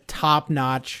a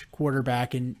top-notch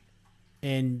quarterback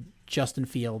in Justin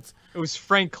Fields. It was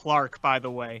Frank Clark, by the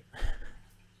way.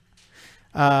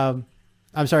 I'm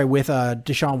sorry, with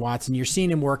Deshaun Watson. You're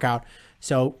seeing him work out,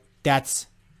 so that's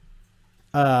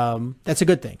a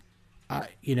good thing.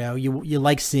 You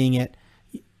like seeing it.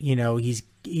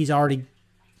 He's already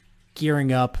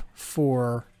gearing up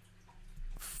for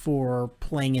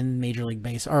playing in Major League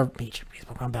Baseball.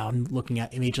 I'm looking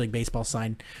at a Major League Baseball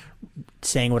sign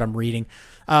saying what I'm reading.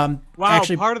 Wow,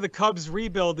 actually, part of the Cubs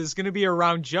rebuild is going to be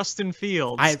around Justin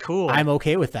Fields. Cool. I'm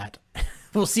okay with that.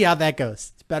 We'll see how that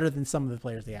goes. It's better than some of the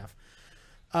players they have.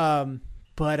 I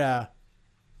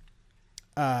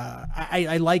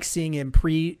like seeing him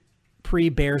pre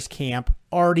Bears camp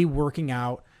already working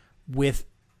out with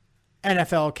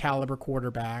NFL caliber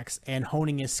quarterbacks and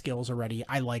honing his skills already.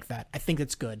 I like that. I think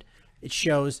that's good. It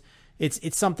shows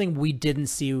it's something we didn't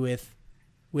see with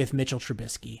Mitchell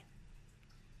Trubisky.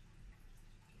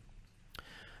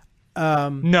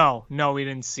 No, we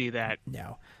didn't see that.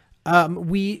 No.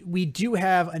 We do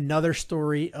have another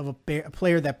story of a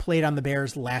player that played on the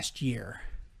Bears last year.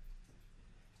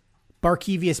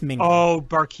 Barkevious Mingo. Oh,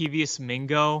 Barkevious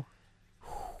Mingo.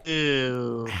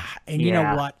 Ew. And you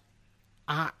know what?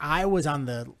 I was on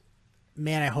the,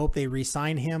 man, I hope they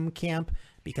re-sign him camp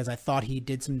because I thought he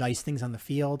did some nice things on the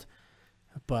field.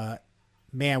 But,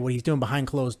 man, what he's doing behind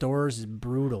closed doors is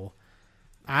brutal.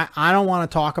 I don't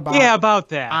want to talk about... Yeah, about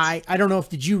that. I don't know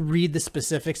did you read the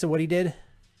specifics of what he did?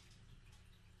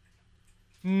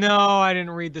 No, I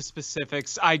didn't read the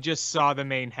specifics. I just saw the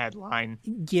main headline.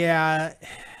 Yeah,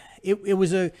 it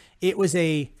was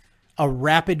a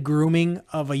rapid grooming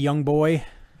of a young boy,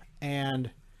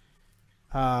 and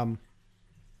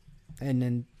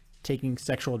then taking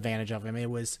sexual advantage of him. It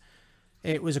was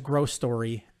a gross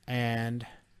story, and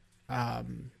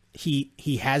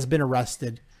he has been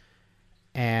arrested,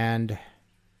 and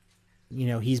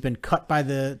he's been cut by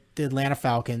the Atlanta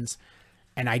Falcons,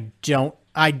 and I don't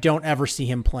ever see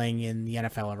him playing in the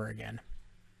NFL ever again.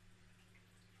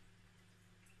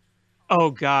 Oh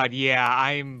God,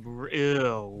 yeah,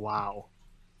 ew, wow.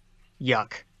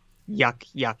 Yuck.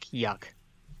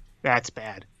 That's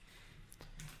bad.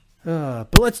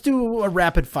 But let's do a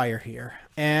rapid fire here.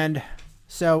 And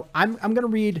so I'm gonna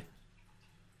read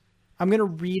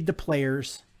the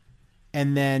players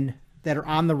and then that are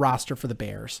on the roster for the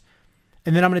Bears.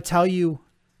 And then I'm gonna tell you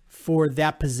for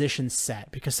that position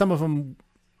set, because some of them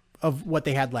of what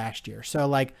they had last year. So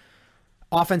like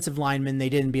offensive linemen, they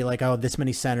didn't be like, oh, this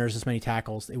many centers, this many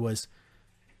tackles. It was,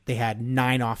 they had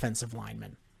 9 offensive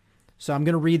linemen. So I'm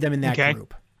going to read them in that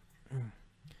group.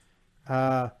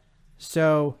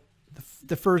 So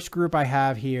the first group I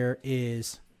have here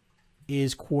is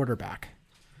quarterback.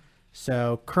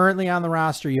 So currently on the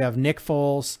roster, you have Nick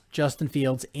Foles, Justin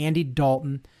Fields, Andy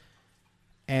Dalton.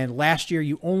 And last year,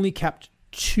 you only kept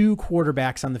 2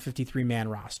 quarterbacks on the 53-man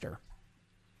roster.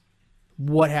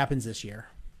 What happens this year?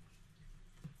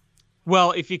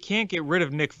 Well, if you can't get rid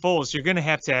of Nick Foles, you're going to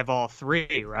have all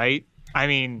 3, right? I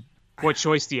mean, what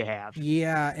choice do you have?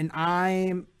 Yeah, and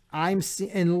I'm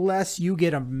unless you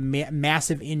get a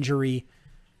massive injury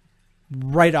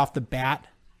right off the bat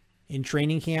in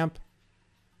training camp,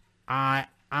 I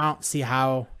don't see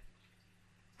how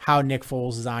Nick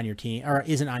Foles is on your team or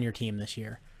isn't on your team this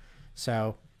year.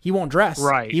 So he won't dress.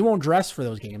 Right. He won't dress for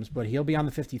those games, but he'll be on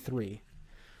the 53.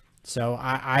 So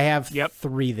I have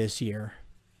 3 this year.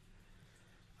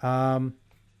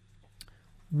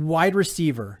 Wide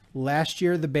receiver. Last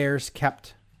year the Bears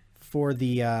kept for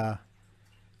the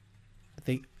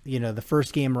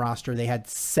first game roster, they had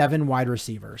 7 wide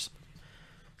receivers.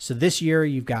 So this year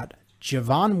you've got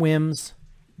Javon Wims,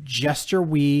 Jester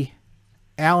Wee,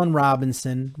 Allen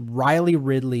Robinson, Riley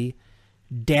Ridley,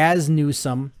 Daz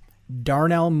Newsome,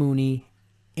 Darnell Mooney,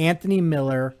 Anthony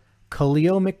Miller,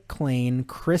 Khalil McClain,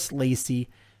 Chris Lacey,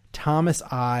 Thomas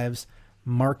Ives,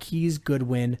 Marquise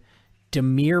Goodwin,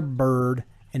 Demir Bird,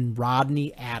 and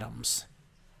Rodney Adams.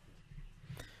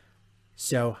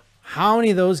 So how many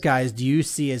of those guys do you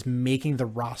see as making the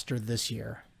roster this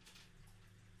year?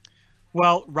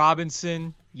 Well,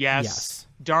 Robinson, yes. Yes.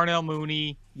 Darnell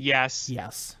Mooney, yes.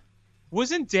 Yes.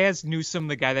 Wasn't Daz Newsome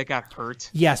the guy that got hurt?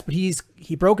 Yes, but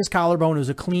he broke his collarbone. It was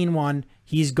a clean one.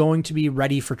 He's going to be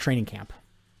ready for training camp.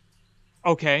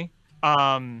 Okay.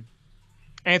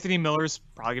 Anthony Miller's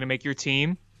probably going to make your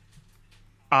team.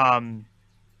 I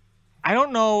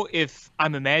don't know if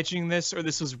I'm imagining this or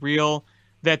this was real,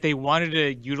 that they wanted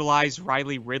to utilize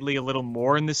Riley Ridley a little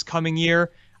more in this coming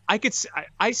year.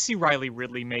 I see Riley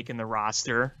Ridley making the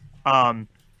roster.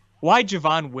 Why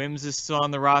Javon Wims is still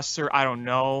on the roster, I don't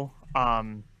know.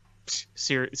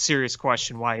 Serious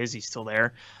question. Why is he still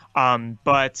there?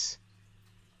 But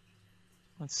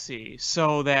let's see.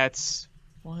 So that's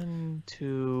 1,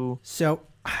 2. So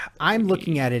I'm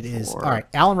looking at it 4. as, all right,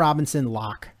 Allen Robinson,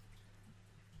 lock.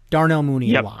 Darnell Mooney,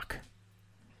 Yep. lock.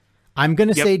 I'm going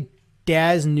to Yep. say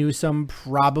Daz Newsome,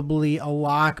 probably a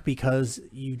lock because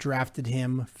you drafted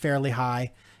him fairly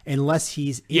high. Unless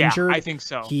he's injured, Yeah, I think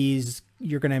so.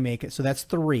 You're going to make it. So that's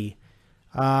 3.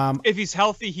 If he's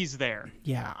healthy, he's there.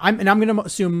 Yeah, I'm going to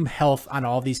assume health on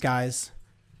all these guys.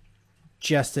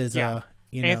 Just as Yeah.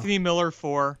 you know, Anthony Miller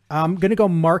 4. I'm going to go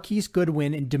Marquise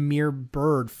Goodwin and Demir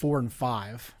Bird 4 and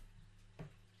 5.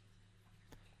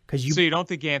 Because So you don't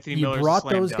think Anthony you Miller's a brought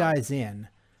slam those dunk? guys in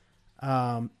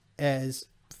as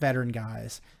veteran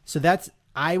guys. So that's,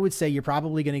 I would say you're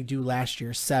probably going to do last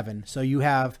year's 7. So you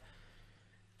have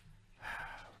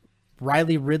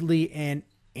Riley Ridley and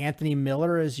Anthony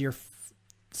Miller as your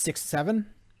 6, 7.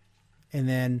 And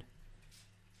then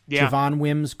Yeah. Javon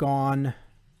Wims gone.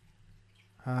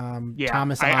 Yeah.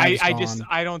 Thomas I Ives gone.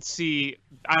 I don't see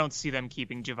them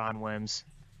keeping Javon Wims.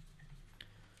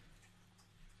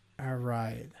 All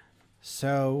right.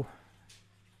 So,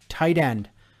 tight end.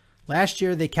 Last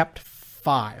year they kept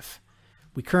 5.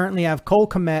 We currently have Cole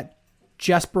Kmet,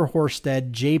 Jesper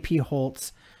Horsted, J.P.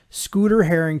 Holtz, Scooter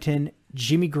Harrington,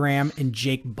 Jimmy Graham, and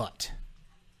Jake Butt.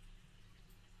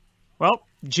 Well,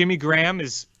 Jimmy Graham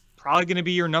is probably going to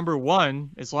be your number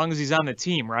 1 as long as he's on the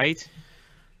team, right?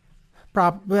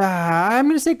 I'm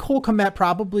going to say Cole Kmet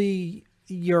probably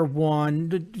your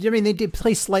 1. I mean, they did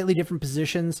play slightly different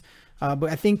positions, but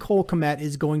I think Cole Kmet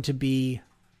is going to be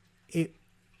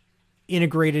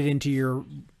integrated into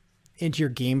your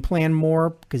game plan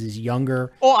more because he's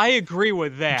younger. Oh, I agree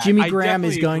with that. Jimmy I Graham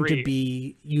is definitely going agree. to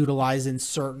be utilized in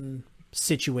certain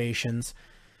situations.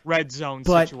 Red zone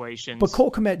But situations. But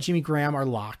Cole Kmet, Jimmy Graham are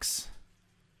locks.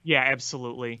 Yeah,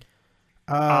 absolutely.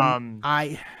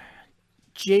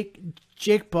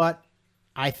 Jake Butt,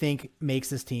 I think, makes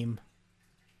this team.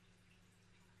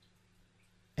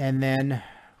 And then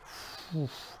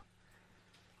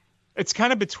It's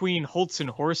kind of between Holtz and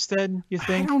Horsted, you I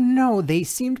think? don't know. They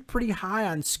seemed pretty high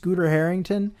on Scooter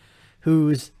Harrington,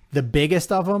 who's the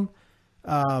biggest of them.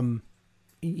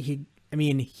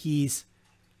 He's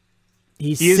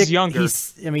He is younger.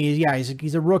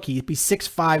 He's a rookie. He'd be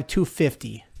 6'5",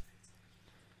 250.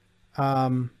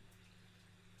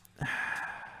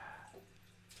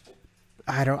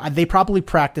 They probably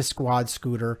practice squad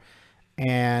Scooter,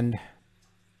 and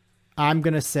I'm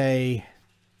gonna say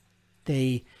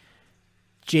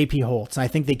JP Holtz. I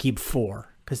think they keep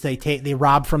 4 because they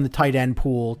rob from the tight end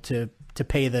pool to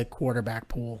pay the quarterback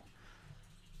pool.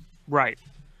 Right.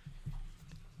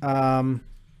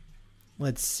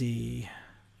 Let's see.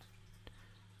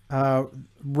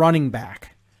 Running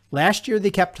back. Last year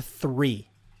they kept 3.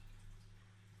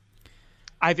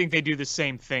 I think they do the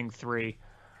same thing, 3.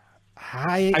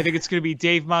 I I think it's going to be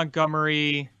Dave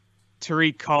Montgomery,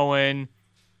 Tariq Cohen,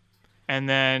 and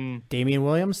then Damian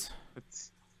Williams.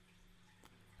 it's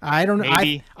I don't know.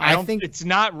 maybe. I don't think it's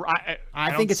not. I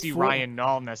think don't it's see 4. Ryan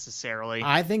Nall necessarily.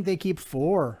 I think they keep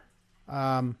 4.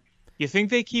 You think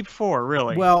they keep 4,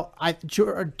 really? Well,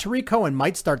 Tariq Cohen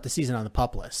might start the season on the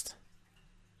PUP list,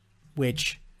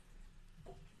 which,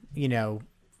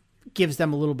 gives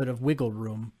them a little bit of wiggle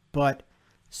room. But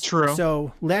True.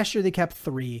 So last year they kept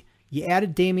 3. You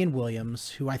added Damian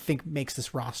Williams, who I think makes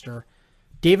this roster.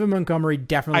 David Montgomery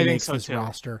definitely I think makes so, this too.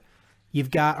 roster.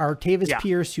 You've got Artavis Yeah.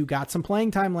 Pierce, who got some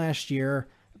playing time last year,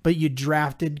 but you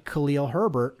drafted Khalil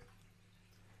Herbert,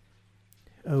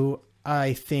 who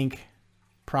I think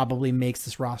probably makes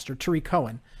this roster. Tariq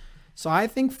Cohen. So I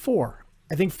think 4.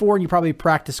 I think 4, and you probably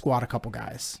practice squad a couple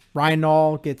guys. Ryan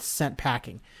Nall gets sent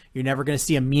packing. You're never going to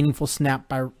see a meaningful snap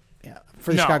for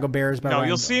the Chicago Bears. By Ryan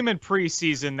you'll Nall. see him in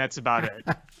preseason. That's about it.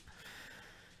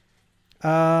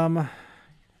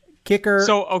 Kicker.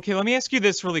 So, okay, let me ask you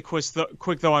this really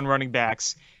quick though on running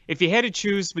backs. If you had to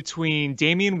choose between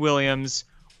Damian Williams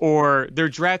or their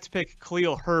draft pick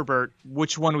Khalil Herbert,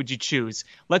 which one would you choose?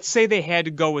 Let's say they had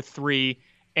to go with 3,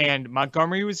 and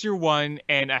Montgomery was your 1,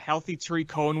 and a healthy Tariq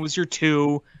Cohen was your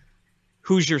 2.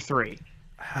 Who's your 3?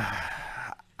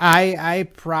 I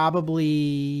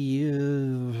probably,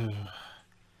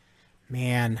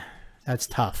 man, that's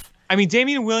tough. I mean,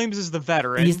 Damian Williams is the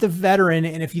veteran. He's the veteran,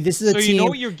 and if this is a so team, you know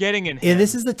what you're getting in him. and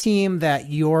this is the team that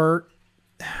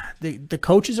the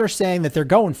coaches are saying that they're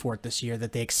going for it this year,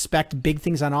 that they expect big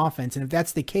things on offense, and if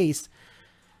that's the case,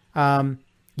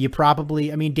 you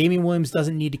probably, I mean, Damian Williams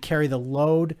doesn't need to carry the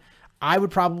load. I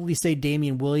would probably say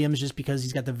Damian Williams just because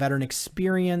he's got the veteran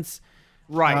experience.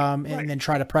 Right. And then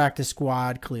try to practice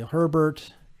squad Khalil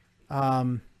Herbert.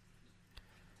 But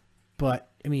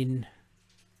I mean,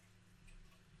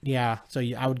 yeah, so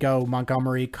I would go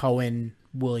Montgomery, Cohen,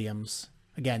 Williams.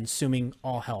 Again, assuming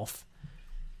all health.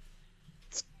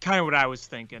 It's kind of what I was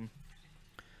thinking.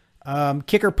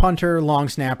 Kicker, punter, long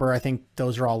snapper. I think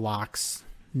those are all locks.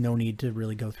 No need to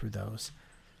really go through those.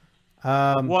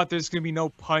 What? There's going to be no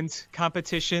punt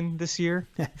competition this year?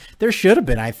 There should have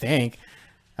been, I think,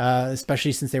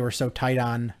 especially since they were so tight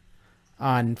on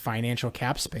financial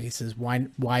cap spaces.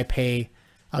 Why pay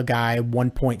a guy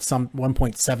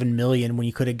 1.7 million when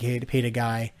you could have paid a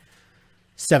guy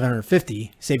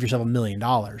 750? Save yourself $1 million.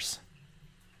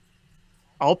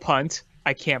 I'll punt.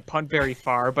 I can't punt very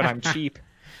far, but I'm cheap.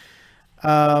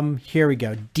 Here we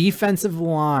go. Defensive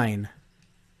line.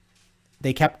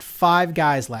 They kept 5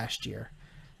 guys last year,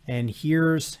 and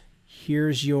here's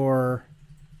your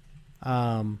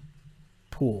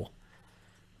pool.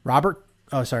 They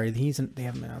haven't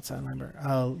been outside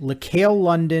linebacker. LaCale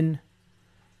London,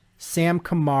 Sam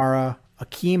Kamara,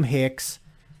 Akeem Hicks,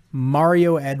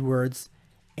 Mario Edwards,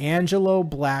 Angelo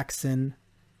Blackson,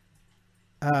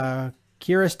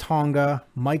 Kiris Tonga,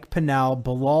 Mike Pennell,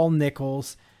 Bilal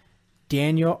Nichols,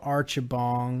 Daniel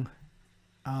Archibong.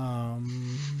 I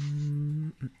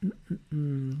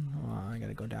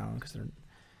gotta go down because they're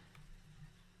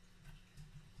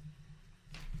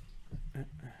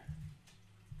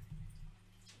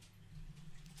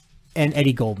and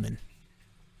Eddie Goldman.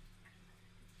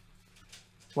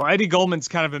 Well, Eddie Goldman's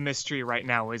kind of a mystery right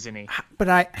now, isn't he? But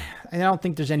I don't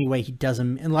think there's any way he does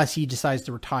him unless he decides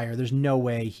to retire. There's no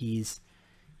way he's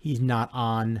not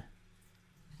on.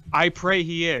 I pray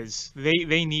he is.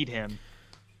 They need him.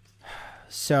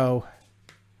 So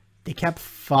they kept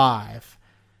 5.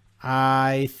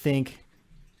 I think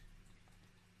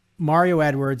Mario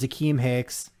Edwards, Akeem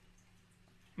Hicks,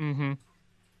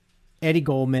 Eddie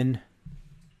Goldman,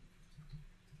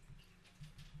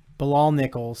 Bilal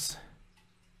Nichols,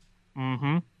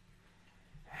 and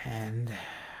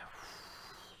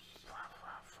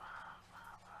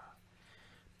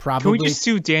probably. Can we just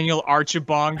do Daniel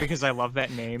Archibong because I love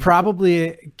that name?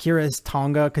 Probably Kiris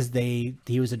Tonga because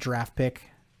he was a draft pick.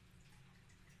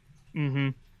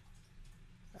 Yeah,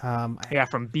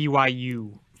 from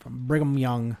BYU. From Brigham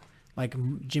Young, like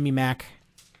Jimmy Mack.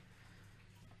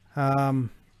 All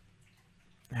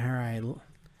right.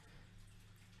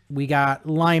 We got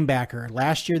linebacker.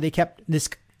 Last year they kept, this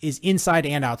is inside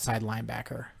and outside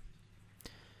linebacker.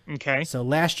 Okay. So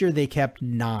last year they kept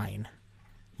 9.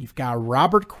 You've got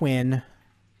Robert Quinn,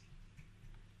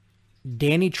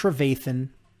 Danny Trevathan,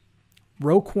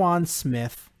 Roquan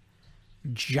Smith,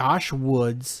 Josh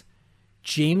Woods,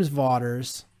 James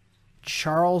Vaughters,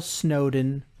 Charles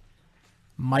Snowden,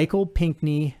 Michael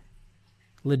Pinkney,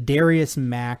 Ladarius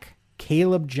Mack,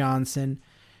 Caleb Johnson,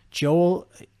 Joel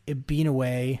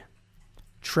Ibinaway,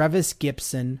 Trevis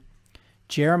Gibson,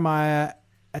 Jeremiah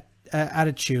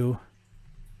Adechu,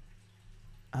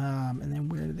 and then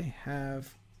where do they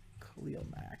have Khalil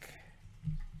Mack?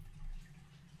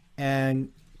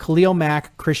 And Khalil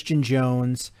Mack, Christian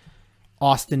Jones,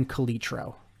 Austin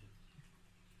Calitro.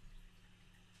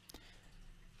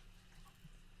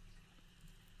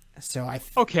 So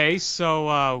okay,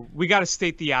 so we got to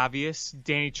state the obvious.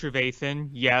 Danny Trevathan,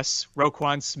 yes.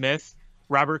 Roquan Smith,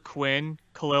 Robert Quinn,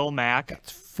 Khalil Mack.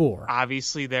 That's 4.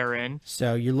 Obviously, they're in.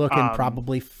 So you're looking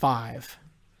probably 5.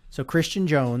 So Christian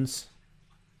Jones,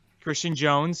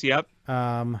 yep.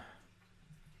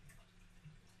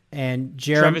 And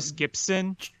Travis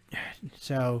Gibson.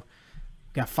 So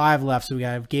got 5 left. So we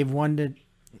gave 1 to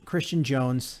Christian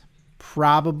Jones.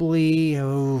 Probably.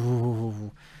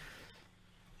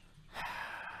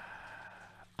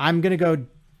 I'm gonna go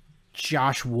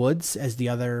Josh Woods as the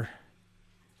other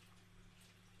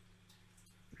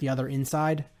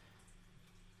inside.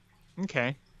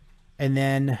 Okay. And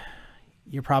then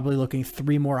you're probably looking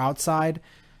 3 more outside.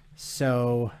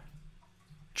 So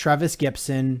Travis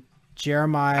Gibson,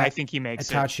 Jeremiah I think he makes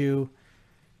it. Atachu,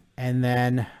 and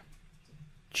then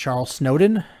Charles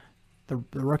Snowden, the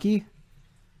rookie.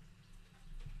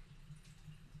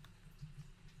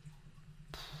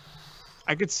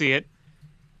 I could see it.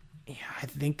 Yeah, I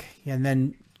think. And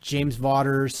then James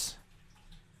Vaughters,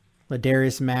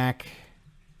 Ladarius Mack,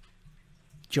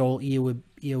 Joel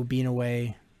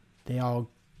Eobinaway, they all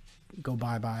go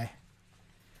bye-bye.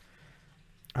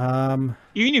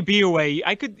 Even you be away,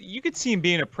 you could see him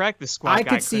being a practice squad I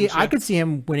guy. I could see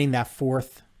him winning that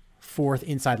fourth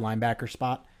inside linebacker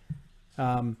spot.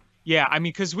 Yeah, I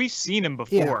mean, because we've seen him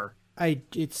before.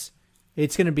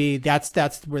 It's going to be that's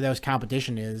where those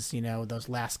competition is. Those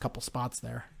last couple spots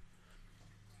there.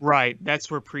 Right,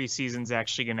 that's where preseason's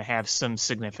actually going to have some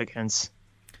significance.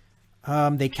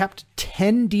 They kept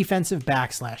 10 defensive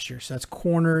backs last year, so that's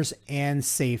corners and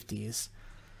safeties.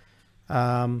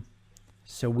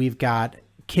 So we've got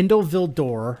Kendall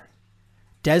Vildor,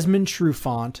 Desmond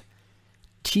Trufant,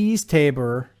 Tease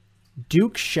Tabor,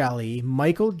 Duke Shelley,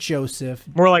 Michael Joseph.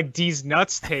 More like D's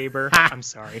nuts, Tabor. I'm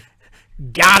sorry.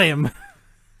 Got him.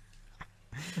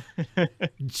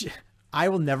 I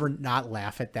will never not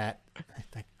laugh at that.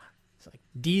 It's like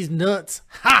D's nuts.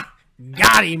 Ha!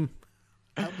 Got him.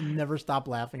 I will never stop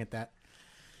laughing at that.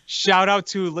 Shout out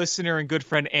to listener and good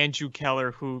friend Andrew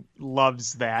Keller, who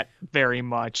loves that very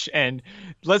much. And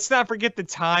let's not forget the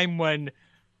time when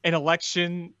an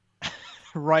election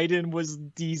write-in was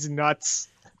D's nuts.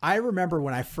 I remember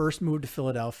when I first moved to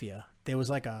Philadelphia, there was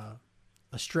like a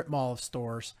strip mall of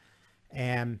stores,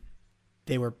 and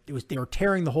they were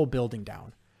tearing the whole building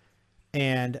down.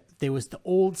 And there was the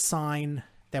old sign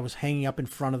that was hanging up in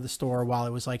front of the store while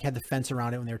it was like had the fence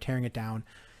around it when they were tearing it down.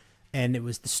 And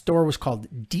the store was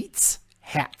called Dietz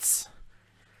Hats.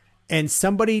 And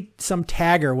some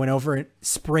tagger went over and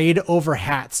sprayed over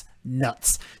hats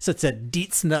nuts. So it said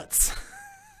Dietz Nuts.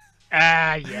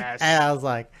 Ah, yes. And I was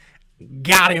like,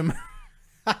 got him.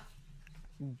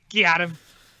 Got him.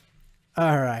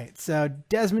 All right. So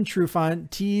Desmond Trufant,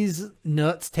 Tease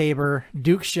Nuts Tabor,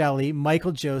 Duke Shelley,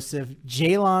 Michael Joseph,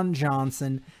 Jalen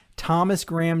Johnson, Thomas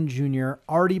Graham Jr.,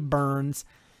 Artie Burns,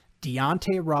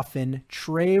 Deontay Ruffin,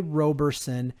 Trey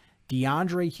Roberson,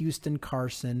 DeAndre Houston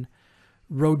Carson,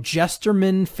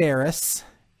 Rogesterman Ferris,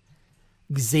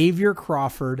 Xavier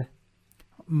Crawford,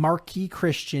 Marquis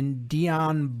Christian,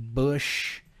 Dion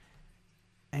Bush,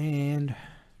 and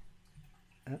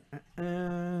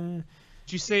did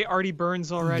you say Artie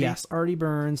Burns already? Yes, Artie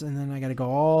Burns, and then I got to go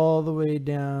all the way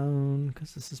down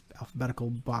because this is alphabetical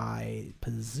by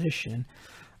position.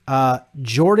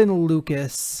 Jordan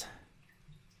Lucas.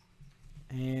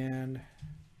 And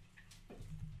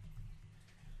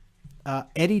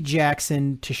Eddie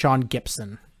Jackson to Sean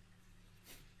Gibson.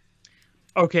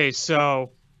 Okay,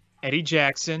 so Eddie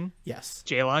Jackson. Yes.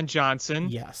 Jalen Johnson.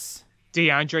 Yes.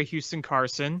 DeAndre Houston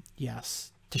Carson.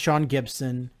 Yes. To Sean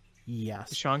Gibson.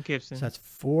 Yes. Sean Gibson. So that's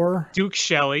 4. Duke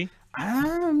Shelley.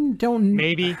 Don't.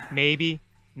 Maybe.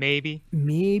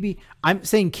 I'm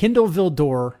saying Kendall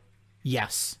Vildor.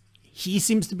 Yes. He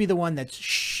seems to be the one that's.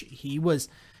 He was.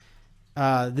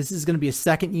 This is going to be a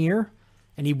second year,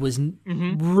 and he was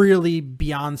really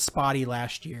beyond spotty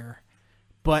last year,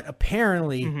 but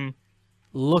apparently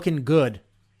looking good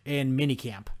in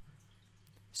minicamp.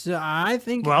 So I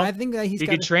think that he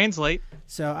could translate.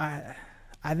 So I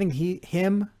think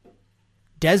him,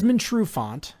 Desmond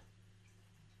Trufant.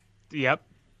 Yep.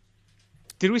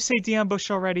 Did we say Dion Bush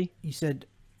already? You said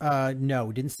no,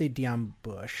 we didn't say Dion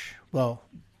Bush. Well,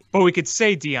 but we could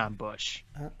say Dion Bush.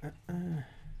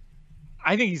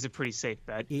 I think he's a pretty safe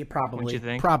bet. Yeah, probably. What you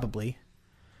think? Probably.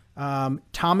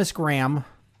 Thomas Graham,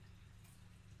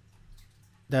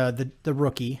 the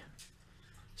rookie.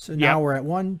 So now we're at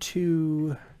 1,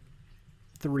 2,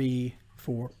 3,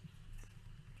 4,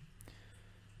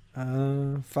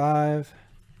 5,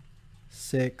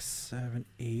 6, 7,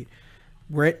 8.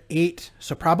 We're at 8.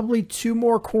 So probably 2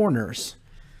 more corners.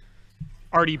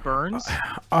 Artie Burns.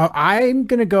 I'm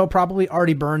gonna go probably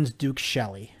Artie Burns, Duke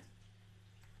Shelley.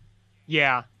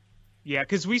 Yeah,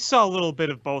 because we saw a little bit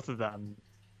of both of them.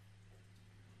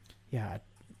 Yeah,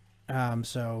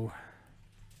 so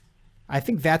I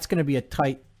think that's going to be a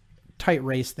tight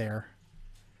race there.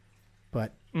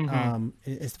 But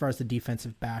as far as the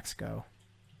defensive backs go,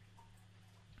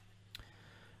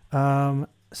 so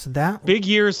that big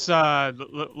years.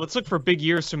 Let's look for big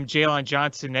years from Jalen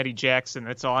Johnson and Eddie Jackson.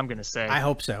 That's all I'm going to say. I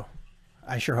hope so.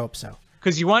 I sure hope so.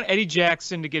 because you want Eddie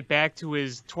Jackson to get back to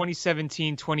his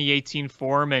 2017, 2018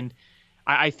 form. And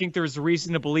I think there's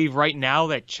reason to believe right now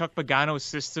that Chuck Pagano's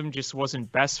system just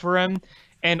wasn't best for him.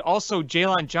 And also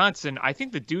Jalen Johnson, I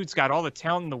think the dude's got all the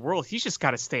talent in the world. He's just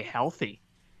got to stay healthy.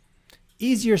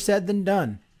 Easier said than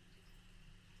done.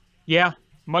 Yeah,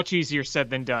 much easier said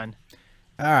than done.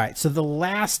 All right, so the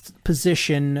last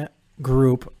position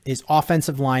group is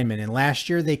offensive linemen, and last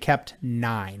year they kept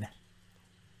 9.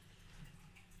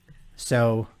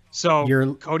 So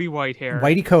you're Cody Whitehair.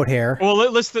 Whitey Coathair.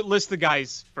 Well, list the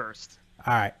guys first.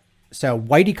 All right, so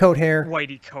Whitey Coathair.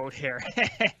 Whitey Coathair.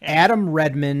 Adam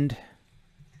Redmond.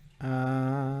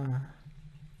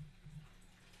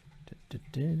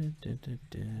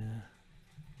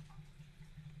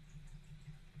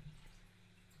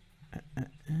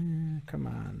 Come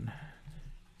on.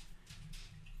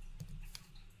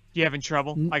 You having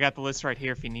trouble? I got the list right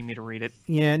here if you need me to read it.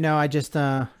 Yeah, no, I just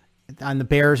on the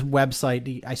Bears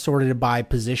website I sorted it by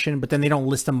position, but then they don't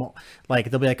list them. Like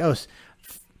they'll be like, oh,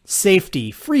 safety,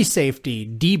 free safety,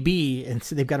 DB, and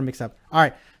so they've got to mix up. All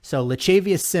right, so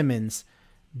Lachavius Simmons,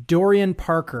 Dorian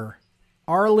Parker,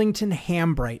 Arlington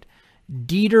Hambright,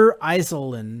 Dieter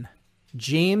Iselin,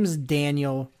 James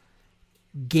Daniel,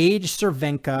 Gage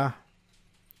Cervenka,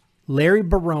 Larry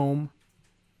Barome,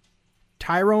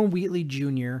 Tyrone Wheatley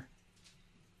Jr.,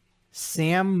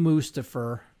 Sam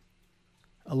Mustapher,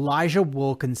 Elijah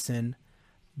Wilkinson,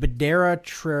 Badera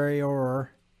Traore,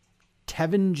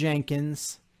 Tevin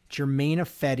Jenkins, Jermaine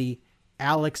Ifedi,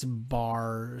 Alex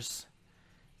Bars.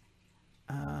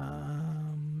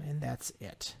 And that's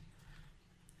it.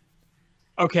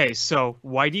 Okay, so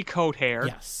Whitey Coathair.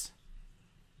 Yes.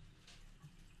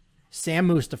 Sam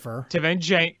Mustapher. Tevin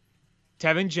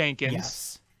Jenkins.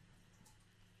 Yes.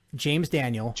 James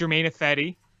Daniel. Jermaine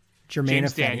Ifedi.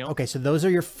 James Daniel. Okay, so those are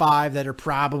your 5 that are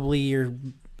probably your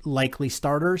likely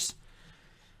starters.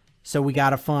 So we got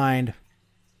to find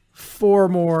 4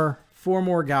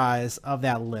 more guys of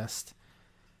that list.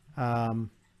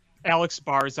 Alex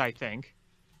Bars, I think.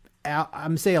 I'm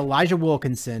going to say Elijah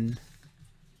Wilkinson.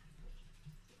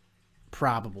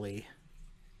 Probably.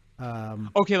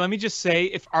 Okay, let me just say,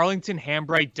 if Arlington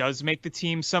Hambright does make the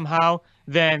team somehow,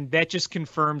 then that just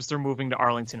confirms they're moving to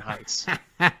Arlington Heights.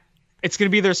 It's going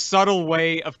to be their subtle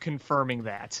way of confirming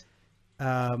that.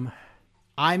 I'm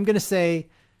going to say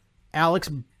Alex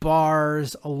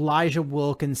Bars, Elijah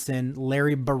Wilkinson,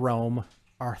 Larry Barome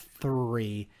are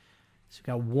 3. So we've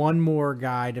got one more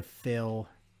guy to fill.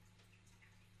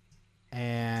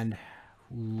 And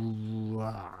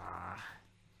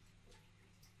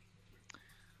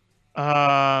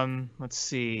let's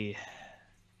see.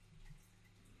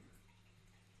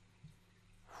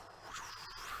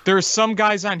 There are some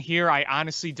guys on here I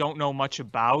honestly don't know much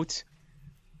about.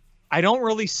 I don't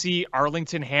really see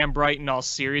Arlington Hambright in all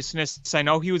seriousness. I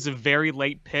know he was a very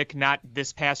late pick, not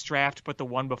this past draft, but the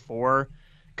one before,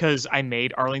 because I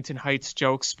made Arlington Heights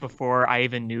jokes before I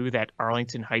even knew that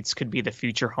Arlington Heights could be the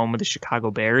future home of the Chicago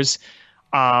Bears.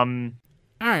 All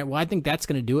right, well, I think that's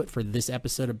going to do it for this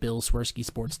episode of Bill Swerski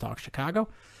Sports Talk Chicago.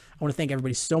 I want to thank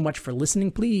everybody so much for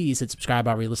listening. Please hit subscribe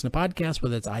wherever you listen to podcasts,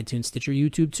 whether it's iTunes, Stitcher,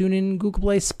 YouTube, TuneIn, Google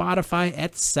Play, Spotify,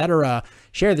 etc.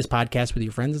 Share this podcast with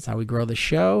your friends. That's how we grow the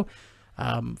show.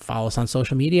 Follow us on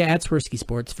social media at Swerski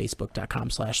Sports,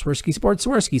 Facebook.com/Swerski Sports,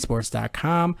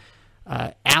 SwerskiSports.com,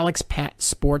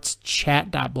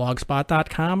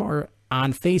 AlexPatSportsChat.blogspot.com, or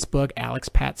on Facebook, Alex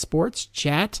Pat Sports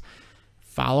Chat.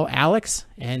 Follow Alex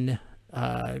and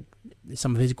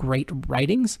some of his great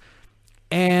writings.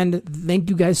 And thank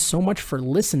you guys so much for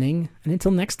listening. And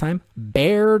until next time,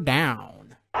 bear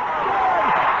down.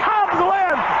 Cubs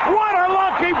win! What a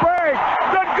lucky break!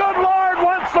 The good Lord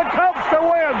wants the Cubs to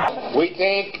win! We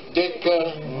thank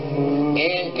Ditka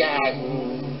and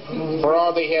God for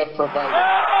all they have provided.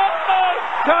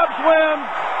 Cubs win!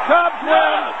 Cubs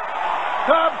win!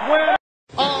 Cubs win!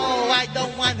 Oh, I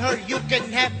don't want her, you can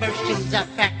have her, she's a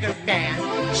Packer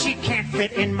fan. She can't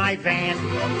fit in my van.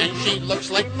 And she looks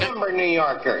like number New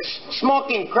Yorkers.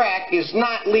 Smoking crack is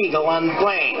not legal on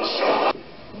planes.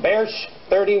 Bears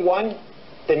 31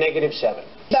 to -7.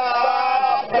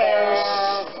 The Bears!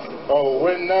 Oh,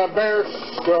 when the Bears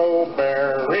go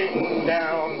bearing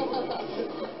down